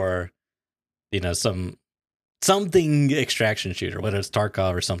for something extraction shooter, whether it's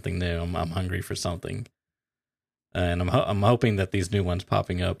Tarkov or something new. I'm hungry for something, and I'm hoping that these new ones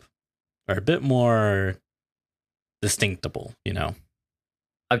popping up are a bit more distinctable.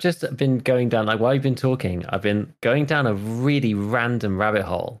 I've just been going down, like while you've been talking, I've been going down a really random rabbit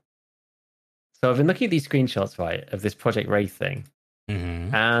hole. So I've been looking at these screenshots, right, of this Project Wraith thing.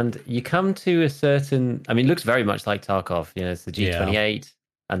 Mm-hmm. And you come to a certain, I mean, it looks very much like Tarkov. You know, it's the G28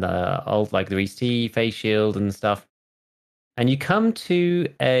 and the old, like the Reese T face shield and stuff. And you come to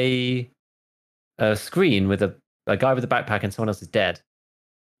a screen with a guy with a backpack and someone else is dead.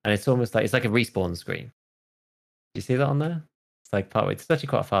 And it's almost like, it's like a respawn screen. Do you see that on there? It's like partway, it's actually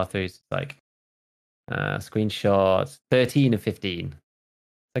quite far through. It's like screenshots 13 of 15. It's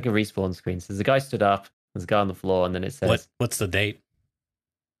like a respawn screen. So there's a guy stood up, there's a guy on the floor, and then it says, what's the date?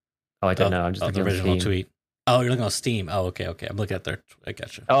 Oh, I don't know. I'm just looking the original on Steam. tweet. Oh, you're looking on Steam. Oh, okay. I'm looking at their. I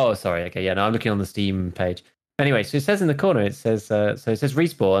gotcha. Oh, sorry. Okay, yeah. No, I'm looking on the Steam page. Anyway, so it says in the corner, it says so it says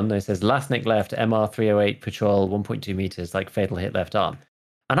respawn. It says last nick left, MR 308 patrol 1.2 meters, like fatal hit left arm.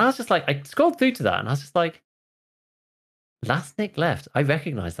 And I was just like, I scrolled through to that, and I was just like, last nick left. I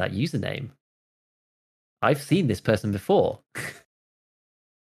recognize that username. I've seen this person before.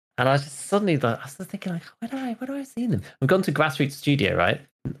 And I was just suddenly like, I was thinking like, where do I have seen them? I've gone to Grassroots Studio, right?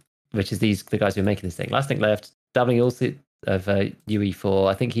 Which is the guys who are making this thing. Last nick left, dabbling also of UE4.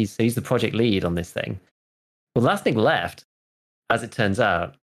 I think he's the project lead on this thing. Well, Last Nick Left, as it turns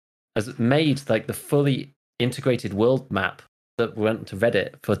out, has made like the fully integrated world map that went to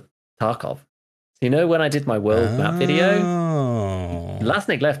Reddit for Tarkov. So you know when I did my world map video, Last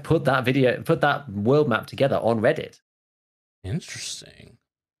Nick Left put that world map together on Reddit. Interesting.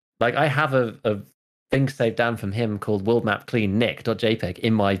 Like I have a thing saved down from him called worldmapcleannick.jpg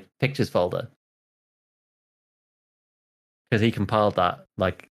in my pictures folder. Because he compiled that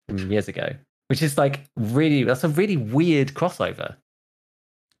like years ago. Which is like that's a really weird crossover.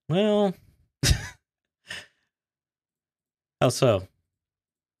 Well, how so?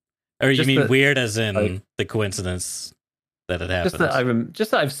 Or you mean weird as in the coincidence that it happens?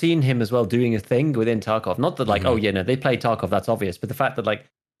 Just that I've seen him as well doing a thing within Tarkov. Not that like, they play Tarkov, that's obvious. But the fact that like,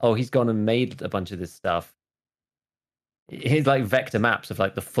 he's gone and made a bunch of this stuff. He's like vector maps of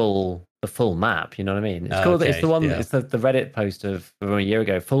like the full map. You know what I mean? It's called. Okay, it's the one. Yeah. It's the Reddit post from a year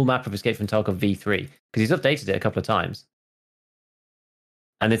ago. Full map of Escape from Tarkov V3 because he's updated it a couple of times.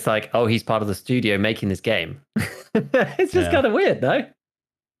 And it's like, he's part of the studio making this game. It's just kind of weird, no?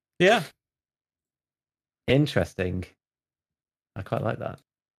 Yeah. Interesting. I quite like that.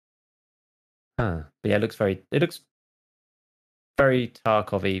 Huh. But yeah, it looks very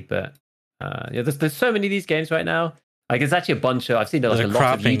Tarkov-y, but there's so many of these games right now. Like there's actually a bunch of I've seen like a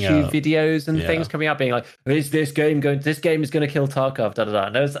lot of YouTube videos and things coming out being like, is this game is going to kill Tarkov? Da da da.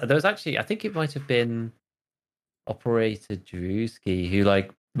 And there was actually, I think it might have been Operator Drewski who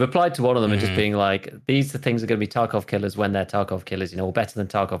like replied to one of them and just being like, these are things that are going to be Tarkov killers when they're Tarkov killers, or better than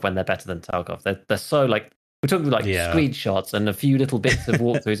Tarkov when they're better than Tarkov. They're so like, we're talking like screenshots and a few little bits of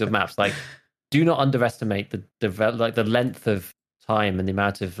walkthroughs of maps. Like, do not underestimate the length of time and the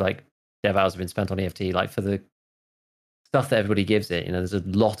amount of like dev hours have been spent on EFT. Like for the stuff that everybody gives it, there's a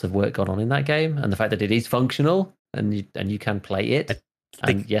lot of work gone on in that game, and the fact that it is functional and you can play it.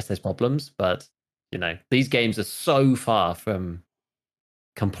 And yes, there's problems, but these games are so far from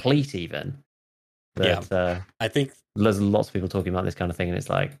complete even that I think there's lots of people talking about this kind of thing, and it's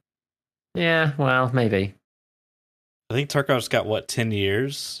like, yeah, well, maybe. I think Tarkov's got 10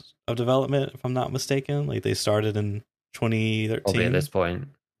 years of development, if I'm not mistaken. Like they started in 2013. Probably at this point,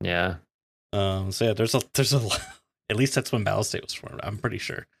 yeah. So yeah, there's a lot. At least that's when Battlestate was formed. I'm pretty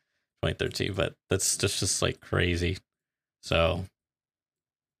sure 2013, but that's just like crazy. So,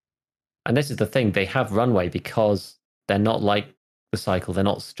 and this is the thing: they have runway because they're not like the Cycle. They're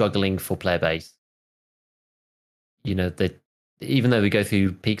not struggling for player base. That even though we go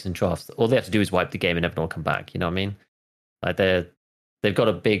through peaks and troughs, all they have to do is wipe the game and everyone will come back. You know what I mean? Like they're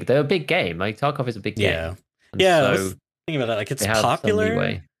a big game. Like Tarkov is a big game. Yeah. So I was thinking about that. Like it's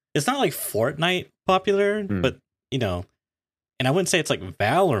popular. It's not like Fortnite popular, but and I wouldn't say it's like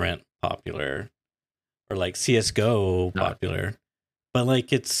Valorant popular or like CSGO popular, but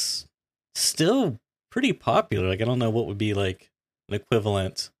like it's still pretty popular. Like I don't know what would be like an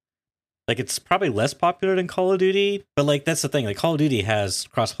equivalent. Like it's probably less popular than Call of Duty, but like that's the thing. Like Call of Duty has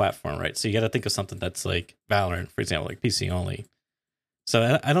cross-platform, right? So you got to think of something that's like Valorant, for example, like PC only.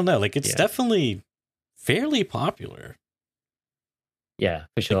 So I don't know. Like it's definitely fairly popular. Yeah,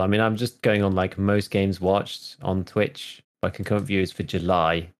 for sure. I mean, I'm just going on like most games watched on Twitch by concurrent viewers for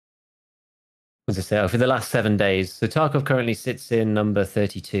July. What does it say? For the last 7 days. So Tarkov currently sits in number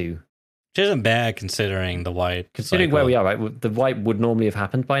 32. Which isn't bad considering the wipe. Considering where we are, right? The wipe would normally have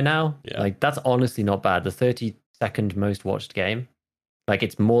happened by now. Yeah. Like that's honestly not bad. The 32nd most watched game. Like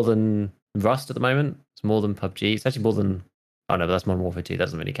it's more than Rust at the moment. It's more than PUBG. It's actually more than Oh no, but that's Modern Warfare 2. That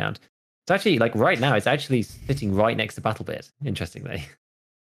doesn't really count. It's actually like right now. It's actually sitting right next to BattleBit. Interestingly.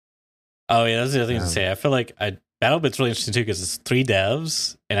 Oh yeah, that's the other thing to say. I feel like BattleBit's really interesting too because it's 3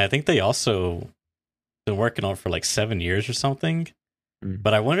 devs, and I think they also been working on it for like 7 years or something.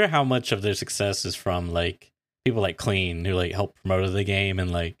 But I wonder how much of their success is from like people like Clean who like help promote the game,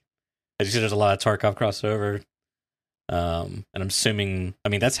 and like as you said, there's a lot of Tarkov crossover. And I'm assuming, I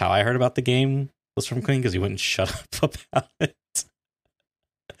mean, that's how I heard about the game was from Clean because he wouldn't shut up about it.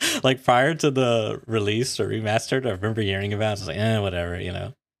 Like prior to the release or remastered, I remember hearing about it. I was like, whatever, you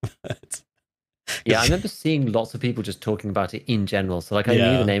know. Yeah, I remember seeing lots of people just talking about it in general. So like I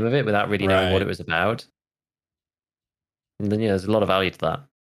knew the name of it without really knowing what it was about. And then there's a lot of value to that.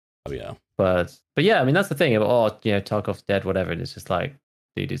 Oh yeah. But yeah, I mean that's the thing about Tarkov's dead, whatever. And it's just like,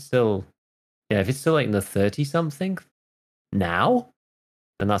 dude, it's still if it's still like in the 30 something now,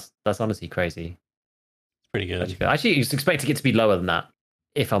 then that's honestly crazy. It's pretty good. I actually expecting it to be lower than that,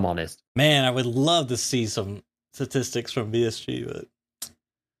 if I'm honest. Man, I would love to see some statistics from BSG, but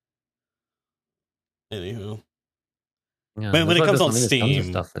anywho. Yeah, when it comes on Steam,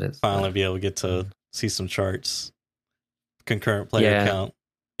 stuff finally be able to get to see some charts, concurrent player count,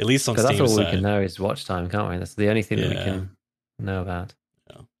 at least on Steam. That's all we can know is watch time, can't we? That's the only thing that we can know about.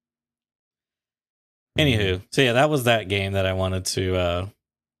 Yeah. Anywho, so yeah, that was that game that I wanted to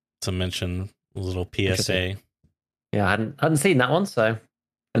mention. A little PSA. Yeah, I hadn't seen that one, so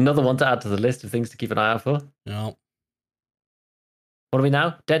another one to add to the list of things to keep an eye out for. No. What are we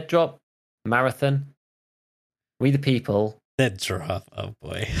now? Dead Drop, Marathon, We the People. Dead Drop, oh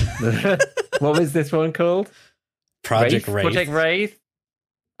boy. What was this one called? Project Wraith. Project Wraith.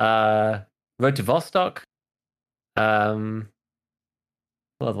 Road to Vostok.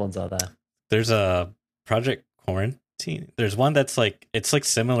 What other ones are there? There's a Project Quarantine. There's one that's like, it's like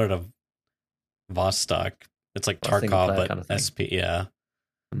similar to Vostok. It's like Tarkov, but kind of SP, yeah.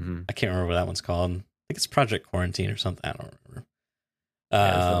 Mm-hmm. I can't remember what that one's called. I think it's Project Quarantine or something. I don't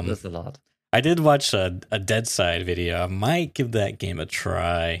remember. There's a lot. I did watch a Dead Side video. I might give that game a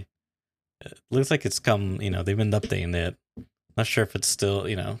try. It looks like it's come, they've been updating it. Not sure if it's still,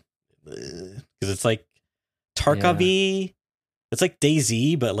 because it's like Tarkov-y. Yeah. It's like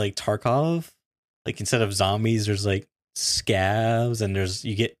DayZ, but like Tarkov. Like instead of zombies, there's like scavs, and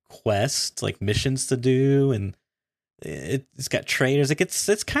you get quests, like missions to do, and it's got traders. Like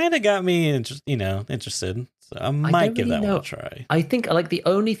it's kind of got me interested. So I might give that one a try. I think like the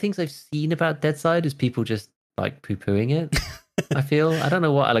only things I've seen about Dead Side is people just like poo-pooing it. I feel I don't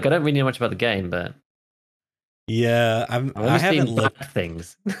know what. Like I don't really know much about the game, but yeah, I haven't looked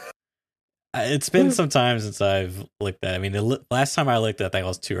things. It's been some time since I've looked at it. I mean, the last time I looked at that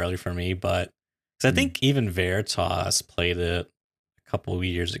was too early for me, but because I think even Veritas played it a couple of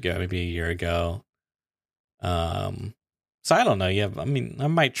years ago, maybe a year ago. So I don't know. Yeah, I mean, I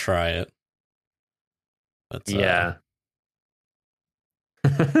might try it. But yeah.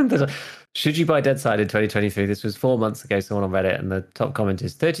 Should you buy Dead Side in 2023? This was 4 months ago. Someone on Reddit, and the top comment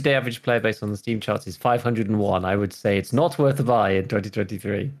is 30-day average player base on the Steam charts is 501. I would say it's not worth a buy in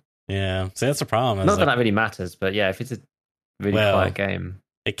 2023. Yeah, so that's the problem. Not that really matters, but yeah, if it's a really quiet game,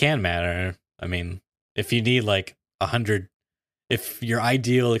 it can matter. I mean, if you need like 100, if your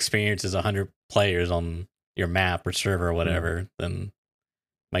ideal experience is 100 players on your map or server or whatever, then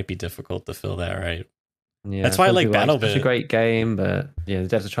it might be difficult to fill that, right? Yeah, that's why I like BattleBit. It's a great game, but the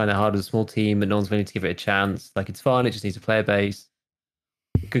devs are trying it hard with a small team, but no one's willing to give it a chance. Like it's fun, it just needs a player base.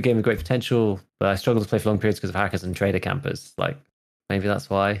 Good game with great potential, but I struggle to play for long periods because of hackers and trader campers. Like maybe that's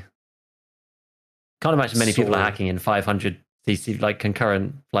why. Can't imagine many people are hacking in 500 CC like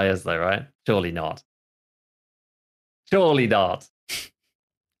concurrent players, though, right? Surely not. Surely not.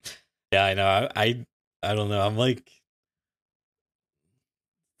 Yeah, I know. I don't know. I'm like,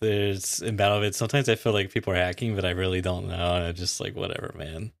 there's in BattleBit. Sometimes I feel like people are hacking, but I really don't know. And I'm just like, whatever,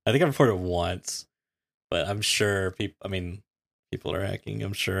 man. I think I've reported once, but I'm sure people are hacking.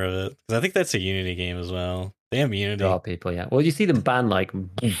 I'm sure of it because I think that's a Unity game as well. They have Unity. There are people, yeah. Well, you see them ban like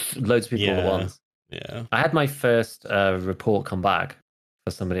loads of people all at once. Yeah. I had my first report come back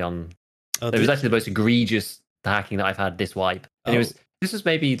for somebody on. It was actually the most egregious hacking that I've had this wipe. And this was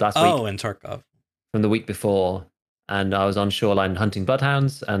maybe last week. Oh, in Tarkov. From the week before. And I was on shoreline hunting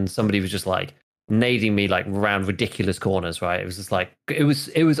bloodhounds, and somebody was just like nading me like around ridiculous corners, right? It was just like it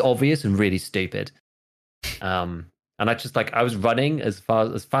was obvious and really stupid. And I just like I was running as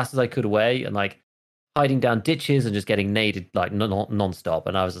fast as I could away and like hiding down ditches and just getting naded like non-stop.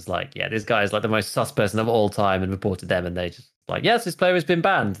 And I was just like, yeah, this guy is like the most sus person of all time, and reported them, and they just like, yes, this player has been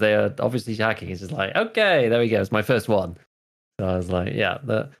banned. They are obviously hacking. It's just like, okay, there we go. It's my first one. So I was like, yeah,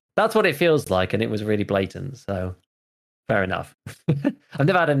 that's what it feels like, and it was really blatant. So fair enough. I've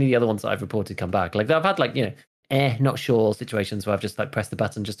never had any of the other ones that I've reported come back. Like I've had like, not sure situations where I've just like pressed the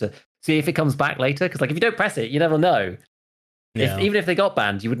button just to see if it comes back later. Because like if you don't press it, you never know. Yeah. Even if they got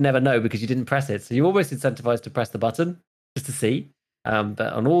banned, you would never know because you didn't press it. So you're almost incentivized to press the button just to see. But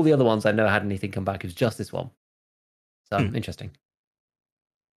on all the other ones, I've never had anything come back. It was just this one. So interesting.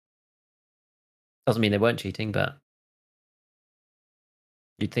 Doesn't mean they weren't cheating, but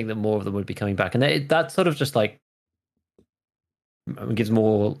you'd think that more of them would be coming back. And that sort of just like gives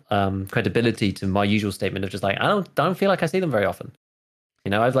more credibility to my usual statement of just like, I don't feel like I see them very often.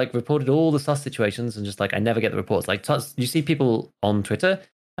 I've like reported all the sus situations and just like I never get the reports. Like you see people on Twitter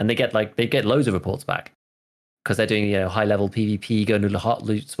and they get loads of reports back because they're doing high level PvP, going to the hot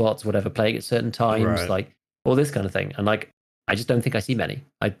loot spots, whatever, playing at certain times, like all this kind of thing. And like I just don't think I see many.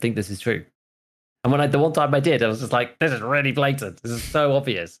 I think this is true. And when the one time I did, I was just like, this is really blatant. This is so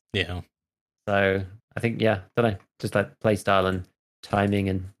obvious. Yeah. So I think don't know, just like play style and timing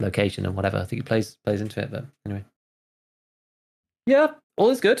and location and whatever. I think it plays into it. But anyway, yeah. All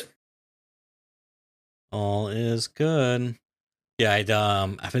is good. All is good. Yeah,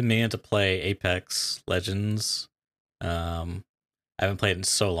 I've been meaning to play Apex Legends. I haven't played it in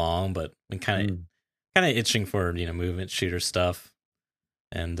so long, but been kind of itching for movement shooter stuff,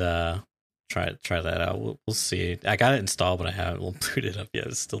 and try that out. We'll see. I got it installed, but I haven't booted it up yet.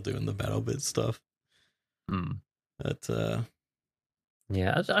 It's still doing the battle bit stuff. But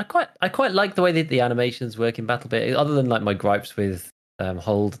yeah, I quite like the way that the animations work in Battle Bit. Other than like my gripes with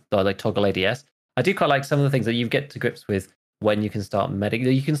hold or like toggle ADS, I do quite like some of the things that you get to grips with when you can start medding.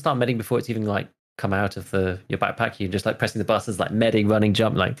 You can start medding before it's even like come out of your backpack. You're just like pressing the buttons, like medding, running,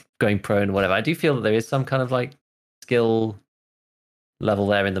 jump, like going prone and whatever. I do feel that there is some kind of like skill level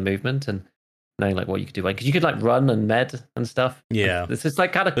there in the movement and knowing like what you could do, because you could like run and med and stuff. Yeah, it's just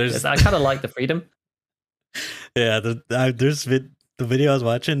like I kind of like the freedom. Yeah, there's the video I was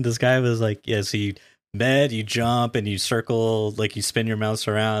watching. This guy was like, so you med, you jump, and you circle, like you spin your mouse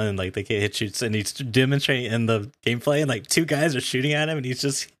around, and like they can't hit you. And he's demonstrating in the gameplay, and like two guys are shooting at him, and he's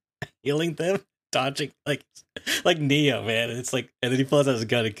just healing them, dodging like Neo, man. And it's like, and then he pulls out his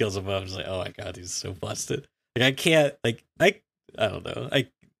gun and kills him up. It's like, oh my god, he's so busted. Like I can't, I don't know,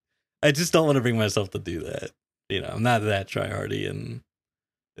 I just don't want to bring myself to do that. I'm not that tryhardy and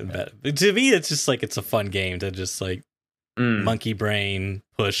bad. To me, it's just like it's a fun game to just like monkey brain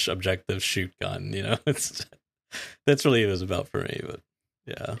push objective shoot gun. It's that's really what it was about for me. But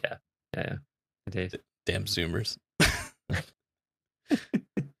yeah, indeed. Damn Zoomers.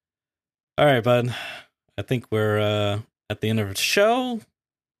 All right, bud. I think we're at the end of the show.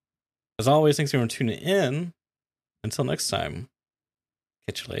 As always, thanks for tuning in. Until next time,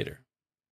 catch you later.